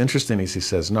 Well, what's interesting is he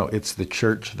says, no, it's the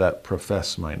church that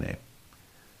profess my name.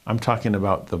 I'm talking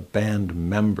about the band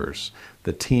members,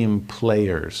 the team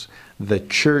players, the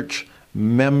church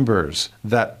members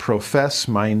that profess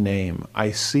my name.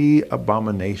 I see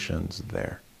abominations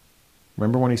there.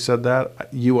 Remember when he said that?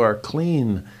 You are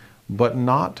clean, but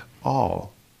not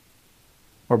all.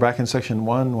 Or back in section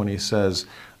 1 when he says,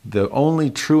 the only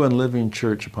true and living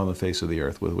church upon the face of the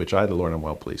earth with which I, the Lord, am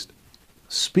well pleased.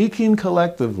 Speaking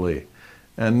collectively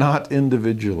and not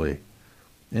individually.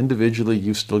 Individually,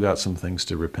 you've still got some things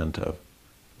to repent of.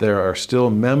 There are still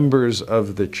members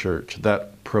of the church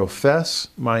that profess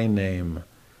my name,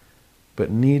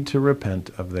 but need to repent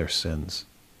of their sins.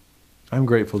 I'm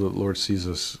grateful that the Lord sees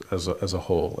us as a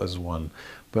whole, as one,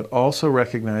 but also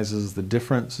recognizes the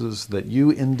differences that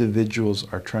you individuals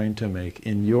are trying to make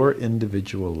in your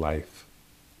individual life.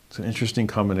 It's an interesting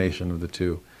combination of the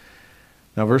two.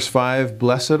 Now, verse 5,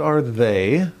 blessed are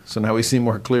they, so now we see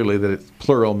more clearly that it's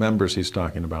plural members he's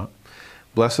talking about.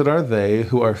 Blessed are they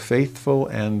who are faithful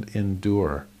and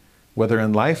endure, whether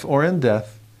in life or in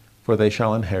death, for they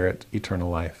shall inherit eternal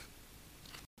life.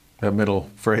 That middle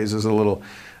phrase is a little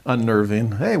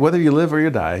unnerving. Hey, whether you live or you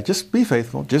die, just be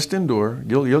faithful, just endure.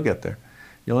 You'll get there.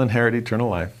 You'll inherit eternal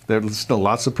life. There's still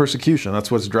lots of persecution.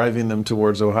 That's what's driving them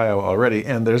towards Ohio already,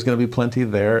 and there's going to be plenty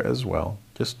there as well.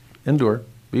 Just endure,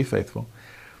 be faithful.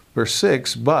 Verse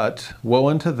 6, but woe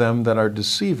unto them that are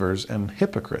deceivers and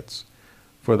hypocrites,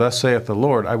 for thus saith the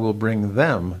Lord, I will bring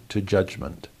them to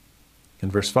judgment. In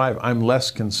verse 5, I'm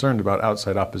less concerned about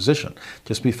outside opposition.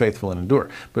 Just be faithful and endure.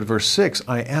 But verse 6,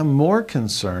 I am more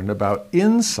concerned about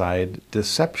inside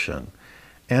deception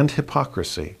and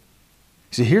hypocrisy.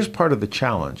 See, here's part of the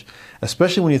challenge,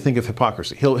 especially when you think of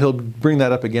hypocrisy. He'll bring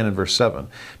that up again in verse 7.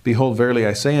 Behold, verily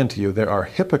I say unto you, there are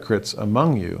hypocrites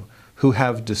among you who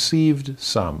have deceived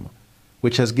some,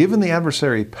 which has given the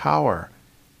adversary power.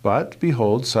 But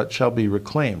behold, such shall be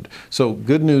reclaimed. So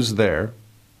good news there.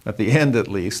 at the end at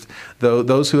least, though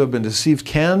those who have been deceived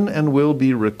can and will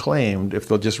be reclaimed if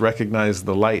they'll just recognize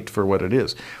the light for what it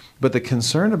is. But the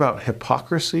concern about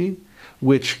hypocrisy,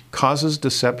 which causes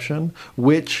deception,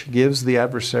 which gives the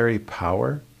adversary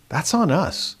power, that's on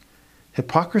us.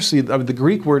 Hypocrisy, the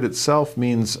Greek word itself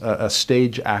means a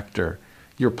stage actor.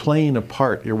 You're playing a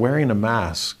part. You're wearing a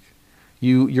mask.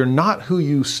 You're not who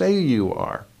you say you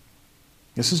are.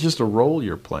 This is just a role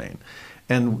you're playing.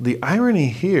 And the irony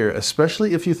here,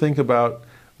 especially if you think about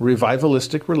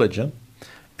revivalistic religion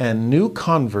and new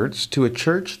converts to a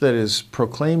church that is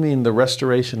proclaiming the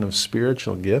restoration of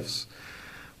spiritual gifts,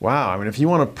 wow, I mean, if you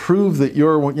want to prove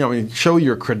that show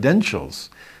your credentials,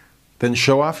 then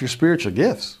show off your spiritual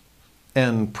gifts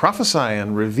and prophesy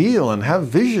and reveal and have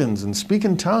visions and speak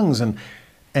in tongues and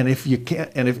if you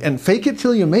can't, and fake it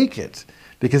till you make it,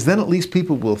 because then at least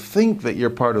people will think that you're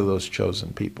part of those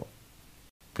chosen people.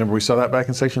 Remember we saw that back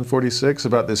in section 46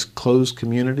 about this closed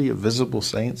community of visible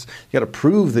saints? You got to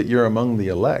prove that you're among the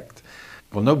elect.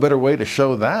 Well, no better way to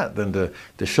show that than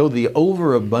to show the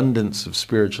overabundance of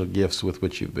spiritual gifts with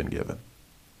which you've been given.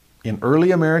 In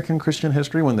early American Christian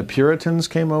history, when the Puritans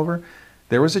came over,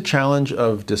 there was a challenge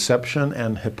of deception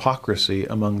and hypocrisy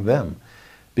among them,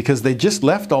 because they just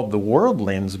left all the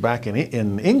worldlings back in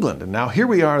England, and now here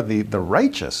we are, the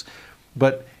righteous.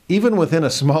 But even within a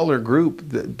smaller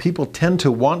group, people tend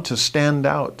to want to stand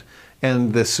out,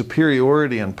 and the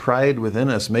superiority and pride within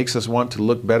us makes us want to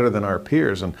look better than our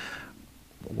peers. And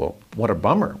well, what a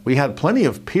bummer. We had plenty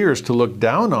of peers to look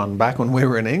down on back when we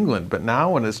were in England, but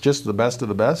now when it's just the best of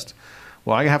the best,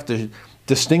 well, I have to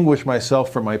distinguish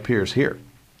myself from my peers here.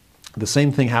 The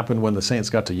same thing happened when the Saints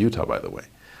got to Utah, by the way.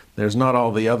 There's not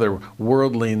all the other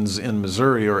worldlings in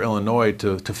Missouri or Illinois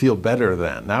to feel better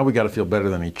than. Now we got to feel better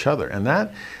than each other. And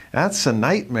that's a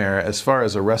nightmare as far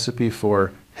as a recipe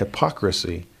for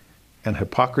hypocrisy. And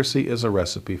hypocrisy is a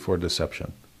recipe for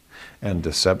deception. And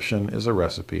deception is a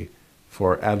recipe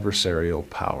for adversarial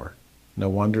power. No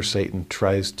wonder Satan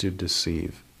tries to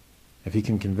deceive. If he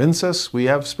can convince us we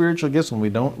have spiritual gifts when we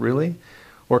don't really,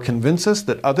 or convince us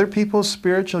that other people's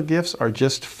spiritual gifts are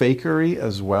just fakery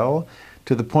as well,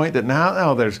 to the point that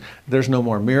now there's no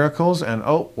more miracles, and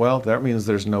oh, well, that means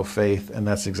there's no faith, and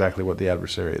that's exactly what the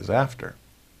adversary is after.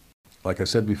 Like I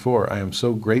said before, I am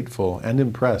so grateful and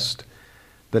impressed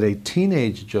that a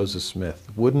teenage Joseph Smith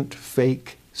wouldn't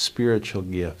fake spiritual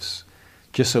gifts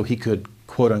just so he could,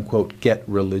 quote unquote, get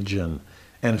religion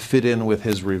and fit in with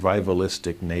his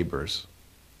revivalistic neighbors.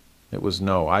 It was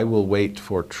no, I will wait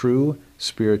for true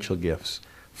spiritual gifts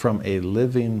from a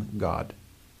living God,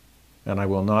 and I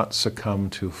will not succumb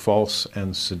to false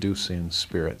and seducing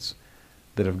spirits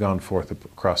that have gone forth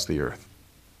across the earth.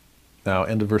 Now,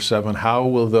 end of verse 7, how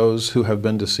will those who have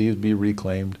been deceived be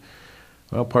reclaimed?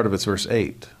 Well, part of it's verse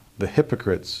 8. The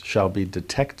hypocrites shall be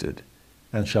detected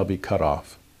and shall be cut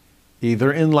off,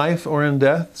 either in life or in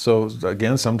death. So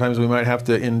again, sometimes we might have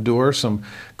to endure some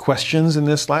questions in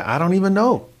this life. I don't even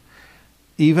know.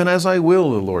 Even as I will,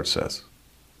 the Lord says.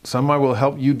 Some I will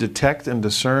help you detect and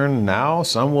discern now,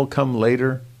 some will come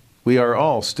later. We are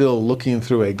all still looking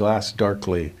through a glass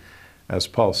darkly, as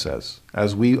Paul says,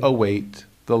 as we await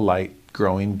the light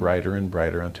growing brighter and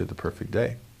brighter unto the perfect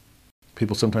day.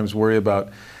 People sometimes worry about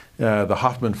the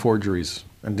Hoffman forgeries.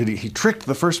 And he tricked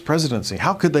the first presidency?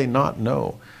 How could they not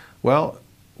know? Well,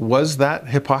 was that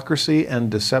hypocrisy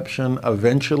and deception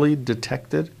eventually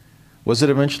detected? Was it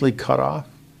eventually cut off?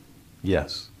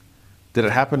 Yes. Did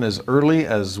it happen as early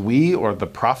as we or the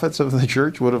prophets of the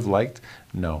church would have liked?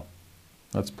 No.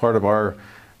 That's part of our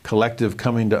collective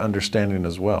coming to understanding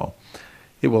as well.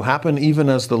 It will happen even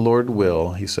as the Lord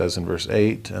will, he says in verse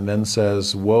 8, and then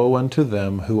says, woe unto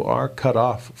them who are cut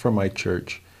off from my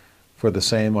church, for the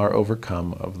same are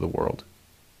overcome of the world.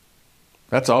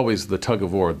 That's always the tug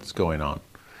of war that's going on.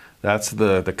 That's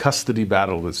the custody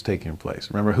battle that's taking place.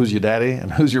 Remember, who's your daddy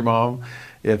and who's your mom?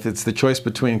 If it's the choice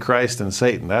between Christ and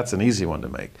Satan, that's an easy one to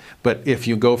make. But if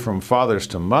you go from fathers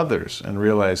to mothers and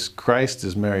realize Christ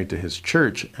is married to his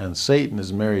church and Satan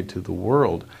is married to the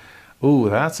world, ooh,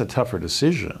 that's a tougher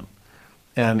decision.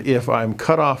 And if I'm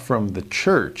cut off from the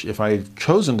church, if I've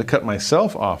chosen to cut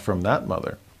myself off from that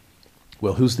mother,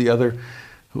 well, who's the other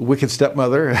wicked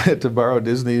stepmother, to borrow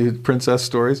Disney princess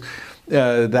stories?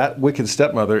 That wicked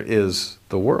stepmother is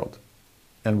the world.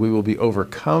 And we will be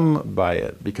overcome by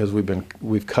it because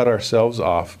we've cut ourselves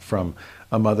off from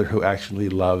a mother who actually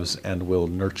loves and will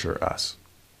nurture us.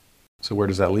 So where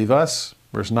does that leave us?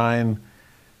 Verse 9,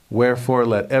 wherefore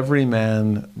let every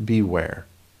man beware,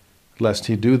 lest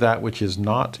he do that which is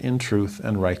not in truth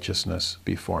and righteousness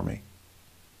before me.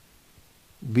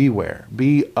 Beware,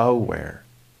 be aware.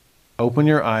 Open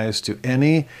your eyes to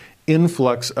any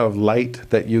influx of light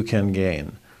that you can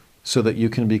gain so that you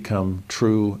can become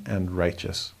true and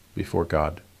righteous before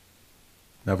God.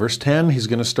 Now, verse 10, he's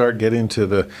going to start getting to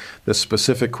the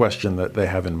specific question that they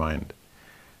have in mind.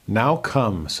 Now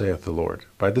come, saith the Lord,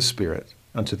 by the Spirit,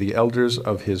 unto the elders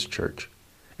of his church,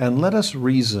 and let us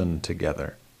reason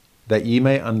together, that ye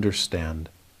may understand.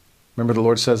 Remember, the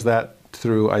Lord says that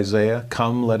through Isaiah.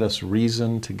 Come, let us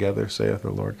reason together, saith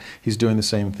the Lord. He's doing the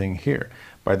same thing here.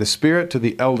 By the Spirit to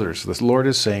the elders, the Lord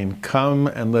is saying, come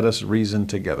and let us reason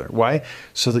together. Why?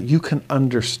 So that you can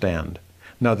understand.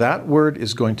 Now that word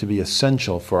is going to be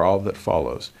essential for all that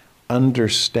follows.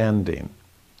 Understanding.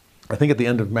 I think at the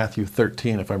end of Matthew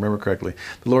 13, if I remember correctly,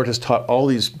 the Lord has taught all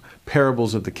these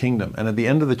parables of the kingdom. And at the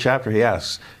end of the chapter, he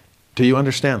asks, do you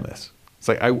understand this? It's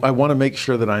like, I want to make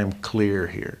sure that I am clear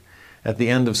here. At the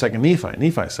end of 2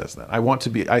 Nephi says that.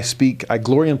 I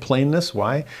glory in plainness.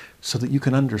 Why? So that you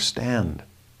can understand.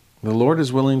 The Lord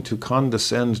is willing to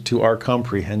condescend to our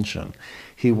comprehension.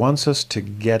 He wants us to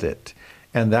get it.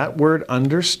 And that word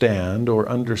understand or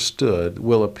understood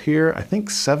will appear, I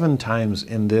think, 7 times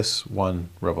in this one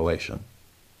revelation.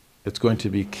 It's going to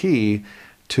be key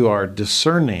to our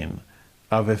discerning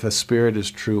of if a spirit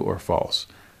is true or false.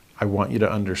 I want you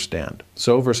to understand.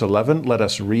 So verse 11, let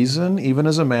us reason, even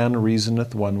as a man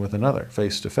reasoneth one with another,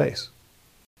 face to face.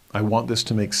 I want this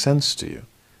to make sense to you.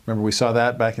 Remember, we saw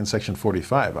that back in section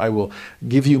 45. I will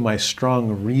give you my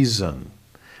strong reason.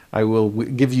 I will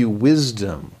give you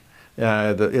wisdom.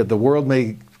 The world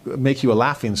may make you a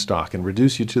laughingstock and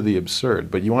reduce you to the absurd,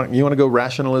 but you want to go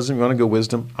rationalism, you want to go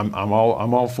wisdom, I'm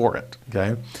all for it.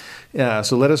 Okay?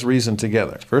 So let us reason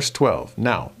together. Verse 12.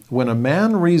 Now, when a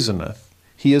man reasoneth,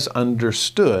 he is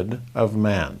understood of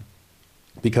man,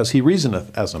 because he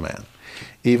reasoneth as a man.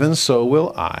 Even so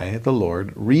will I, the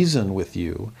Lord, reason with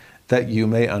you, that you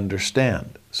may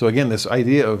understand. So again, this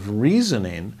idea of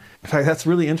reasoning, in fact, that's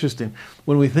really interesting.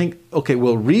 When we think, okay,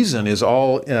 well, reason is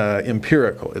all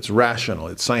empirical, it's rational,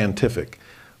 it's scientific.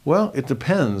 Well, it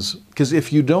depends, because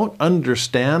if you don't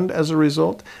understand as a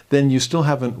result, then you still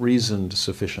haven't reasoned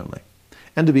sufficiently.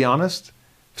 And to be honest,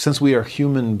 since we are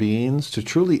human beings, to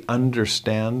truly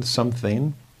understand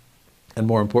something, and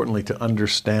more importantly, to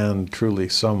understand truly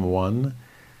someone,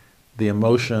 the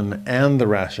emotion and the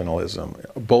rationalism,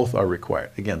 both are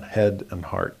required. Again, head and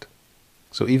heart.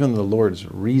 So even the Lord's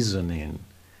reasoning,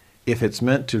 if it's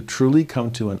meant to truly come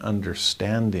to an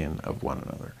understanding of one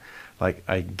another, like,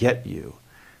 I get you.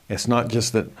 It's not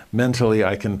just that mentally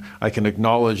I can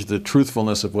acknowledge the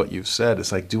truthfulness of what you've said.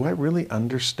 It's like, do I really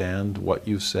understand what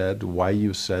you said, why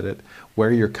you said it,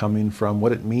 where you're coming from,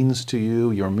 what it means to you,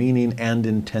 your meaning and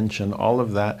intention, all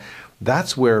of that.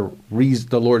 That's where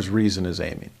the Lord's reason is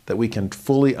aiming, that we can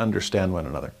fully understand one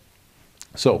another.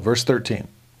 So, verse 13.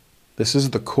 This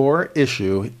is the core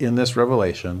issue in this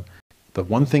revelation, the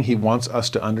one thing he wants us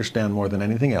to understand more than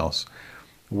anything else.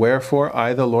 Wherefore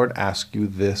I, the Lord, ask you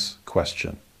this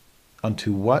question.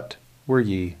 Unto what were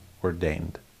ye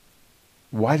ordained?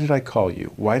 Why did I call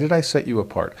you? Why did I set you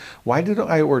apart? Why did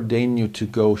I ordain you to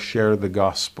go share the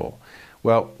gospel?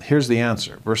 Well, here's the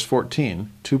answer. Verse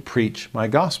 14, to preach my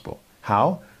gospel.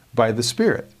 How? By the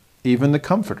Spirit, even the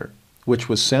Comforter, which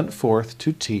was sent forth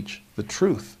to teach the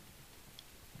truth.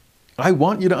 I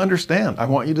want you to understand. I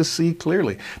want you to see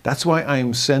clearly. That's why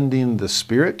I'm sending the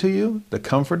Spirit to you, the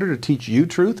Comforter, to teach you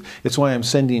truth. It's why I'm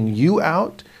sending you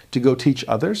out to go teach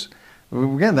others.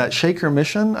 Again, that Shaker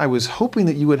mission, I was hoping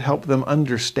that you would help them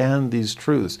understand these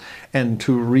truths and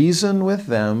to reason with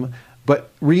them,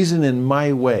 but reason in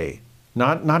my way.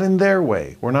 Not in their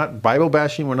way. We're not Bible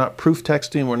bashing, we're not proof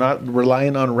texting, we're not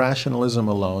relying on rationalism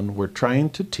alone. We're trying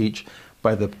to teach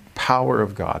by the power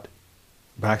of God.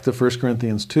 Back to 1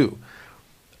 Corinthians 2.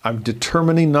 I'm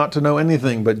determining not to know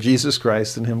anything but Jesus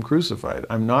Christ and Him crucified.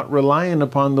 I'm not relying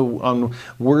on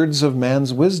words of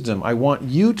man's wisdom. I want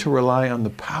you to rely on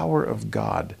the power of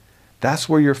God. That's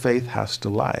where your faith has to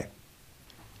lie.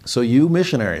 So you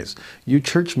missionaries, you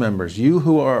church members, you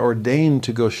who are ordained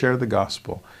to go share the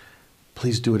gospel,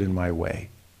 please do it in my way.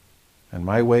 And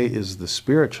my way is the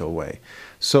spiritual way.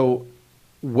 So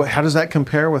how does that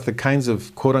compare with the kinds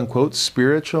of quote-unquote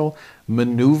spiritual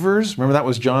maneuvers? Remember, that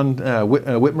was John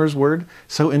Whitmer's word?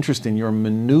 So interesting. Your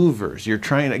maneuvers. You're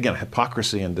trying, again,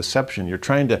 hypocrisy and deception. You're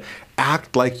trying to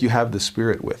act like you have the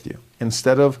Spirit with you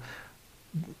instead of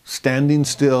standing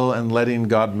still and letting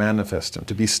God manifest Him.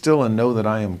 To be still and know that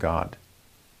I am God.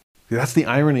 That's the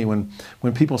irony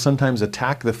when people sometimes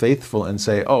attack the faithful and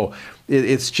say, oh,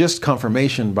 it's just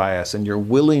confirmation bias and you're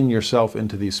willing yourself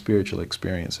into these spiritual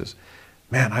experiences.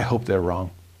 Man, I hope they're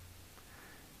wrong.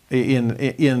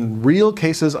 In real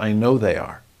cases, I know they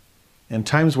are. In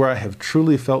times where I have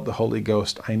truly felt the Holy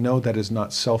Ghost, I know that is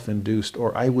not self-induced,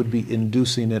 or I would be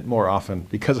inducing it more often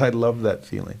because I love that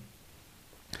feeling.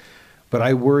 But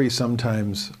I worry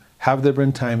sometimes, have there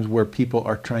been times where people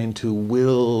are trying to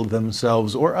will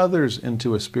themselves or others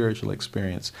into a spiritual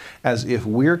experience as if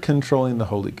we're controlling the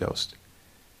Holy Ghost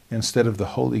instead of the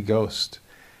Holy Ghost?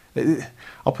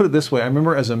 I'll put it this way. I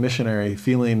remember as a missionary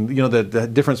feeling, the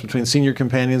difference between senior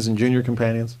companions and junior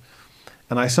companions.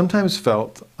 And I sometimes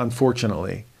felt,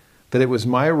 unfortunately, that it was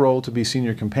my role to be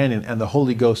senior companion and the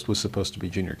Holy Ghost was supposed to be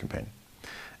junior companion.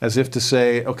 As if to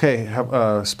say, okay,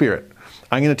 Spirit,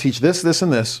 I'm going to teach this, this,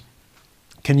 and this.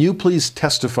 Can you please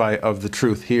testify of the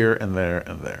truth here and there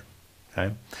and there?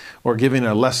 Okay? Or giving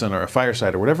a lesson or a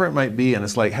fireside or whatever it might be. And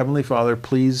it's like, Heavenly Father,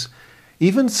 please,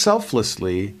 even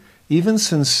selflessly, even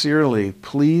sincerely,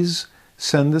 please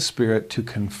send the Spirit to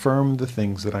confirm the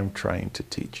things that I'm trying to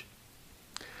teach.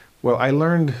 Well, I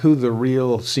learned who the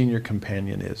real senior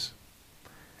companion is,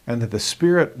 and that the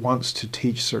Spirit wants to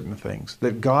teach certain things,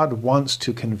 that God wants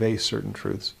to convey certain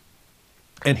truths.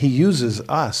 And He uses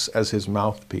us as His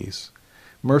mouthpiece,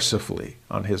 mercifully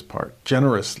on His part,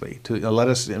 generously, to let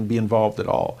us be involved at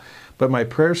all. But my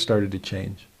prayers started to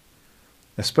change,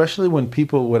 especially when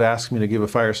people would ask me to give a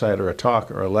fireside or a talk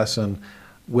or a lesson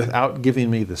without giving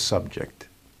me the subject.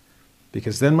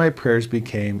 Because then my prayers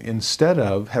became, instead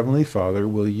of, Heavenly Father,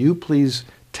 will you please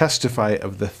testify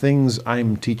of the things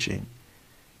I'm teaching?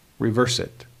 Reverse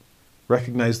it.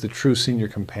 Recognize the true senior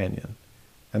companion.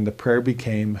 And the prayer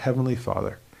became, Heavenly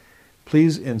Father,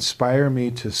 please inspire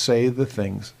me to say the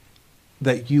things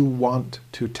that you want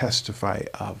to testify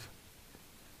of.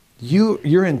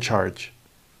 You're in charge.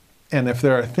 And if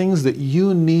there are things that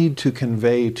you need to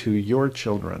convey to your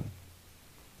children,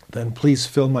 then please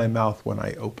fill my mouth when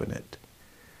I open it.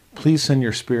 Please send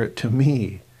your Spirit to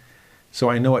me so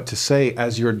I know what to say,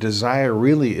 as your desire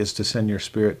really is to send your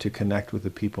Spirit to connect with the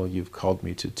people you've called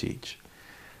me to teach.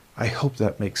 I hope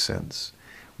that makes sense.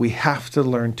 We have to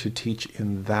learn to teach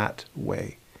in that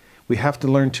way. We have to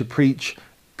learn to preach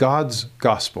God's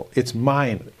gospel. It's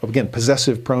mine. Again,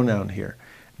 possessive pronoun here.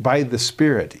 By the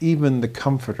Spirit, even the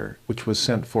Comforter, which was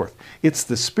sent forth. It's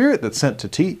the Spirit that's sent to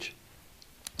teach.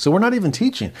 So we're not even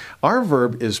teaching. Our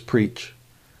verb is preach.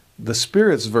 The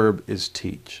Spirit's verb is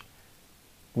teach.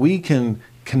 We can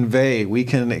convey, we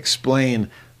can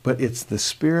explain, but it's the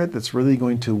Spirit that's really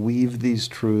going to weave these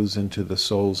truths into the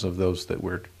souls of those that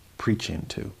we're preaching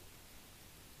to.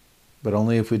 But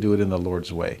only if we do it in the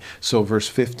Lord's way. So verse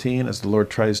 15, as the Lord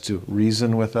tries to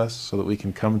reason with us so that we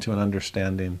can come to an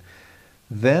understanding,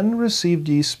 then received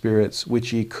ye spirits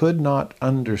which ye could not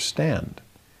understand,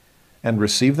 and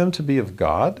received them to be of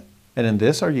God, and in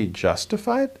this are ye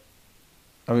justified?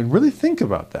 I mean, really think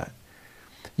about that.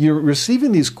 You're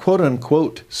receiving these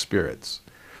quote-unquote spirits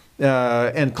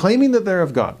and claiming that they're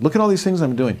of God. Look at all these things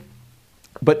I'm doing.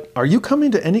 But are you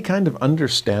coming to any kind of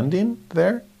understanding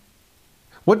there?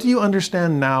 What do you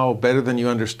understand now better than you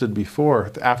understood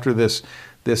before after this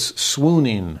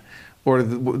swooning or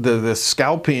the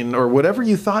scalping or whatever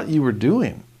you thought you were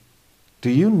doing? Do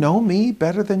you know me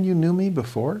better than you knew me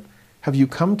before? Have you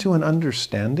come to an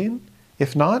understanding?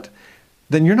 If not,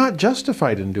 then you're not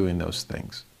justified in doing those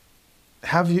things.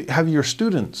 Have your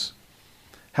students,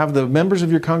 have the members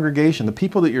of your congregation, the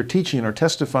people that you're teaching or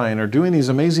testifying or doing these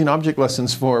amazing object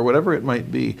lessons for, whatever it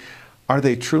might be, are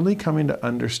they truly coming to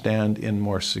understand in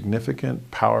more significant,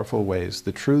 powerful ways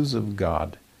the truths of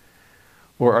God?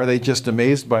 Or are they just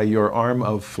amazed by your arm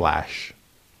of flash?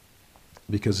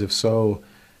 Because if so,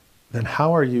 then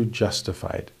how are you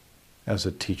justified as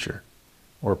a teacher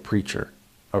or preacher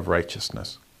of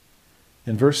righteousness?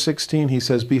 In verse 16, he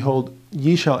says, behold,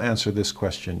 ye shall answer this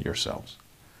question yourselves.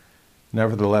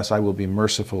 Nevertheless, I will be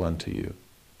merciful unto you.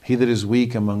 He that is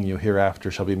weak among you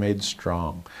hereafter shall be made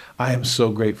strong. I am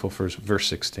so grateful for verse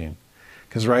 16.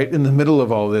 Because right in the middle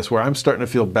of all this, where I'm starting to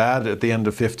feel bad at the end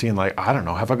of 15, like, I don't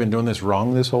know, have I been doing this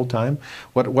wrong this whole time?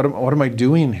 What am I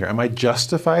doing here? Am I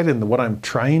justified in what I'm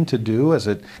trying to do?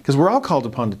 Because we're all called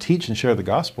upon to teach and share the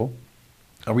gospel.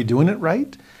 Are we doing it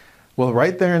right? Well,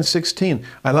 right there in 16,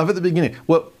 I love at the beginning,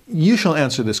 well, you shall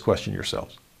answer this question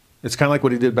yourselves. It's kind of like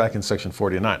what he did back in section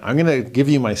 49. I'm going to give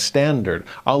you my standard.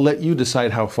 I'll let you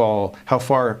decide how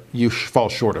far you fall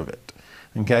short of it.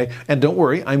 Okay? And don't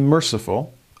worry, I'm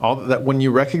merciful. All that when you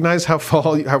recognize how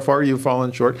far you've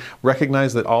fallen short,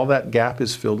 recognize that all that gap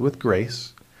is filled with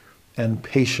grace and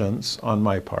patience on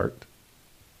my part.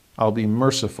 I'll be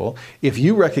merciful. If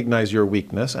you recognize your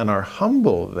weakness and are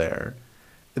humble there,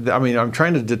 I mean, I'm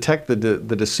trying to detect the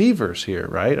deceivers here,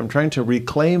 right? I'm trying to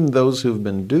reclaim those who've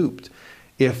been duped.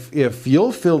 If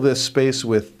you'll fill this space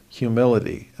with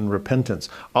humility, and repentance.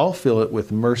 I'll fill it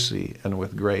with mercy and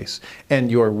with grace. And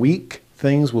your weak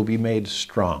things will be made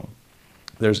strong.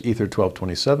 There's Ether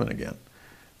 12:27 again.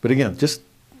 But again,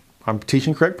 I'm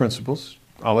teaching correct principles.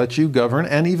 I'll let you govern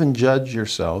and even judge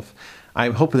yourself.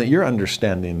 I'm hoping that you're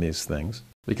understanding these things,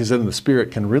 because then the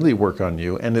Spirit can really work on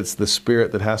you, and it's the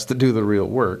Spirit that has to do the real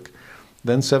work.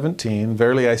 Then 17,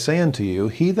 verily I say unto you,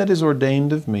 he that is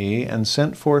ordained of me and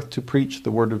sent forth to preach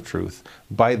the word of truth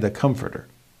by the Comforter,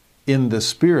 in the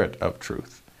Spirit of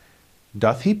truth,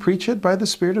 doth he preach it by the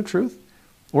Spirit of truth,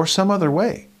 or some other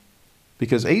way?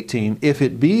 Because 18, if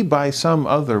it be by some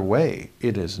other way,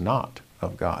 it is not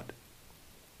of God.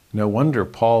 No wonder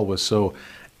Paul was so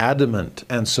adamant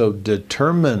and so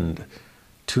determined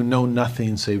to know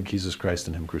nothing save Jesus Christ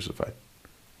and him crucified.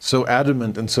 So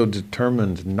adamant and so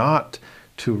determined not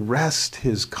to rest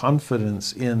his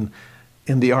confidence in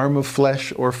the arm of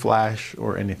flesh or flash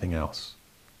or anything else.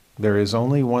 There is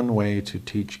only one way to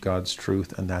teach God's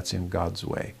truth, and that's in God's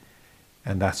way.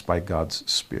 And that's by God's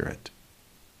Spirit.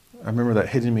 I remember that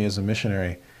hitting me as a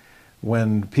missionary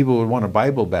when people would want a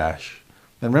Bible bash.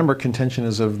 And remember, contention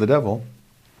is of the devil.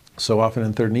 So often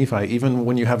in 3rd Nephi, even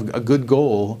when you have a good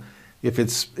goal, if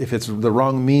it's the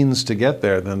wrong means to get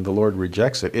there, then the Lord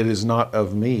rejects it. It is not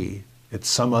of me. It's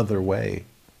some other way.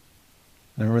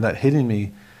 And I remember that hitting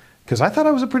me because I thought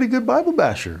I was a pretty good Bible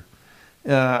basher.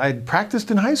 I'd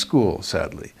practiced in high school,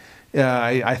 sadly.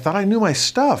 I thought I knew my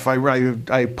stuff.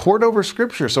 I pored over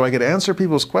Scripture so I could answer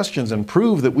people's questions and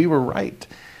prove that we were right.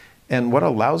 And what a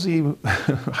lousy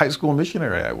high school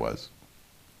missionary I was.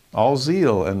 All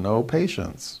zeal and no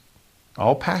patience.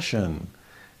 All passion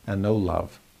and no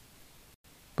love.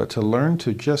 But to learn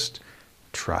to just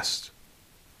trust.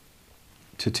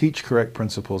 To teach correct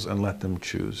principles and let them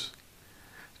choose.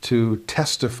 To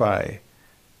testify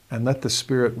and let the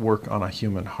Spirit work on a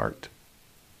human heart.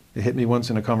 It hit me once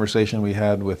in a conversation we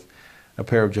had with a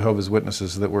pair of Jehovah's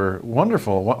Witnesses that were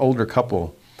wonderful, one older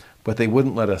couple, but they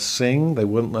wouldn't let us sing, they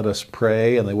wouldn't let us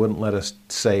pray, and they wouldn't let us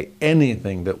say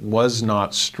anything that was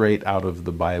not straight out of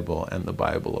the Bible and the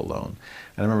Bible alone.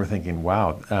 And I remember thinking,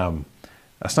 wow,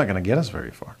 that's not going to get us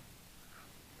very far.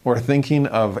 Or thinking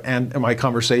of my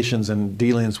conversations and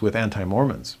dealings with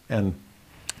anti-Mormons and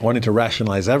wanting to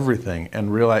rationalize everything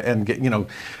and realize and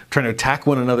trying to attack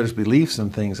one another's beliefs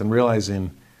and things, and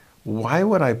realizing, why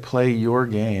would I play your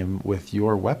game with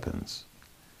your weapons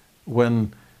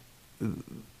when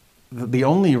the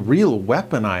only real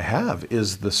weapon I have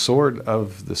is the sword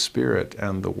of the Spirit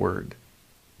and the Word?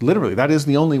 Literally, that is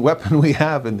the only weapon we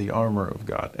have in the armor of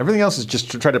God. Everything else is just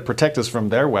to try to protect us from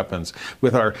their weapons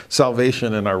with our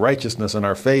salvation and our righteousness and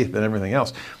our faith and everything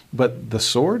else. But the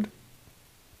sword,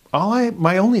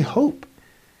 my only hope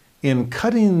in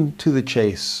cutting to the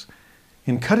chase,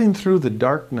 in cutting through the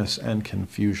darkness and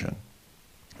confusion,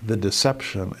 the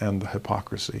deception and the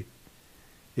hypocrisy,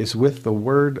 is with the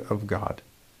Word of God,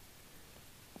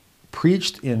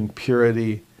 preached in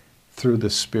purity through the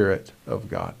Spirit of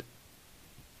God.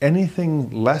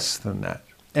 Anything less than that,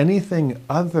 anything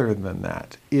other than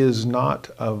that, is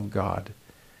not of God.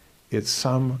 It's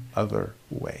some other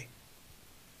way.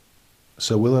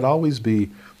 So will it always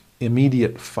be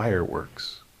immediate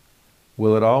fireworks?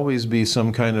 Will it always be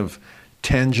some kind of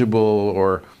tangible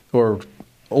or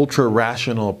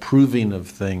ultra-rational proving of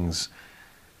things?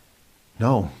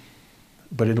 No,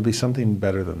 but it'll be something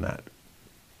better than that.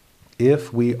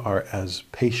 If we are as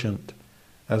patient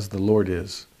as the Lord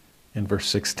is, in verse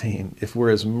 16, if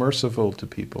we're as merciful to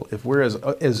people, if we're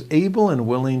as able and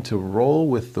willing to roll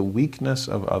with the weakness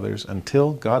of others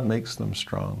until God makes them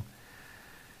strong,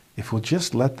 if we'll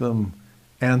just let them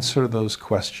answer those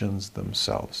questions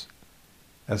themselves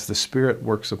as the Spirit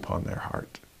works upon their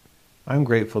heart. I'm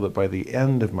grateful that by the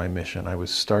end of my mission, I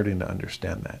was starting to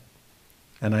understand that.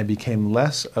 And I became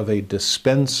less of a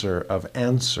dispenser of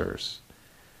answers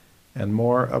and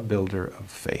more a builder of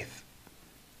faith.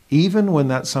 Even when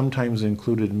that sometimes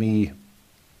included me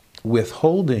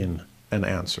withholding an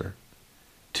answer,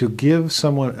 to give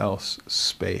someone else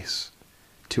space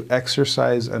to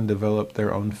exercise and develop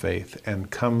their own faith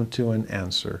and come to an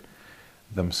answer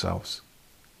themselves.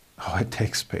 Oh, it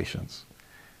takes patience.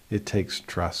 It takes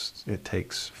trust. It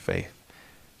takes faith.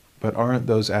 But aren't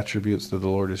those attributes that the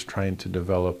Lord is trying to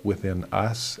develop within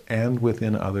us and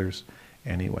within others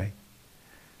anyway?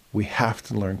 We have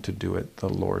to learn to do it the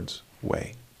Lord's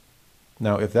way.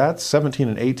 Now, if that 17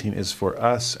 and 18 is for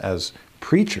us as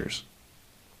preachers,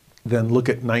 then look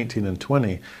at 19 and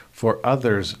 20 for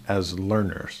others as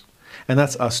learners. And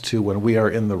that's us too when we are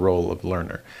in the role of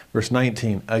learner. Verse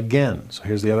 19, again, so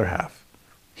here's the other half.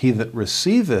 He that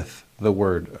receiveth the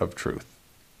word of truth.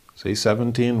 See,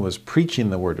 17 was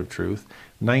preaching the word of truth.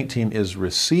 19 is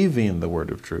receiving the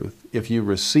word of truth. If you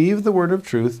receive the word of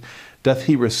truth, doth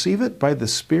he receive it by the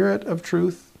Spirit of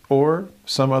truth or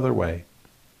some other way?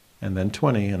 And then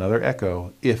 20, another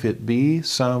echo, if it be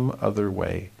some other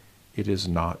way, it is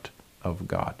not of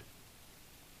God.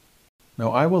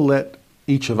 Now I will let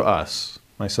each of us,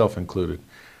 myself included,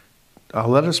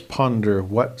 let us ponder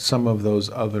what some of those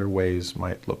other ways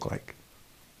might look like.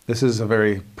 This is a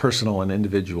very personal and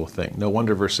individual thing. No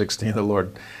wonder verse 16, the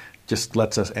Lord just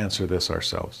lets us answer this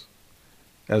ourselves.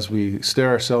 As we stare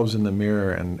ourselves in the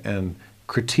mirror and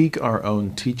critique our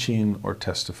own teaching or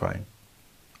testifying,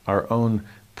 our own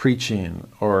preaching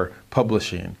or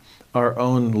publishing, our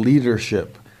own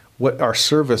leadership, our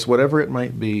service, whatever it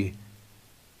might be,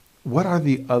 what are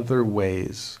the other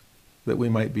ways that we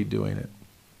might be doing it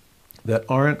that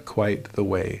aren't quite the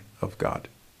way of God?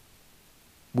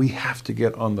 We have to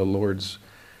get on the Lord's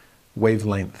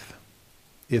wavelength.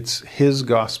 It's His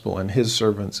gospel and His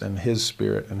servants and His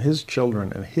Spirit and His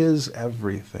children and His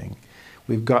everything.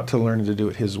 We've got to learn to do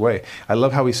it His way. I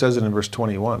love how He says it in verse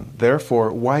 21.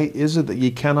 Therefore, why is it that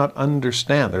ye cannot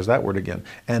understand? There's that word again.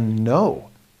 And know,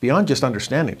 beyond just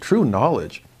understanding, true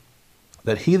knowledge,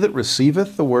 that he that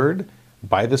receiveth the word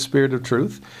by the Spirit of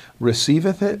truth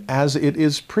receiveth it as it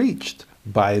is preached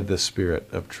by the Spirit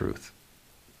of truth.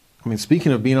 I mean,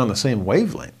 speaking of being on the same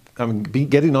wavelength,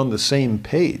 getting on the same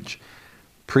page,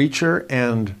 preacher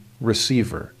and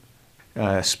receiver,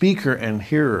 speaker and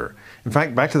hearer. In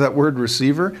fact, back to that word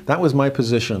receiver, that was my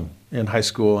position in high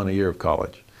school and a year of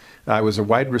college. I was a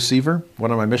wide receiver.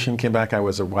 When my mission came back, I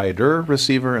was a wider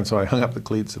receiver, and so I hung up the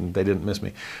cleats and they didn't miss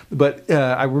me. But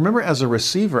I remember as a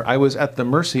receiver, I was at the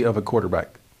mercy of a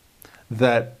quarterback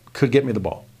that could get me the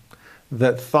ball,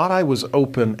 that thought I was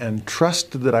open and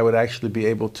trusted that I would actually be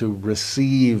able to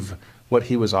receive what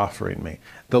he was offering me.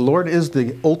 The Lord is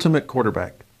the ultimate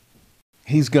quarterback.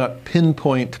 He's got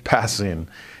pinpoint passing,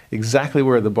 exactly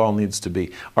where the ball needs to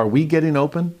be. Are we getting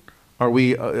open? Are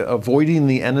we avoiding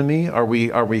the enemy? Are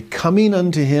we coming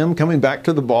unto him, coming back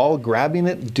to the ball, grabbing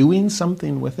it, doing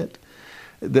something with it?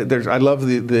 I love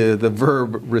the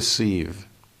verb receive.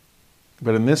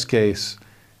 But in this case,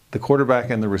 the quarterback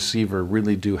and the receiver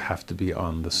really do have to be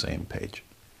on the same page.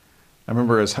 I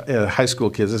remember as high school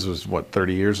kids, this was,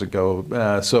 30 years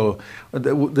ago, so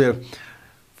the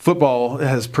football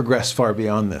has progressed far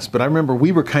beyond this. But I remember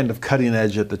we were kind of cutting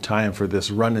edge at the time for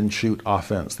this run and shoot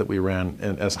offense that we ran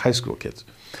as high school kids.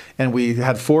 And we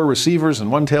had 4 receivers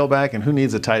and 1 tailback, and who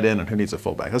needs a tight end and who needs a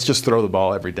fullback? Let's just throw the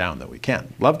ball every down that we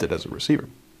can. Loved it as a receiver.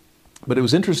 But it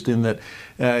was interesting that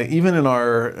even in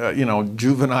our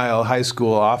juvenile high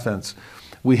school offense,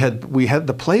 we had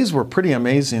the plays were pretty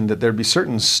amazing, that there'd be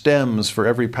certain stems for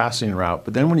every passing route.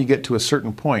 But then when you get to a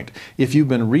certain point, if you've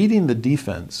been reading the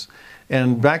defense,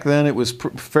 and back then it was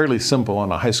fairly simple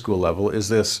on a high school level, is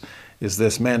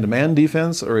this man-to-man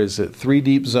defense, or is it 3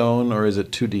 deep zone, or is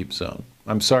it 2 deep zone?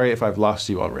 I'm sorry if I've lost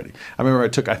you already. I remember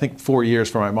it took, I think, 4 years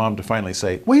for my mom to finally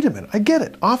say, wait a minute, I get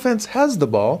it. Offense has the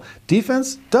ball.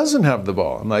 Defense doesn't have the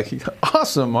ball. I'm like,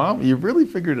 awesome, Mom. You really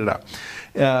figured it out.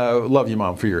 Love you,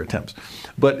 Mom, for your attempts.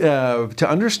 But to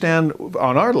understand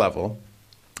on our level,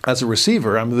 as a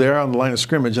receiver, I'm there on the line of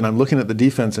scrimmage and I'm looking at the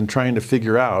defense and trying to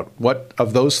figure out what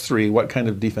of those 3, what kind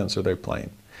of defense are they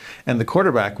playing? And the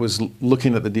quarterback was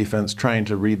looking at the defense, trying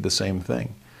to read the same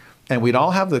thing. And we'd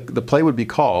all have the play would be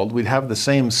called. We'd have the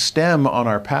same stem on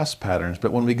our pass patterns.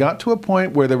 But when we got to a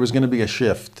point where there was going to be a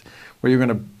shift, where you're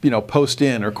going to, post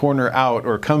in or corner out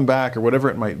or come back or whatever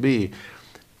it might be,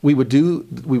 we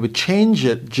would change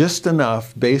it just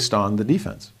enough based on the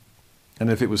defense. And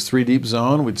if it was 3 deep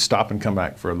zone, we'd stop and come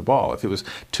back for the ball. If it was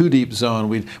 2 deep zone,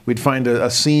 we'd find a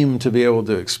seam to be able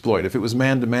to exploit. If it was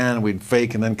man-to-man, we'd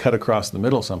fake and then cut across the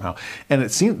middle somehow. And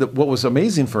it seemed that what was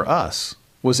amazing for us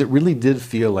was it really did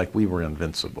feel like we were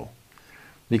invincible.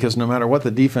 Because no matter what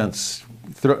the defense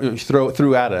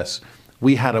threw at us,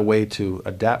 we had a way to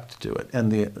adapt to it.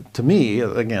 And to me,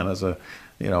 again, as a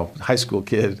high school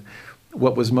kid,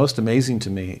 what was most amazing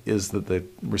to me is that the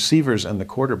receivers and the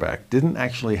quarterback didn't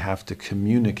actually have to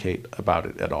communicate about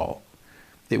it at all.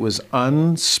 It was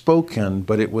unspoken,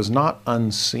 but it was not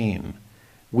unseen.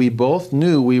 We both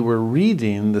knew we were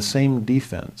reading the same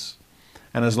defense.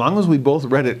 And as long as we both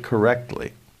read it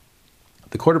correctly,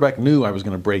 the quarterback knew I was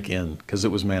going to break in because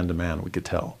it was man-to-man, we could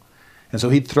tell. And so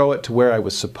he'd throw it to where I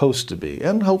was supposed to be,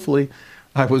 and hopefully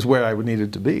I was where I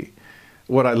needed to be.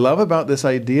 What I love about this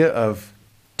idea of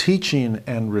teaching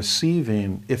and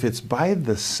receiving, if it's by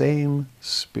the same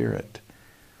Spirit,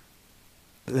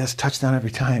 that's touchdown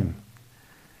every time.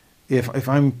 If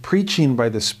I'm preaching by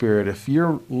the Spirit, if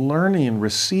you're learning,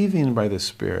 receiving by the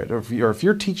Spirit, or if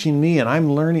you're teaching me and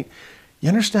I'm learning, You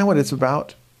understand what it's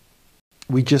about?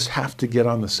 We just have to get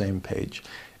on the same page.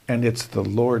 And it's the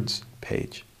Lord's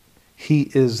page.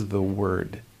 He is the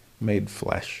Word made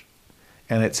flesh.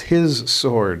 And it's His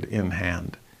sword in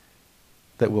hand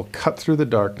that will cut through the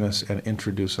darkness and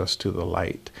introduce us to the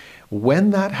light.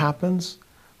 When that happens,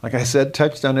 like I said,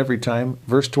 touchdown every time,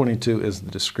 verse 22 is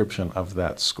the description of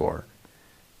that score.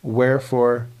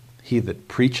 Wherefore, he that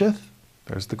preacheth,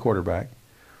 there's the quarterback,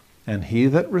 and he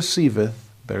that receiveth,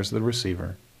 there's the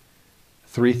receiver.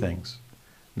 3 things.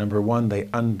 Number 1, they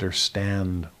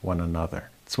understand one another.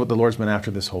 It's what the Lord's been after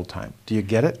this whole time. Do you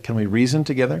get it? Can we reason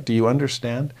together? Do you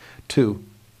understand? 2,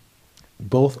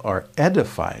 both are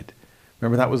edified.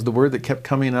 Remember that was the word that kept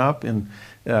coming up in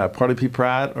Parley P.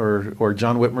 Pratt or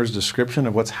John Whitmer's description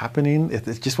of what's happening. It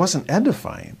just wasn't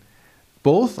edifying.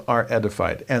 Both are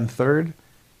edified. And 3rd,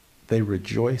 they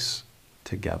rejoice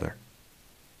together.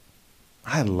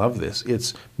 I love this.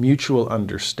 It's mutual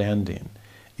understanding.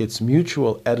 It's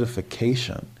mutual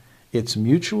edification. It's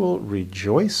mutual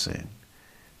rejoicing.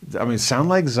 I mean, sound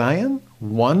like Zion?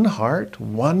 One heart,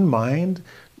 one mind,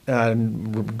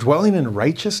 dwelling in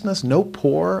righteousness, no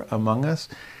poor among us.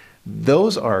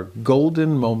 Those are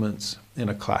golden moments in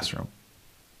a classroom,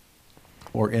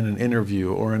 or in an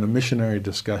interview, or in a missionary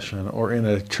discussion, or in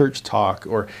a church talk,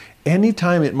 or any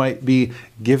time it might be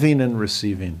giving and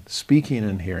receiving, speaking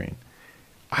and hearing.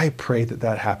 I pray that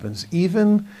that happens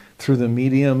even through the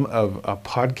medium of a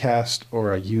podcast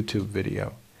or a YouTube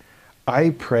video.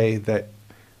 I pray that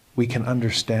we can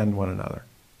understand one another.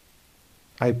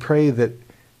 I pray that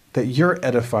you're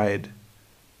edified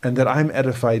and that I'm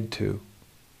edified too.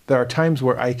 There are times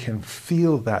where I can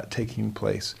feel that taking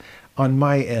place on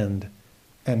my end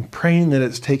and praying that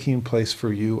it's taking place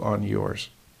for you on yours.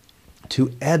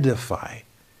 To edify.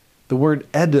 The word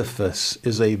edifice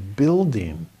is a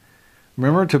building.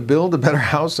 Remember, to build a better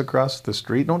house across the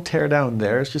street, don't tear down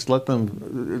theirs. Just let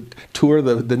them tour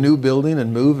the new building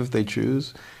and move if they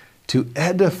choose. To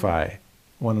edify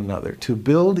one another, to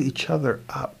build each other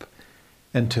up,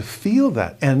 and to feel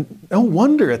that. And no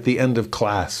wonder at the end of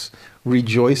class,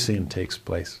 rejoicing takes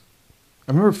place.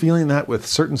 I remember feeling that with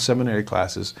certain seminary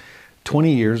classes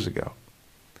 20 years ago,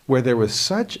 where there was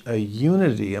such a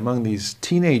unity among these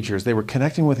teenagers. They were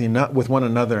connecting with one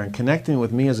another and connecting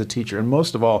with me as a teacher. And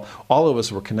most of all of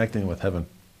us were connecting with heaven.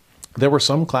 There were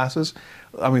some classes,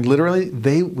 I mean, literally,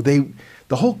 the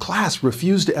whole class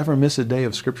refused to ever miss a day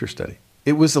of scripture study.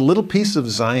 It was a little piece of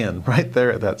Zion right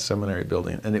there at that seminary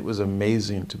building, and it was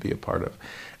amazing to be a part of.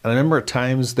 And I remember at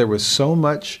times there was so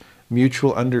much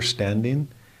mutual understanding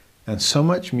and so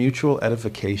much mutual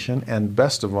edification, and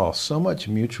best of all, so much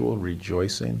mutual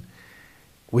rejoicing.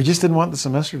 We just didn't want the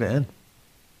semester to end.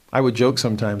 I would joke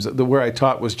sometimes that where I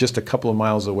taught was just a couple of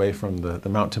miles away from the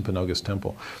Mount Timpanogos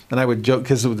Temple. And I would joke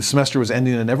because the semester was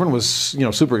ending and everyone was,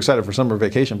 super excited for summer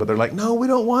vacation, but they're like, no, we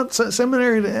don't want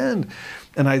seminary to end.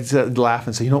 And I'd laugh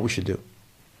and say, you know what we should do?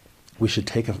 We should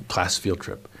take a class field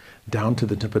trip down to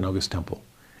the Timpanogos Temple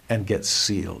and get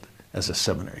sealed as a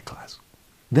seminary class.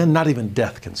 Then not even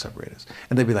death can separate us.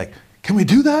 And they'd be like, can we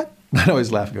do that? And I'd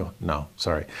always laugh and go, no,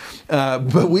 sorry.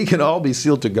 But we can all be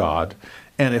sealed to God.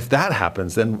 And if that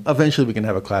happens, then eventually we can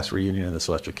have a class reunion in the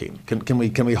Celestial Kingdom.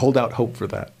 Can we hold out hope for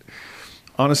that?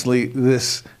 Honestly,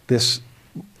 this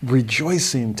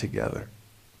rejoicing together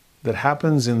that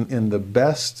happens in the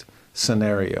best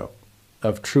scenario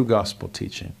of true gospel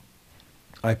teaching,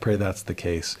 I pray that's the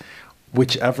case.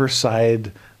 Whichever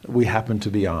side we happen to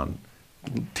be on,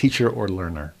 teacher or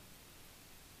learner.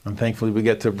 And thankfully we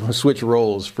get to switch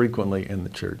roles frequently in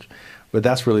the church. But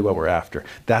that's really what we're after.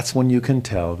 That's when you can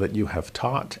tell that you have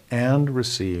taught and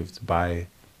received by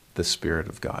the Spirit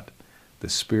of God, the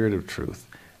Spirit of truth,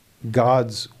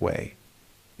 God's way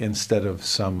instead of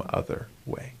some other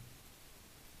way.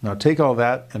 Now take all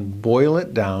that and boil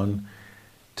it down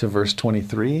to verse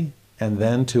 23 and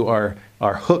then to our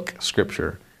hook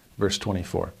scripture, verse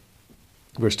 24.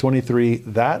 Verse 23,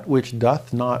 that which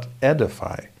doth not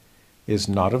edify is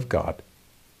not of God,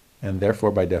 and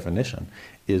therefore by definition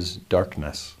is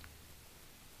darkness.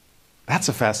 That's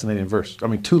a fascinating verse. I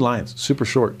mean, 2 lines, super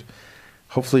short.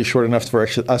 Hopefully short enough for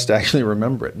us to actually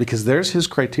remember it, because there's his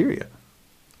criteria.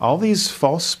 All these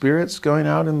false spirits going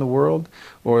out in the world,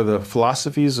 or the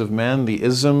philosophies of men, the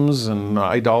isms and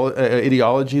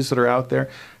ideologies that are out there,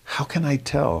 how can I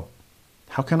tell?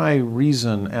 How can I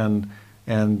reason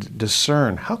and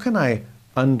discern? How can I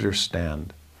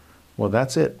understand? Well,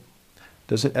 that's it.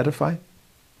 Does it edify?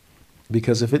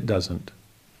 Because if it doesn't,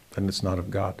 then it's not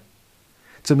of God.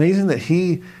 It's amazing that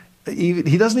he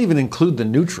doesn't even include the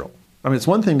neutral. I mean, it's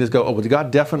one thing to go, oh, but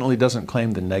God definitely doesn't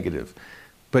claim the negative.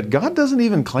 But God doesn't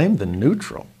even claim the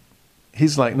neutral.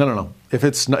 He's like, no. If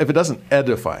it doesn't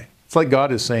edify, it's like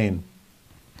God is saying,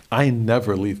 I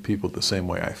never leave people the same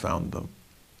way I found them.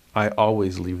 I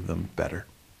always leave them better.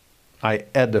 I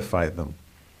edify them.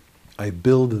 I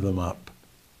build them up.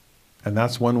 And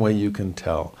that's one way you can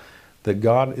tell that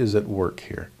God is at work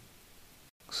here.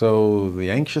 So the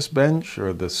anxious bench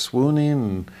or the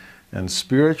swooning and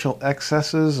spiritual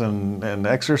excesses and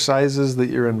exercises that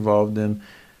you're involved in,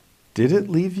 did it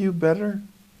leave you better?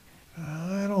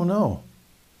 I don't know.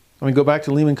 I mean, go back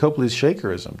to Lehman Copley's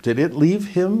Shakerism. Did it leave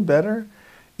him better?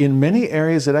 In many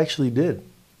areas it actually did.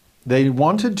 They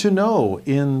wanted to know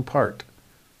in part.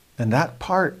 And that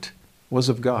part was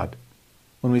of God.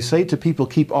 When we say to people,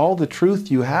 keep all the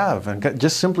truth you have and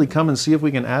just simply come and see if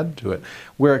we can add to it,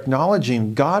 we're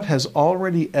acknowledging God has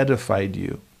already edified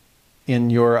you in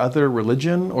your other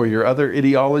religion or your other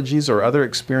ideologies or other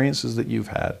experiences that you've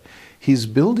had. He's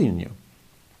building you.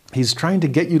 He's trying to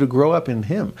get you to grow up in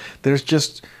Him. There's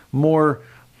just more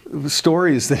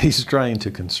stories that He's trying to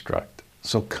construct.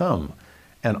 So come.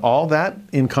 And all that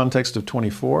in context of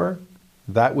 24,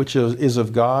 that which is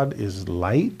of God is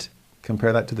light.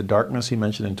 Compare that to the darkness He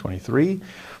mentioned in 23.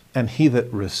 And he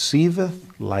that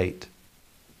receiveth light,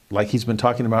 like he's been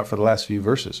talking about for the last few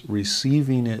verses,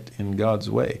 receiving it in God's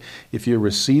way. If you're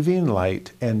receiving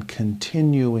light and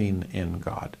continuing in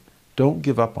God, don't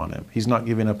give up on Him. He's not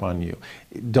giving up on you.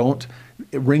 Don't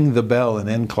ring the bell and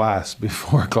end class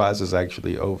before class is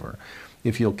actually over.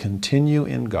 If you'll continue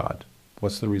in God,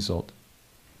 what's the result?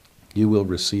 You will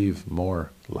receive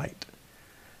more light.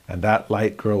 And that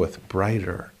light groweth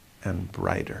brighter and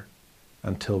brighter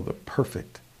until the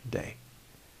perfect day.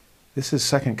 This is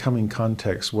second coming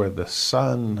context where the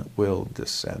sun will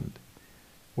descend.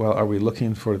 Well, are we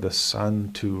looking for the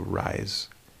sun to rise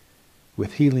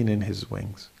with healing in His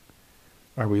wings?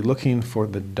 Are we looking for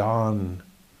the dawn?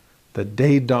 The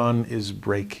day dawn is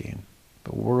breaking.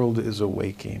 The world is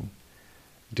awaking.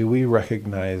 Do we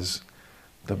recognize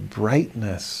the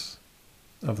brightness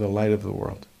of the light of the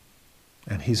world?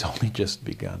 And He's only just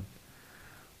begun.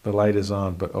 The light is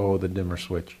on, but oh, the dimmer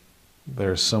switch.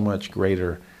 There's so much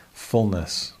greater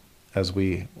fullness as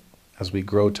we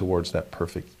grow towards that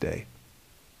perfect day.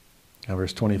 Now,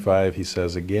 verse 25, he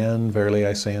says, again, verily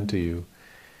I say unto you,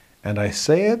 and I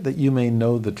say it that you may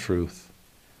know the truth,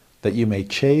 that you may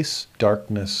chase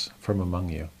darkness from among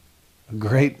you. A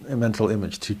great mental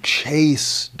image, to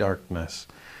chase darkness.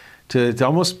 To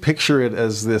almost picture it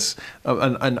as this,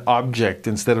 an object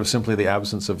instead of simply the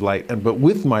absence of light. But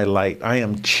with my light, I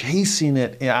am chasing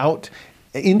it out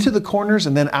into the corners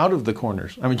and then out of the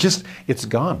corners. I mean, it's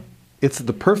gone. It's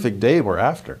the perfect day we're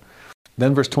after.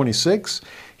 Then verse 26,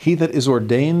 he that is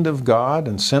ordained of God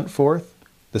and sent forth,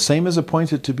 the same is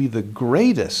appointed to be the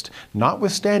greatest,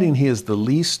 notwithstanding he is the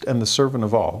least and the servant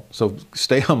of all. So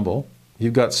stay humble.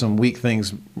 You've got some weak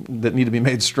things that need to be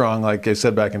made strong, like I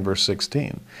said back in verse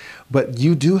 16. But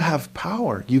you do have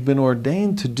power. You've been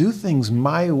ordained to do things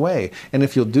my way. And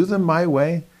if you'll do them my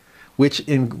way, which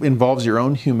involves your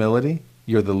own humility,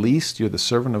 you're the least, you're the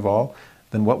servant of all,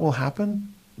 then what will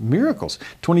happen? Miracles.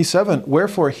 27,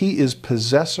 wherefore he is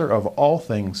possessor of all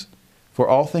things, for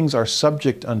all things are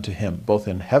subject unto him, both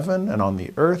in heaven and on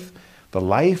the earth, the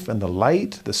life and the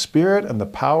light, the spirit and the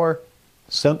power,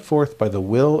 sent forth by the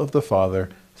will of the Father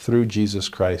through Jesus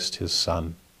Christ, His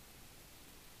Son.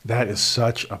 That is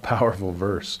such a powerful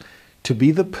verse. To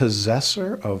be the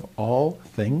possessor of all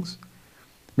things.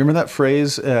 Remember that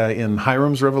phrase in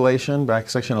Hiram's Revelation, back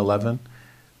section 11?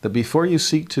 That before you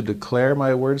seek to declare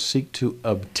my word, seek to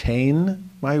obtain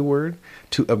my word.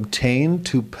 To obtain,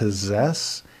 to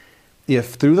possess.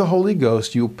 If through the Holy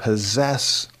Ghost you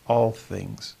possess all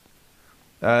things.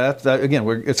 Again,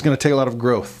 it's going to take a lot of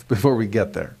growth before we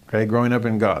get there. Okay, growing up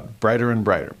in God, brighter and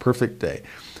brighter, perfect day.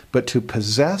 But to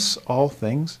possess all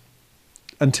things,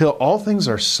 until all things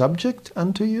are subject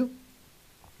unto you,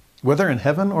 whether in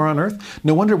heaven or on earth.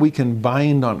 No wonder we can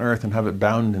bind on earth and have it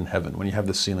bound in heaven when you have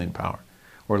the sealing power,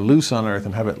 or loose on earth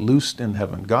and have it loosed in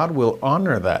heaven. God will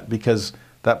honor that because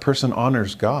that person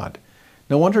honors God.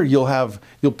 No wonder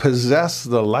you'll possess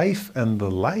the life and the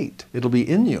light. It'll be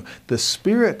in you. The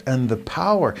spirit and the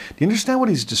power. Do you understand what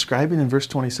he's describing in verse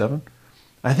 27?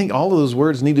 I think all of those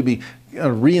words need to be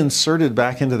reinserted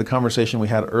back into the conversation we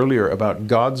had earlier about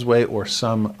God's way or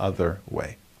some other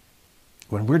way.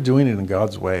 When we're doing it in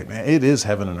God's way, man, it is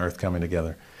heaven and earth coming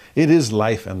together. It is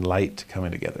life and light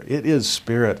coming together. It is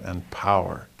spirit and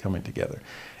power coming together.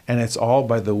 And it's all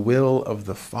by the will of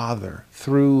the Father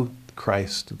through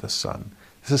Christ the Son.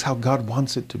 This is how God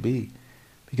wants it to be,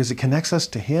 because it connects us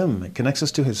to Him. It connects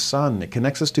us to His Son. It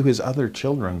connects us to His other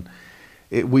children.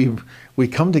 We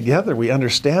come together, we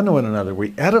understand one another,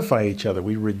 we edify each other,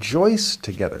 we rejoice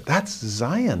together. That's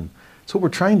Zion. That's what we're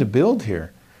trying to build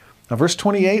here. Now verse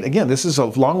 28, again, this is a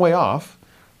long way off,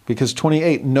 because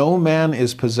 28, no man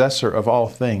is possessor of all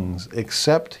things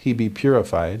except he be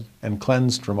purified and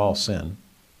cleansed from all sin.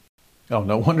 Oh,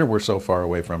 no wonder we're so far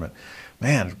away from it.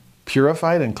 Man,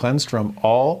 purified and cleansed from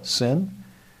all sin?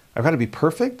 I've got to be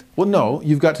perfect? Well, no,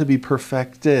 you've got to be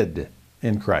perfected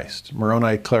in Christ.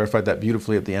 Moroni clarified that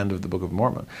beautifully at the end of the Book of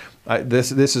Mormon.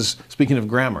 This is, speaking of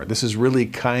grammar, this is really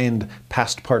kind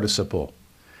past participle.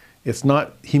 It's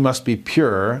not he must be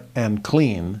pure and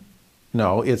clean.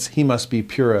 No, it's he must be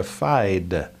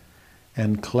purified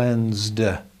and cleansed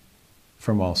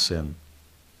from all sin.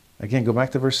 Again, go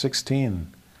back to verse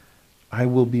 16. I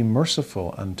will be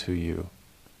merciful unto you.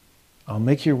 I'll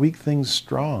make your weak things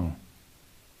strong.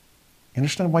 You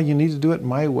understand why you need to do it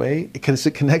my way? Because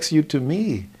it connects you to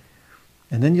me.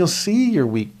 And then you'll see your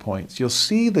weak points. You'll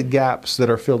see the gaps that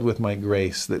are filled with my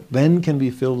grace that then can be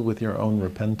filled with your own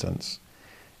repentance.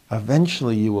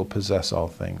 Eventually you will possess all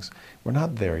things. We're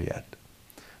not there yet.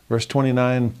 Verse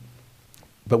 29,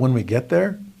 but when we get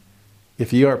there,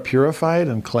 if ye are purified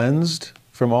and cleansed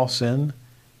from all sin,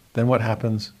 then what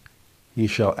happens? Ye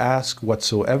shall ask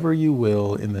whatsoever you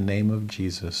will in the name of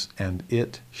Jesus, and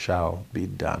it shall be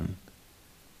done.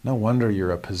 No wonder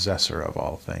you're a possessor of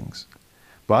all things.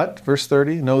 But, verse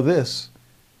 30, know this,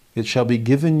 it shall be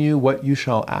given you what you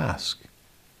shall ask.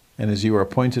 And as you are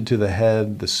appointed to the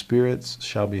head, the spirits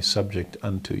shall be subject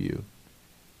unto you.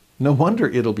 No wonder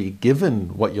it'll be given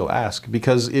what you'll ask,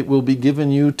 because it will be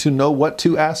given you to know what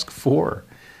to ask for.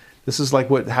 This is like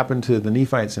what happened to the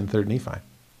Nephites in 3rd Nephi,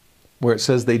 where it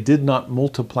says they did not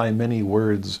multiply many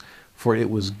words, for it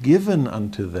was given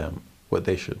unto them what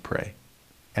they should pray.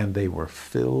 And they were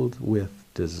filled with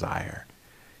desire.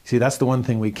 See, that's the one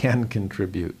thing we can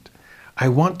contribute. I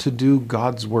want to do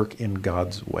God's work in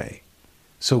God's way.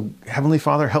 So, Heavenly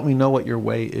Father, help me know what your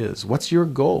way is. What's your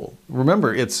goal?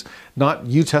 Remember, it's not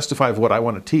you testify of what I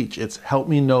want to teach. It's help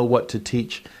me know what to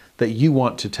teach that you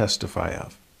want to testify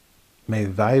of. May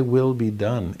thy will be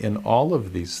done in all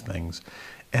of these things.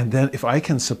 And then if I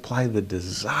can supply the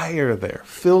desire there,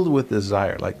 filled with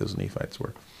desire, like those Nephites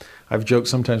were. I've joked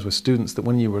sometimes with students that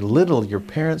when you were little, your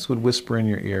parents would whisper in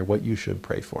your ear what you should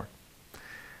pray for.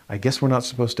 I guess we're not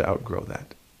supposed to outgrow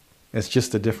that. It's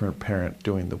just a different parent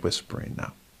doing the whispering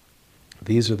now.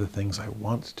 These are the things I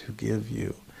want to give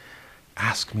you.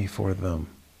 Ask me for them.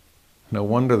 No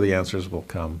wonder the answers will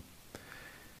come.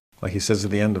 Like he says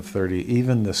at the end of 30,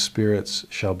 even the spirits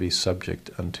shall be subject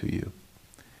unto you.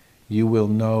 You will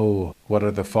know what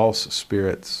are the false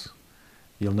spirits.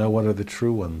 You'll know what are the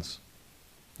true ones.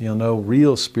 You'll know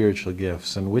real spiritual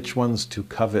gifts and which ones to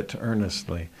covet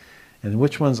earnestly and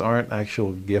which ones aren't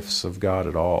actual gifts of God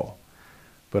at all,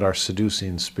 but are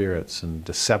seducing spirits and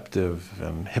deceptive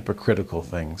and hypocritical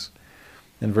things.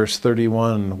 In verse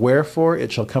 31, wherefore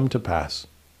it shall come to pass.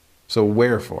 So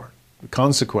wherefore?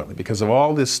 Consequently, because of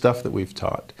all this stuff that we've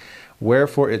taught,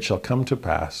 wherefore it shall come to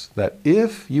pass that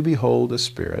if you behold a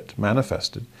spirit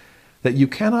manifested, that you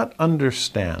cannot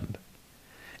understand,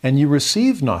 and you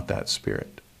receive not that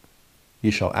spirit, ye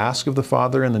shall ask of the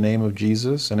Father in the name of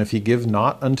Jesus, and if he give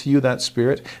not unto you that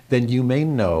spirit, then you may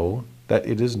know that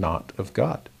it is not of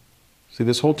God. See,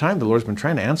 this whole time the Lord's been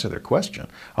trying to answer their question.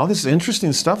 All this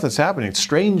interesting stuff that's happening,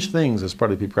 strange things, as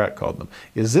Partly P. Pratt called them.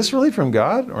 Is this really from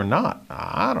God or not?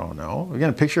 I don't know.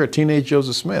 Again, picture a teenage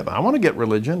Joseph Smith. I want to get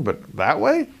religion, but that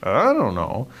way? I don't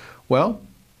know. Well,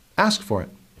 ask for it.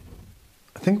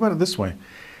 Think about it this way.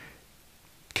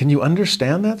 Can you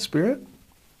understand that spirit?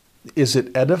 Is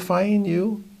it edifying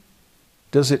you?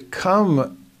 Does it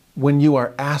come when you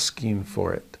are asking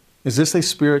for it? Is this a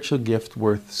spiritual gift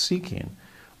worth seeking?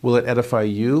 Will it edify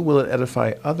you? Will it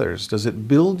edify others? Does it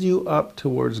build you up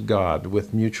towards God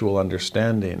with mutual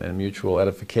understanding and mutual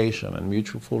edification and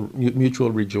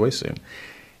mutual rejoicing?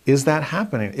 Is that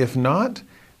happening? If not,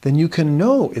 then you can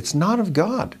know it's not of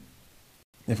God.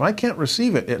 If I can't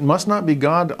receive it, it must not be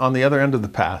God on the other end of the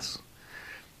pass.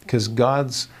 Because God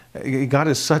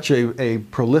is such a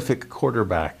prolific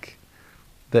quarterback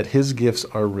that his gifts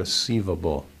are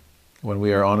receivable when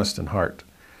we are honest in heart.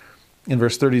 In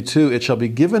verse 32, it shall be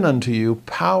given unto you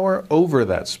power over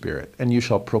that spirit, and you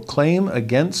shall proclaim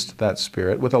against that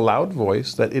spirit with a loud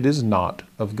voice that it is not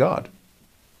of God.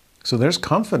 So there's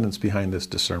confidence behind this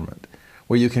discernment,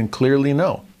 where you can clearly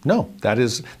know, no, that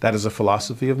is a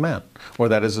philosophy of man, or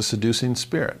that is a seducing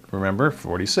spirit. Remember,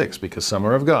 46, because some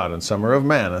are of God, and some are of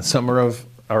man, and some are of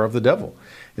the devil.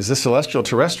 Is this celestial,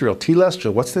 terrestrial,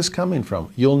 telestial? What's this coming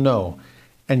from? You'll know,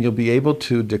 and you'll be able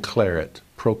to declare it,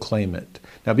 proclaim it.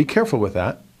 Now be careful with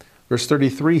that. Verse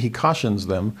 33, he cautions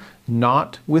them,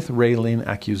 not with railing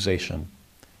accusation,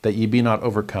 that ye be not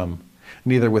overcome,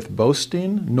 neither with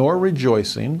boasting nor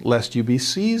rejoicing, lest you be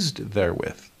seized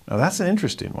therewith. Now that's an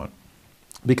interesting one,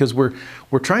 because we're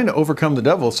trying to overcome the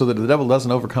devil so that the devil doesn't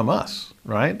overcome us,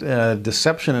 right?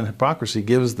 Deception and hypocrisy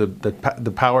gives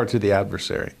the power to the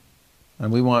adversary.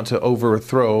 And we want to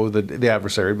overthrow the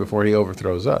adversary before he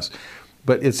overthrows us.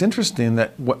 But it's interesting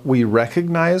that we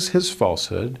recognize his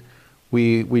falsehood,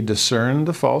 we discern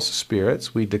the false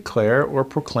spirits, we declare or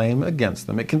proclaim against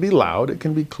them. It can be loud, it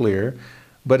can be clear,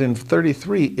 but in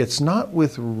 33, it's not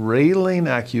with railing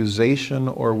accusation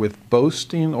or with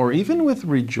boasting or even with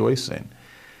rejoicing,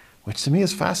 which to me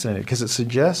is fascinating because it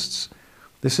suggests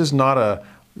this is not a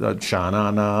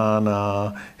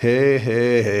sha-na-na-na, hey,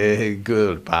 hey, hey,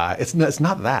 goodbye. It's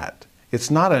not that.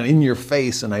 It's not an in your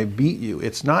face and I beat you.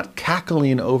 It's not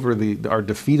cackling over our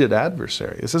defeated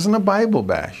adversary. This isn't a Bible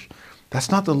bash. That's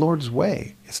not the Lord's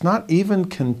way. It's not even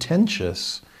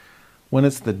contentious when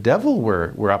it's the devil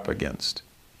we're up against.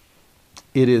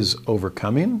 It is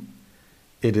overcoming,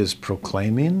 it is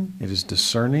proclaiming, it is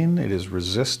discerning, it is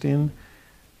resisting,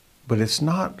 but it's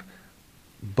not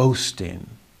boasting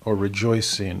or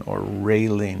rejoicing or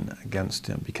railing against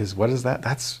him. Because what is that?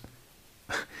 That's,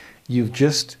 you've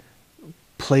just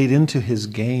played into his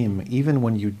game even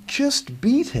when you just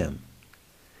beat him.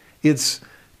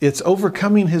 It's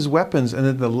overcoming his weapons and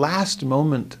at the last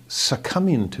moment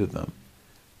succumbing to them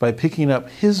by picking up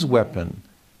his weapon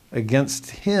against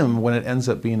him when it ends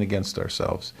up being against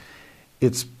ourselves.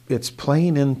 It's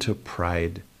playing into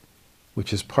pride,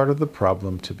 which is part of the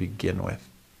problem to begin with.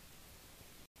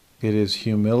 It is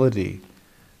humility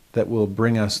that will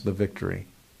bring us the victory.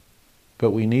 But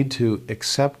we need to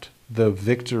accept the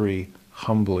victory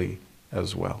humbly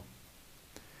as well.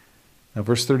 Now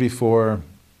verse 34,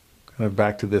 kind of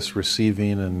back to this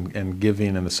receiving and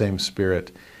giving in the same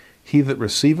spirit. He that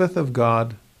receiveth of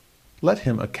God, let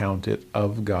him account it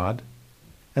of God,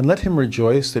 and let him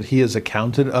rejoice that he is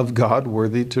accounted of God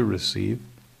worthy to receive.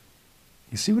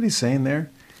 You see what he's saying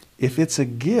there? If it's a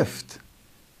gift,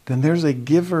 then there's a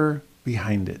giver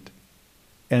behind it.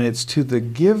 And it's to the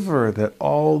giver that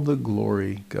all the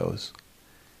glory goes.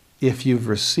 If you've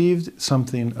received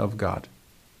something of God,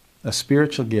 a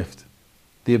spiritual gift,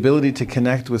 the ability to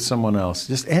connect with someone else,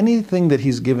 just anything that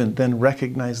he's given, then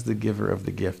recognize the giver of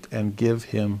the gift and give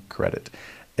him credit.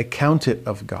 Account it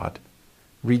of God.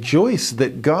 Rejoice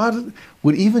that God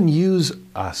would even use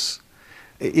us.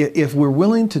 If we're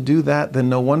willing to do that, then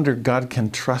no wonder God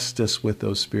can trust us with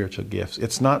those spiritual gifts.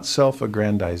 It's not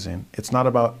self-aggrandizing. It's not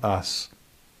about us.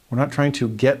 We're not trying to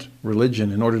get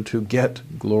religion in order to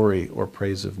get glory or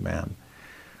praise of man.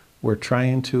 We're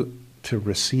trying to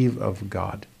receive of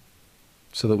God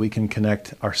so that we can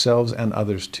connect ourselves and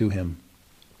others to him.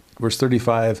 Verse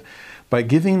 35, by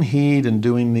giving heed and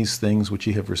doing these things which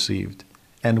ye have received,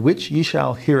 and which ye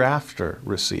shall hereafter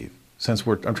receive. Since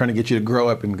I'm trying to get you to grow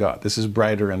up in God. This is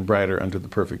brighter and brighter unto the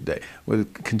perfect day,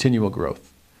 with continual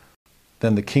growth.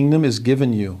 Then the kingdom is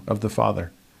given you of the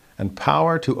Father, and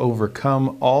power to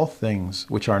overcome all things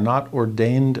which are not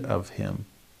ordained of him.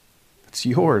 It's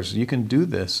yours. You can do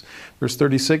this. Verse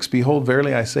 36, behold,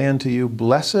 verily I say unto you,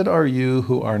 blessed are you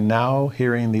who are now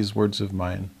hearing these words of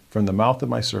mine from the mouth of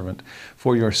my servant,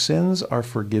 for your sins are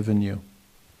forgiven you.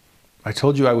 I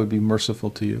told you I would be merciful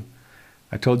to you.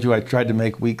 I told you I tried to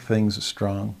make weak things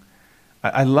strong.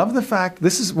 I love the fact,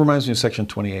 reminds me of section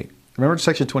 28. Remember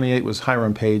section 28 was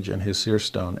Hiram Page and his seer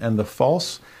stone and the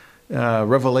false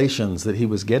revelations that he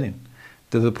was getting,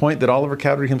 to the point that Oliver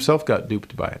Cowdery himself got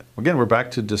duped by it. Again, we're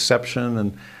back to deception,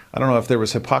 and I don't know if there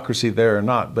was hypocrisy there or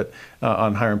not, but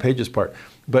on Hiram Page's part.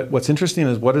 But what's interesting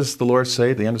is, what does the Lord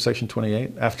say at the end of section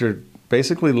 28? After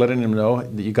basically letting him know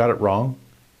that you got it wrong,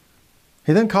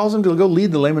 he then calls him to go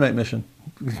lead the Lamanite mission,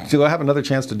 to go have another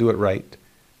chance to do it right.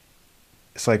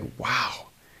 It's like, wow,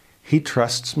 he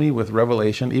trusts me with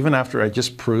revelation, even after I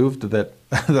just proved that,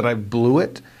 that I blew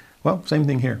it. Well, same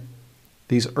thing here.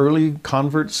 These early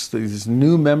converts, these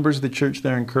new members of the church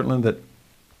there in Kirtland that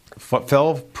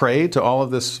fell prey to all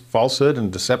of this falsehood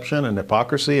and deception and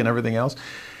hypocrisy and everything else.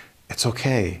 It's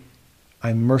okay.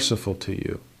 I'm merciful to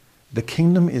you. The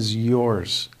kingdom is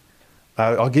yours.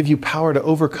 I'll give you power to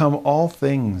overcome all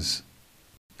things.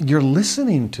 You're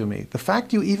listening to me. The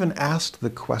fact you even asked the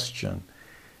question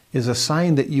is a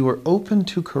sign that you are open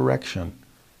to correction.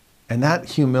 And that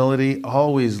humility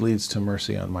always leads to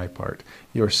mercy on my part.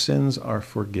 Your sins are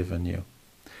forgiven you.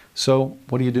 So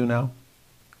what do you do now?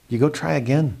 You go try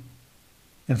again.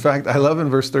 In fact, I love in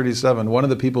verse 37, one of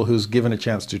the people who's given a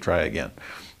chance to try again.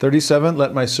 37,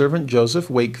 let my servant Joseph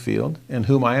Wakefield, in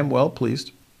whom I am well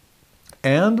pleased,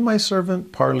 and my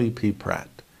servant Parley P. Pratt.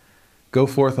 Go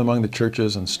forth among the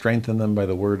churches and strengthen them by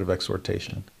the word of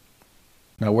exhortation.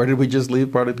 Now, where did we just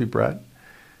leave Parley P. Pratt?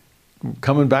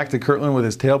 Coming back to Kirtland with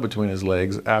his tail between his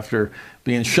legs after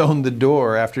being shown the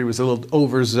door, after he was a little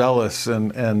overzealous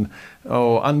and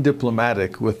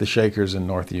undiplomatic with the Shakers in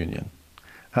North Union.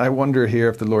 I wonder here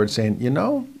if the Lord's saying, you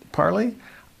know, Parley,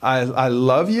 I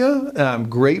love you. I'm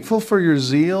grateful for your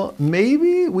zeal.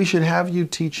 Maybe we should have you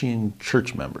teaching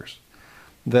church members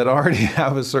that already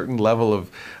have a certain level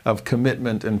of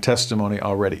commitment and testimony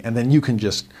already. And then you can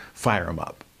just fire them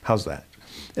up. How's that?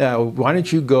 Why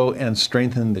don't you go and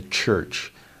strengthen the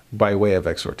church by way of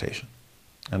exhortation?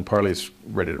 And Parley's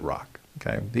ready to rock.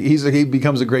 Okay, he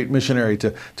becomes a great missionary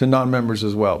to non-members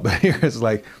as well. But here it's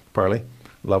like, Parley,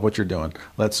 love what you're doing.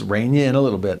 Let's rein you in a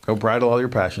little bit. Go bridle all your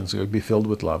passions. Go be filled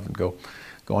with love and go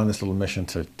on this little mission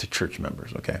to church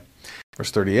members. Okay.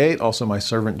 Verse 38, also my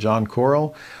servant John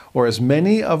Correll, or as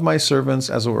many of my servants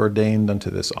as were ordained unto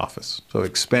this office. So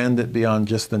expand it beyond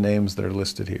just the names that are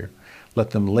listed here.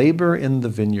 Let them labor in the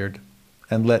vineyard,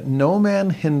 and let no man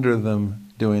hinder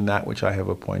them doing that which I have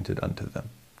appointed unto them.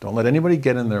 Don't let anybody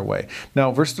get in their way.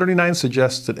 Now, verse 39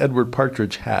 suggests that Edward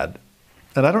Partridge had,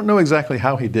 and I don't know exactly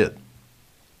how he did.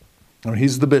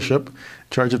 He's the bishop, in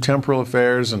charge of temporal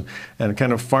affairs and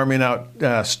kind of farming out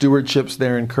stewardships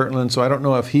there in Kirtland. So I don't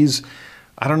know if he's,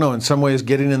 in some ways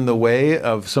getting in the way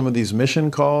of some of these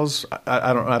mission calls.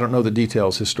 I don't know the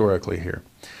details historically here.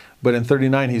 But in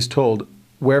 39 he's told,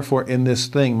 wherefore in this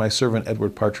thing my servant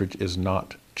Edward Partridge is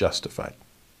not justified.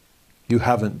 You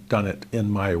haven't done it in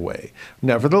my way.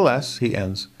 Nevertheless, he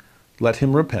ends, let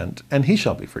him repent and he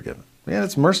shall be forgiven. Yeah,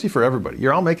 it's mercy for everybody.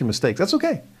 You're all making mistakes. That's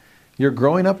okay. You're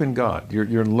growing up in God.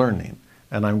 You're learning.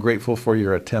 And I'm grateful for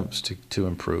your attempts to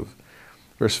improve.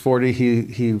 Verse 40,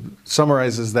 he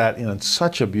summarizes that in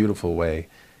such a beautiful way.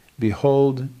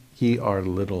 Behold, ye are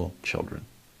little children,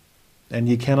 and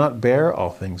ye cannot bear all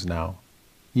things now.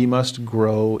 Ye must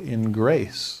grow in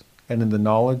grace and in the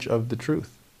knowledge of the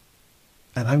truth.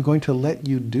 And I'm going to let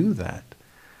you do that.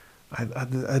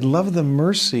 I love the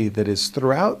mercy that is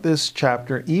throughout this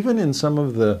chapter, even in some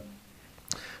of the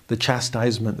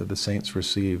chastisement that the saints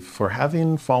receive for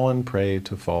having fallen prey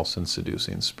to false and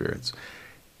seducing spirits.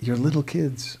 You're little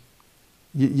kids.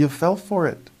 You fell for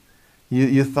it.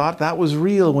 You thought that was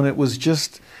real when it was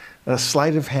just a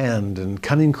sleight of hand and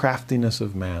cunning craftiness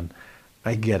of man.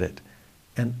 I get it.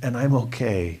 And I'm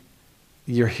okay.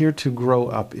 You're here to grow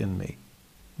up in me.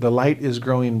 The light is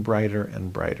growing brighter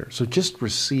and brighter. So just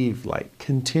receive light.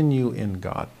 Continue in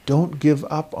God. Don't give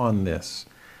up on this.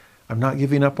 I'm not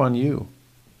giving up on you.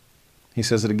 He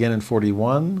says it again in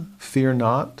 41, fear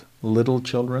not, little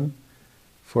children,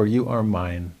 for you are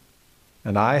mine,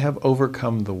 and I have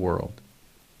overcome the world,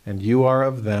 and you are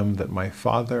of them that my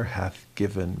Father hath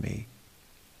given me.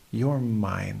 You're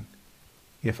mine,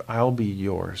 if I'll be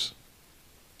yours.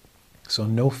 So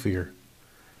no fear.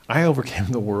 I overcame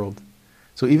the world.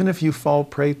 So even if you fall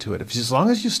prey to it, as long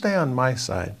as you stay on my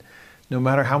side, no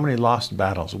matter how many lost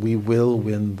battles, we will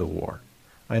win the war.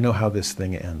 I know how this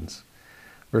thing ends.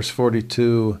 Verse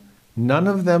 42, none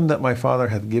of them that my Father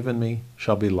hath given me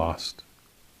shall be lost.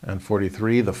 And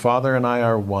 43, the Father and I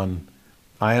are one.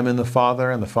 I am in the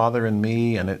Father, and the Father in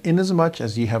me, and inasmuch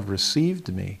as ye have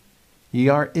received me, ye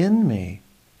are in me,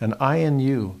 and I in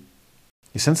you.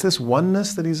 You sense this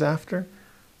oneness that he's after?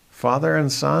 Father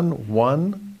and Son,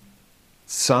 one.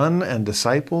 Son and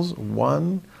disciples,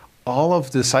 one. All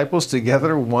of disciples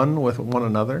together, one with one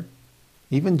another.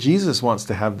 Even Jesus wants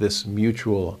to have this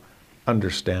mutual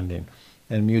understanding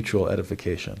and mutual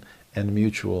edification and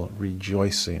mutual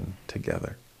rejoicing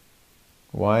together.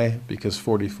 Why? Because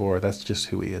 44, that's just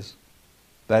who he is.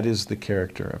 That is the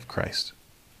character of Christ.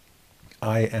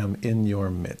 I am in your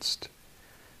midst.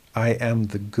 I am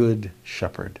the good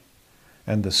shepherd,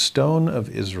 and the stone of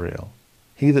Israel.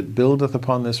 He that buildeth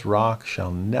upon this rock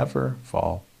shall never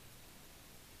fall.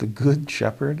 The good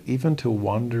shepherd, even to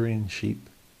wandering sheep.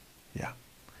 Yeah,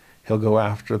 he'll go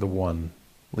after the one.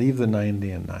 Leave the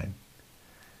 99.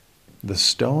 The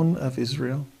stone of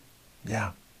Israel?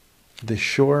 Yeah. The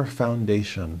sure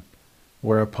foundation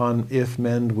whereupon if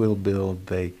men will build,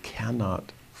 they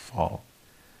cannot fall.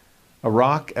 A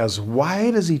rock as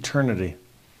wide as eternity,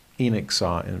 Enoch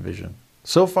saw in vision.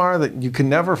 So far that you can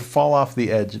never fall off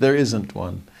the edge. There isn't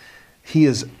one. He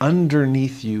is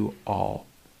underneath you all,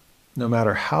 no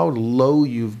matter how low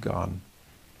you've gone.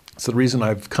 It's the reason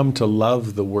I've come to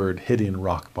love the word hitting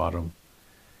rock bottom.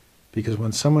 Because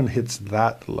when someone hits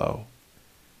that low,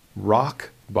 rock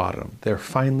bottom, they're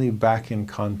finally back in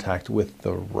contact with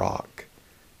the rock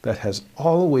that has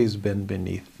always been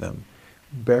beneath them,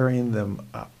 bearing them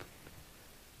up.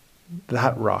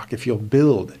 that rock, if you'll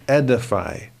build,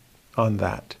 edify on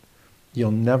that,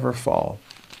 you'll never fall.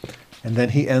 And then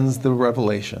he ends the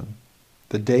revelation.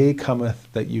 The day cometh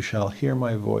that you shall hear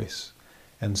my voice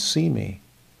and see me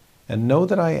and know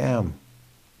that I am.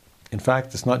 In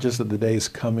fact, it's not just that the day is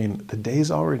coming, the day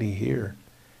is already here.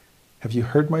 Have you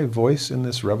heard my voice in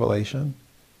this revelation?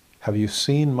 Have you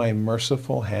seen my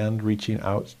merciful hand reaching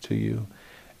out to you?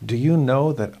 Do you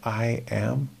know that I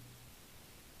am?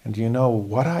 And do you know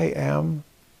what I am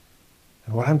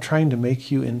and what I'm trying to make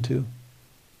you into?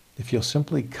 If you'll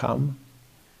simply come.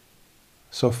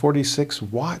 So 46,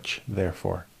 watch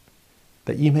therefore,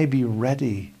 that ye may be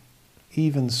ready.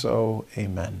 Even so,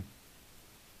 amen.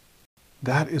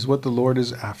 That is what the Lord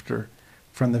is after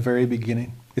from the very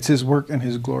beginning. It's his work and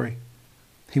his glory.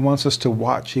 He wants us to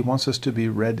watch. He wants us to be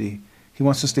ready. He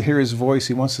wants us to hear his voice.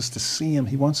 He wants us to see him.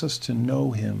 He wants us to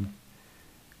know him.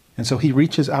 And so he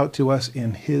reaches out to us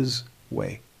in his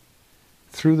way,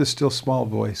 through the still small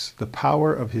voice, the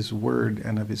power of his word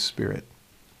and of his spirit.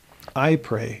 I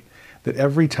pray that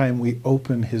every time we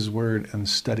open his word and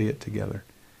study it together,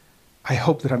 I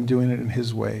hope that I'm doing it in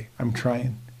his way. I'm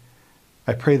trying.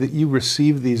 I pray that you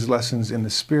receive these lessons in the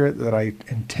spirit that I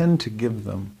intend to give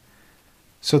them,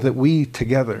 so that we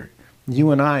together,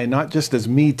 you and I, not just as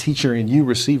me, teacher, and you,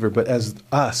 receiver, but as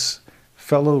us,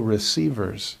 fellow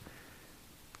receivers,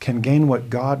 can gain what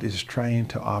God is trying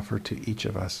to offer to each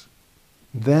of us.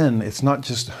 Then it's not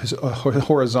just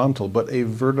horizontal, but a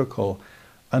vertical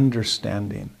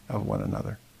understanding of one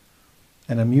another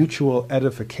and a mutual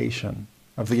edification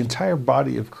of the entire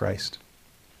body of Christ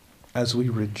as we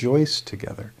rejoice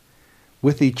together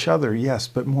with each other, yes,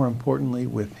 but more importantly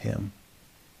with him.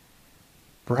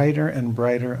 Brighter and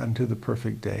brighter unto the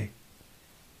perfect day.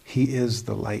 He is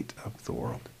the light of the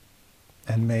world.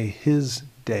 And may his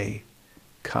day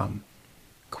come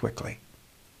quickly.